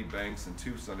Lady Banks in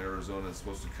Tucson, Arizona. It's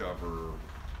supposed to cover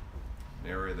an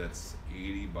area that's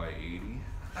 80 by 80.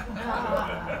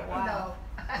 Wow.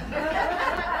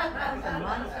 That's a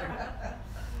monster.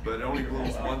 But it only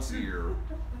blooms once a year.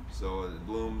 So it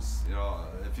blooms, you know,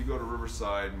 if you go to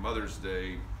Riverside, Mother's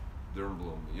Day, they're in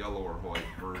bloom, yellow or white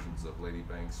versions of Lady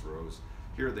Banks rose.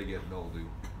 Here they get mildew.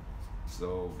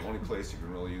 So the only place you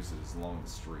can really use it is along the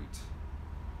street.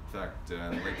 In fact,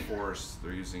 in Lake Forest,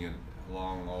 they're using it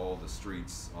along all the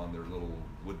streets on their little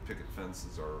wood picket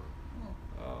fences, or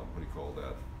what do you call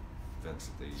that fence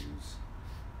that they use?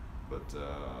 But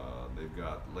they've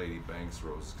got Lady Banks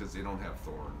roses because they don't have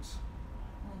thorns.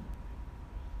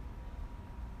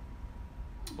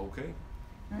 Okay.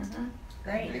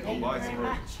 Great. Go buy some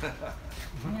roses.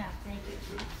 Yeah, thank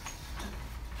you.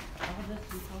 All this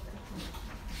we focus on.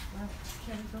 Well,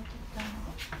 shall we go to the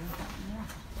yeah.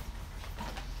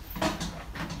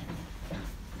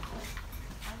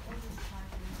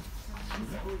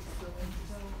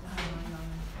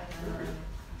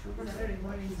 Saturday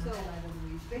morning, so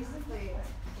basically,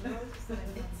 the roses that I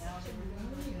have now, they were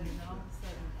doing, and all of a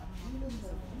sudden, I don't know if it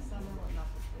was the summer or not,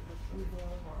 but they look really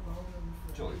well.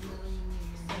 Jelly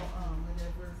So,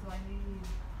 whatever, so I need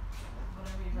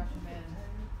whatever you recommend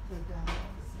to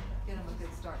get them a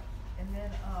good start. And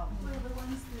then, well, the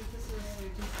ones that just are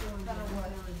just going down and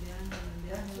down and down.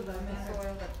 That's what I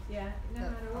meant. Yeah, no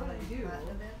matter what I do,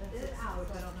 it's out,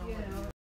 you know.